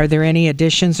 Are there any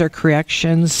additions or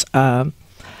corrections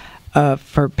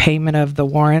for payment of the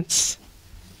warrants?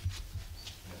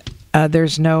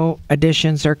 There's no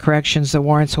additions or corrections. The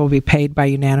warrants will be paid by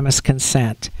unanimous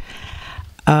consent.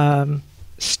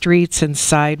 Streets and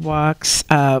sidewalks.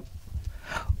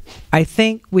 I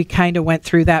think we kind of went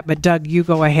through that, but Doug, you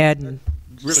go ahead and.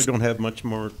 Really don't have much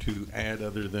more to add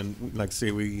other than, like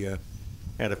say, we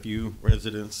had a few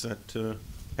residents that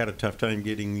had a tough time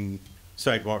getting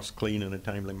sidewalks clean in a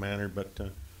timely manner, but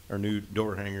our new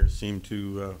door hangers seem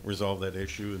to resolve that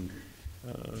issue, and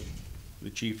the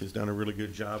chief has done a really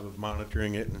good job of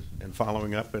monitoring it and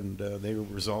following up, and they were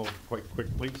resolved quite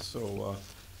quickly. So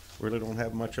really don't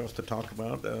have much else to talk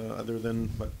about other than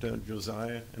what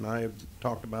Josiah and I have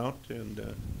talked about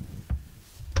and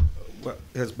what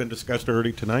has been discussed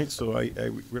already tonight. So I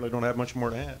really don't have much more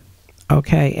to add.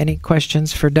 Okay, any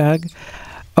questions for Doug?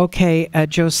 Okay,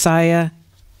 Josiah.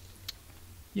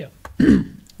 Yeah.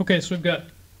 Okay, so we've got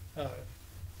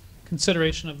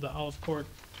consideration of the Olive Court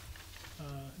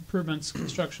improvements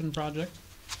construction project.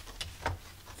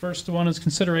 First one is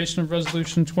consideration of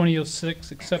resolution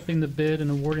 2006, accepting the bid and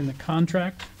awarding the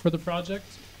contract for the project.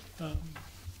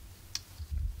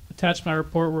 Attached to my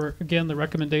report were again the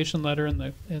recommendation letter and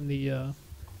the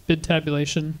bid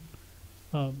tabulation.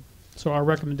 So our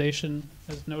recommendation,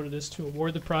 as noted, is to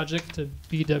award the project to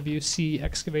BWC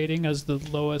Excavating as the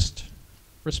lowest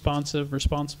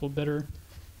responsible bidder.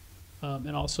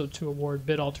 And also to award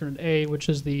bid alternate A, which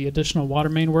is the additional water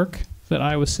main work that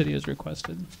Iowa City has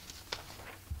requested.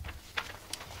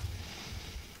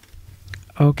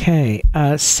 Okay,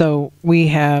 so we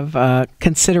have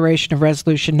consideration of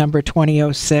resolution number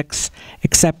 2006,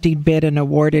 accepting bid and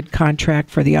awarded contract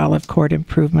for the Olive Court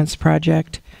Improvements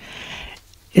Project.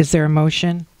 Is there a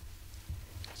motion?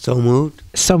 So moved.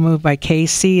 So moved by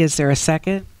Casey. Is there a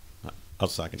second? I'll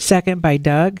second. Second by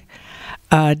Doug.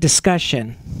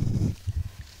 Discussion.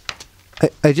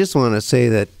 I just want to say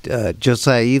that,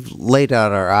 Josiah, you've laid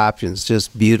out our options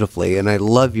just beautifully, and I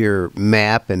love your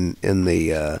map and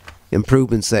the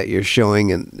improvements that you're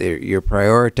showing, and you're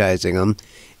prioritizing them,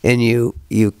 and you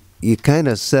kind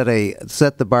of set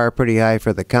the bar pretty high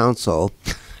for the council,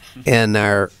 and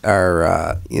our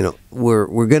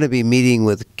we're going to be meeting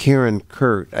with Karen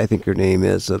Kurt, I think her name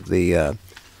is, of the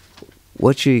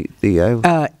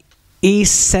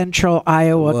East Central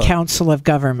Iowa Council of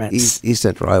Governments. East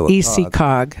Central Iowa.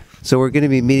 ECOG. So we're going to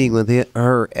be meeting with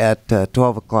her at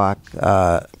 12 o'clock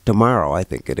tomorrow, I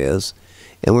think it is.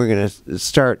 And we're going to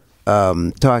start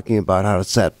talking about how to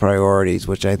set priorities,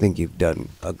 which I think you've done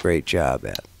a great job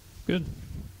at. Good.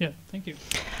 Yeah, thank you.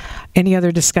 Any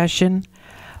other discussion?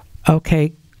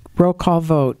 Okay, Roll call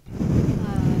vote.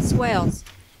 Swales.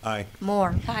 Aye.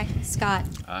 Moore. Aye. Scott.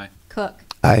 Aye. Cook.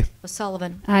 Aye.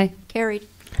 O'Sullivan. Aye. Carried.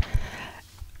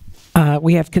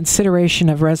 We have consideration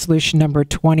of resolution number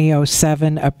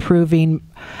 2007 approving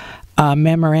a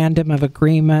memorandum of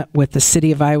agreement with the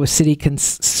City of Iowa City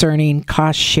concerning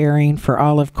cost sharing for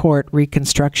Olive Court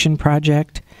reconstruction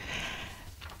project.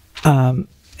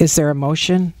 Is there a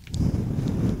motion?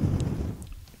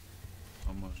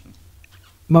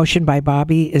 Motion by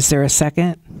Bobby. Is there a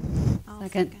second?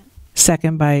 Second.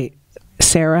 Second by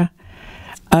Sarah.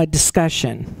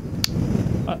 Discussion.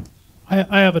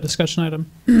 I have a discussion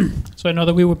item. So I know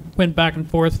that we went back and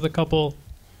forth with a couple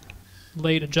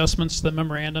late adjustments to the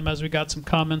memorandum as we got some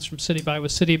comments from City of Iowa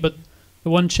City, but the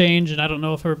one change, and I don't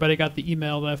know if everybody got the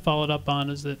email that I followed up on,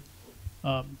 is that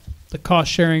the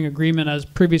cost sharing agreement as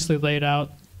previously laid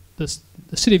out, the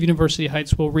City of University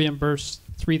Heights will reimburse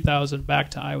 $3,000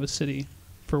 back to Iowa City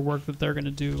for work that they're going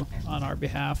to do on our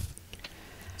behalf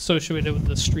associated with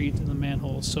the street and the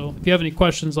manholes. So if you have any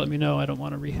questions, let me know. I don't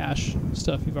want to rehash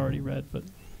stuff you've already read, but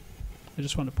I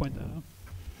just want to point that out.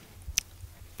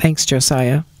 Thanks,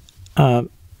 Josiah.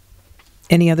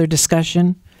 Any other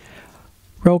discussion?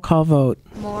 Roll call vote.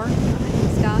 Moore.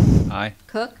 Aye. Scott. Aye.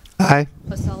 Cook. Aye.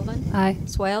 O'Sullivan. Aye.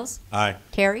 Swales. Aye.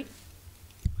 Carried.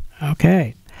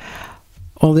 Okay.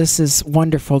 Well, this is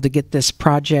wonderful to get this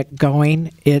project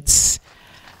going. It's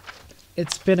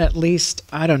been at least,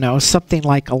 I don't know, something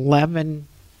like 11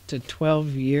 to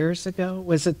 12 years ago.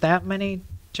 Was it that many,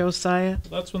 Josiah?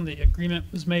 That's when the agreement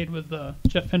was made with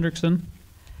Jeff Hendrickson,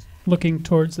 looking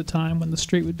towards the time when the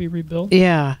street would be rebuilt.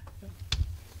 Yeah.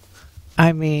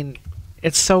 I mean,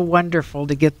 it's so wonderful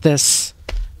to get this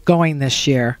going this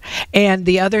year. And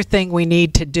the other thing we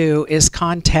need to do is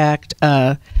contact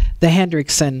the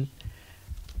Hendrickson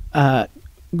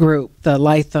group, the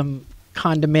Lytham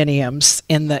condominiums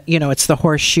in the, it's the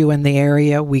Horseshoe in the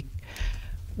area.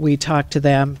 We talked to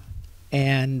them,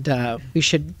 and we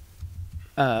should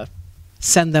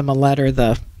send them a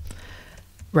letter.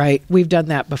 Right, we've done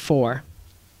that before,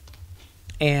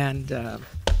 and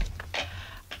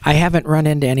I haven't run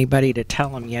into anybody to tell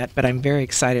them yet, but I'm very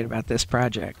excited about this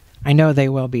project. I know they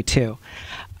will be too.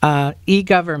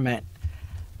 E-government.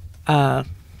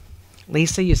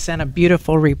 Lisa, you sent a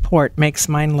beautiful report. Makes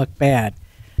mine look bad.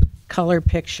 Color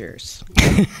pictures.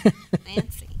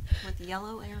 Fancy, with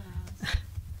yellow arrows.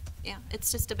 Yeah,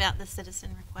 it's just about the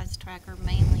citizen request tracker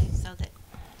mainly, so that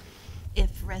if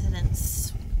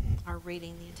residents are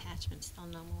reading the attachments, they'll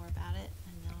know more about it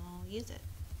and they'll use it.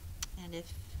 And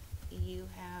if you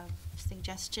have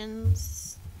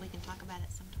suggestions, we can talk about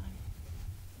it sometime.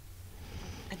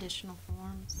 Additional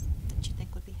forms that you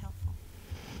think would be helpful.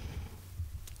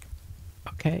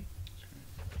 Okay.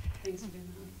 Thanks for doing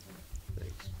that.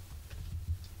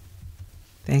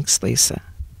 Thanks, Lisa.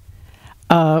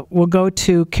 We'll go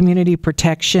to community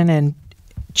protection, and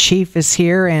Chief is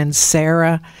here, and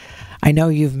Sarah, I know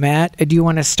you've met. Do you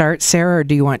want to start, Sarah, or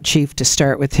do you want Chief to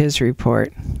start with his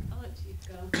report? I'll let Chief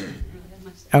go. I don't really have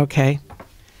much to say. Okay.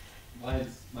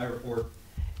 My report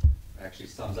actually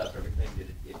sums up everything.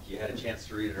 If you had a chance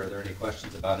to read it, are there any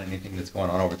questions about anything that's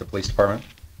going on over at the police department?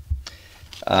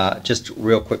 Just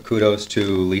real quick kudos to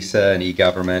Lisa and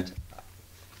e-government.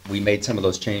 We made some of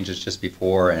those changes just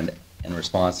before and in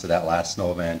response to that last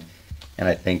snow event. And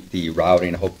I think the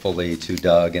routing, hopefully, to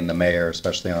Doug and the mayor,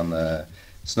 especially on the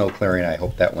snow clearing, I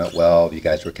hope that went well. You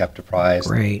guys were kept apprised.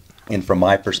 Great. And from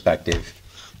my perspective,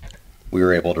 we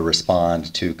were able to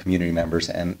respond to community members,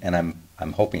 and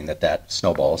I'm hoping that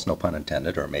snowballs, no pun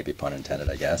intended, or maybe pun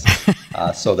intended, I guess,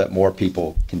 so that more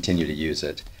people continue to use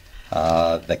it.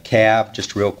 The cab,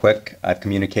 just real quick, I've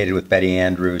communicated with Betty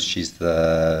Andrews. She's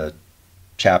the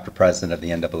chapter president of the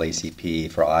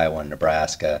NAACP for Iowa and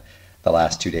Nebraska. The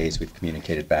last 2 days we've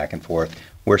communicated back and forth.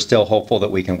 We're still hopeful that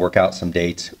we can work out some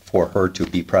dates for her to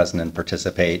be present and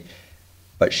participate,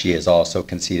 but she has also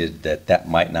conceded that that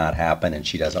might not happen, and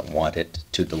she doesn't want it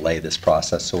to delay this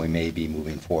process, so we may be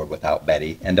moving forward without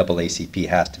Betty. NAACP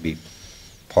has to be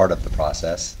part of the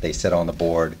process. They sit on the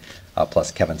board,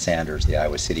 plus Kevin Sanders, the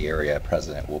Iowa City area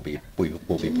president, will be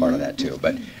part of that too.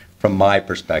 But from my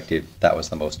perspective, that was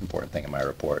the most important thing in my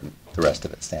report, and the rest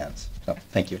of it stands. So,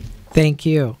 thank you. Thank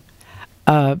you.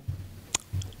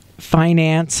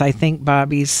 Finance, I think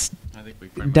Bobby's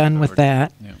done with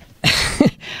that. Yeah.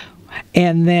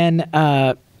 And then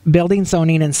building,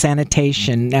 zoning, and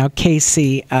sanitation. Now,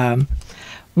 Casey,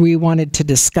 we wanted to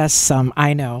discuss some.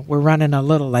 I know we're running a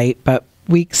little late, but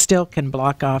we still can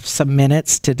block off some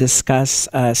minutes to discuss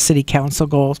city council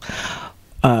goals.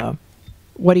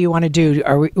 what do you want to do?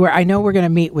 I know we're going to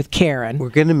meet with Karen. We're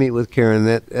going to meet with Karen.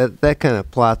 That kind of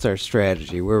plots our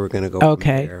strategy, where we're going to go from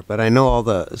there. But I know all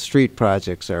the street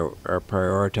projects are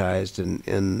prioritized,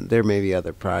 and there may be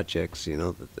other projects,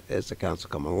 as the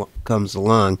council comes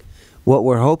along. What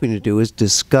we're hoping to do is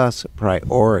discuss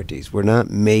priorities. We're not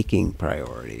making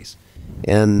priorities.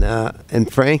 And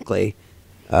frankly,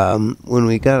 when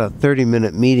we got a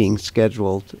 30-minute meeting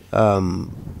scheduled,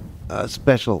 a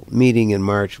special meeting in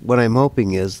March, what I'm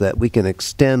hoping is that we can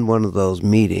extend one of those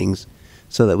meetings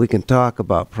so that we can talk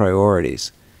about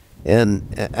priorities.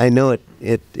 And I know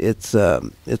it's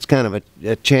kind of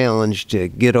a challenge to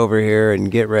get over here and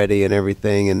get ready and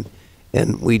everything,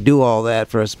 and we do all that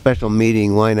for a special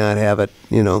meeting. Why not have it,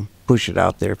 push it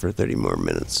out there for 30 more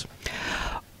minutes?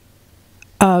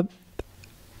 I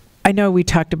know we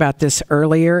talked about this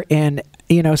earlier, and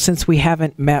since we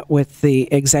haven't met with the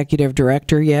executive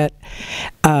director yet,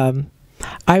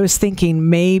 I was thinking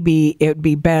maybe it would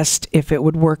be best if it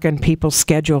would work on people's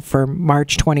schedule for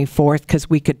March 24th, because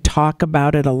we could talk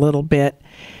about it a little bit.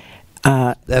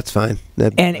 That's fine.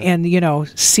 And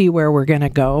see where we're going to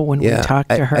go when we talk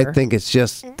to her. I think it's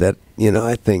just that,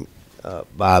 I think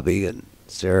Bobby and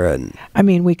Sarah and... I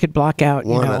mean, we could block out,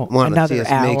 another see us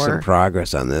hour. Make some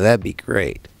progress on that. That'd be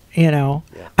great.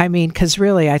 I mean, because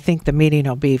really, I think the meeting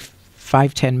will be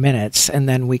 5-10 minutes, and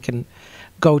then we can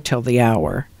go till the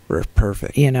hour.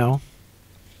 Perfect. If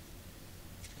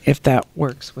that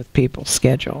works with people's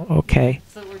schedule, okay.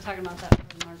 So we're talking about that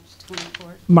for March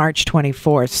 24th? March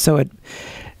 24th,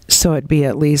 so it'd be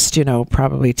at least,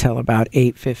 probably till about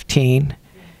 8:15.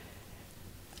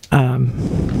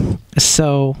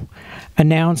 So,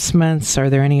 announcements, are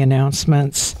there any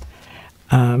announcements?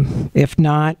 If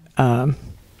not,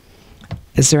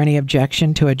 is there any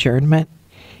objection to adjournment?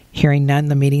 Hearing none,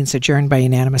 the meeting's adjourned by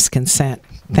unanimous consent.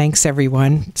 Thanks,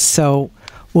 everyone. So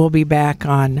we'll be back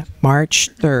on March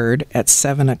 3rd at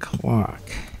 7 o'clock.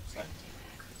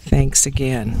 Thanks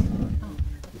again.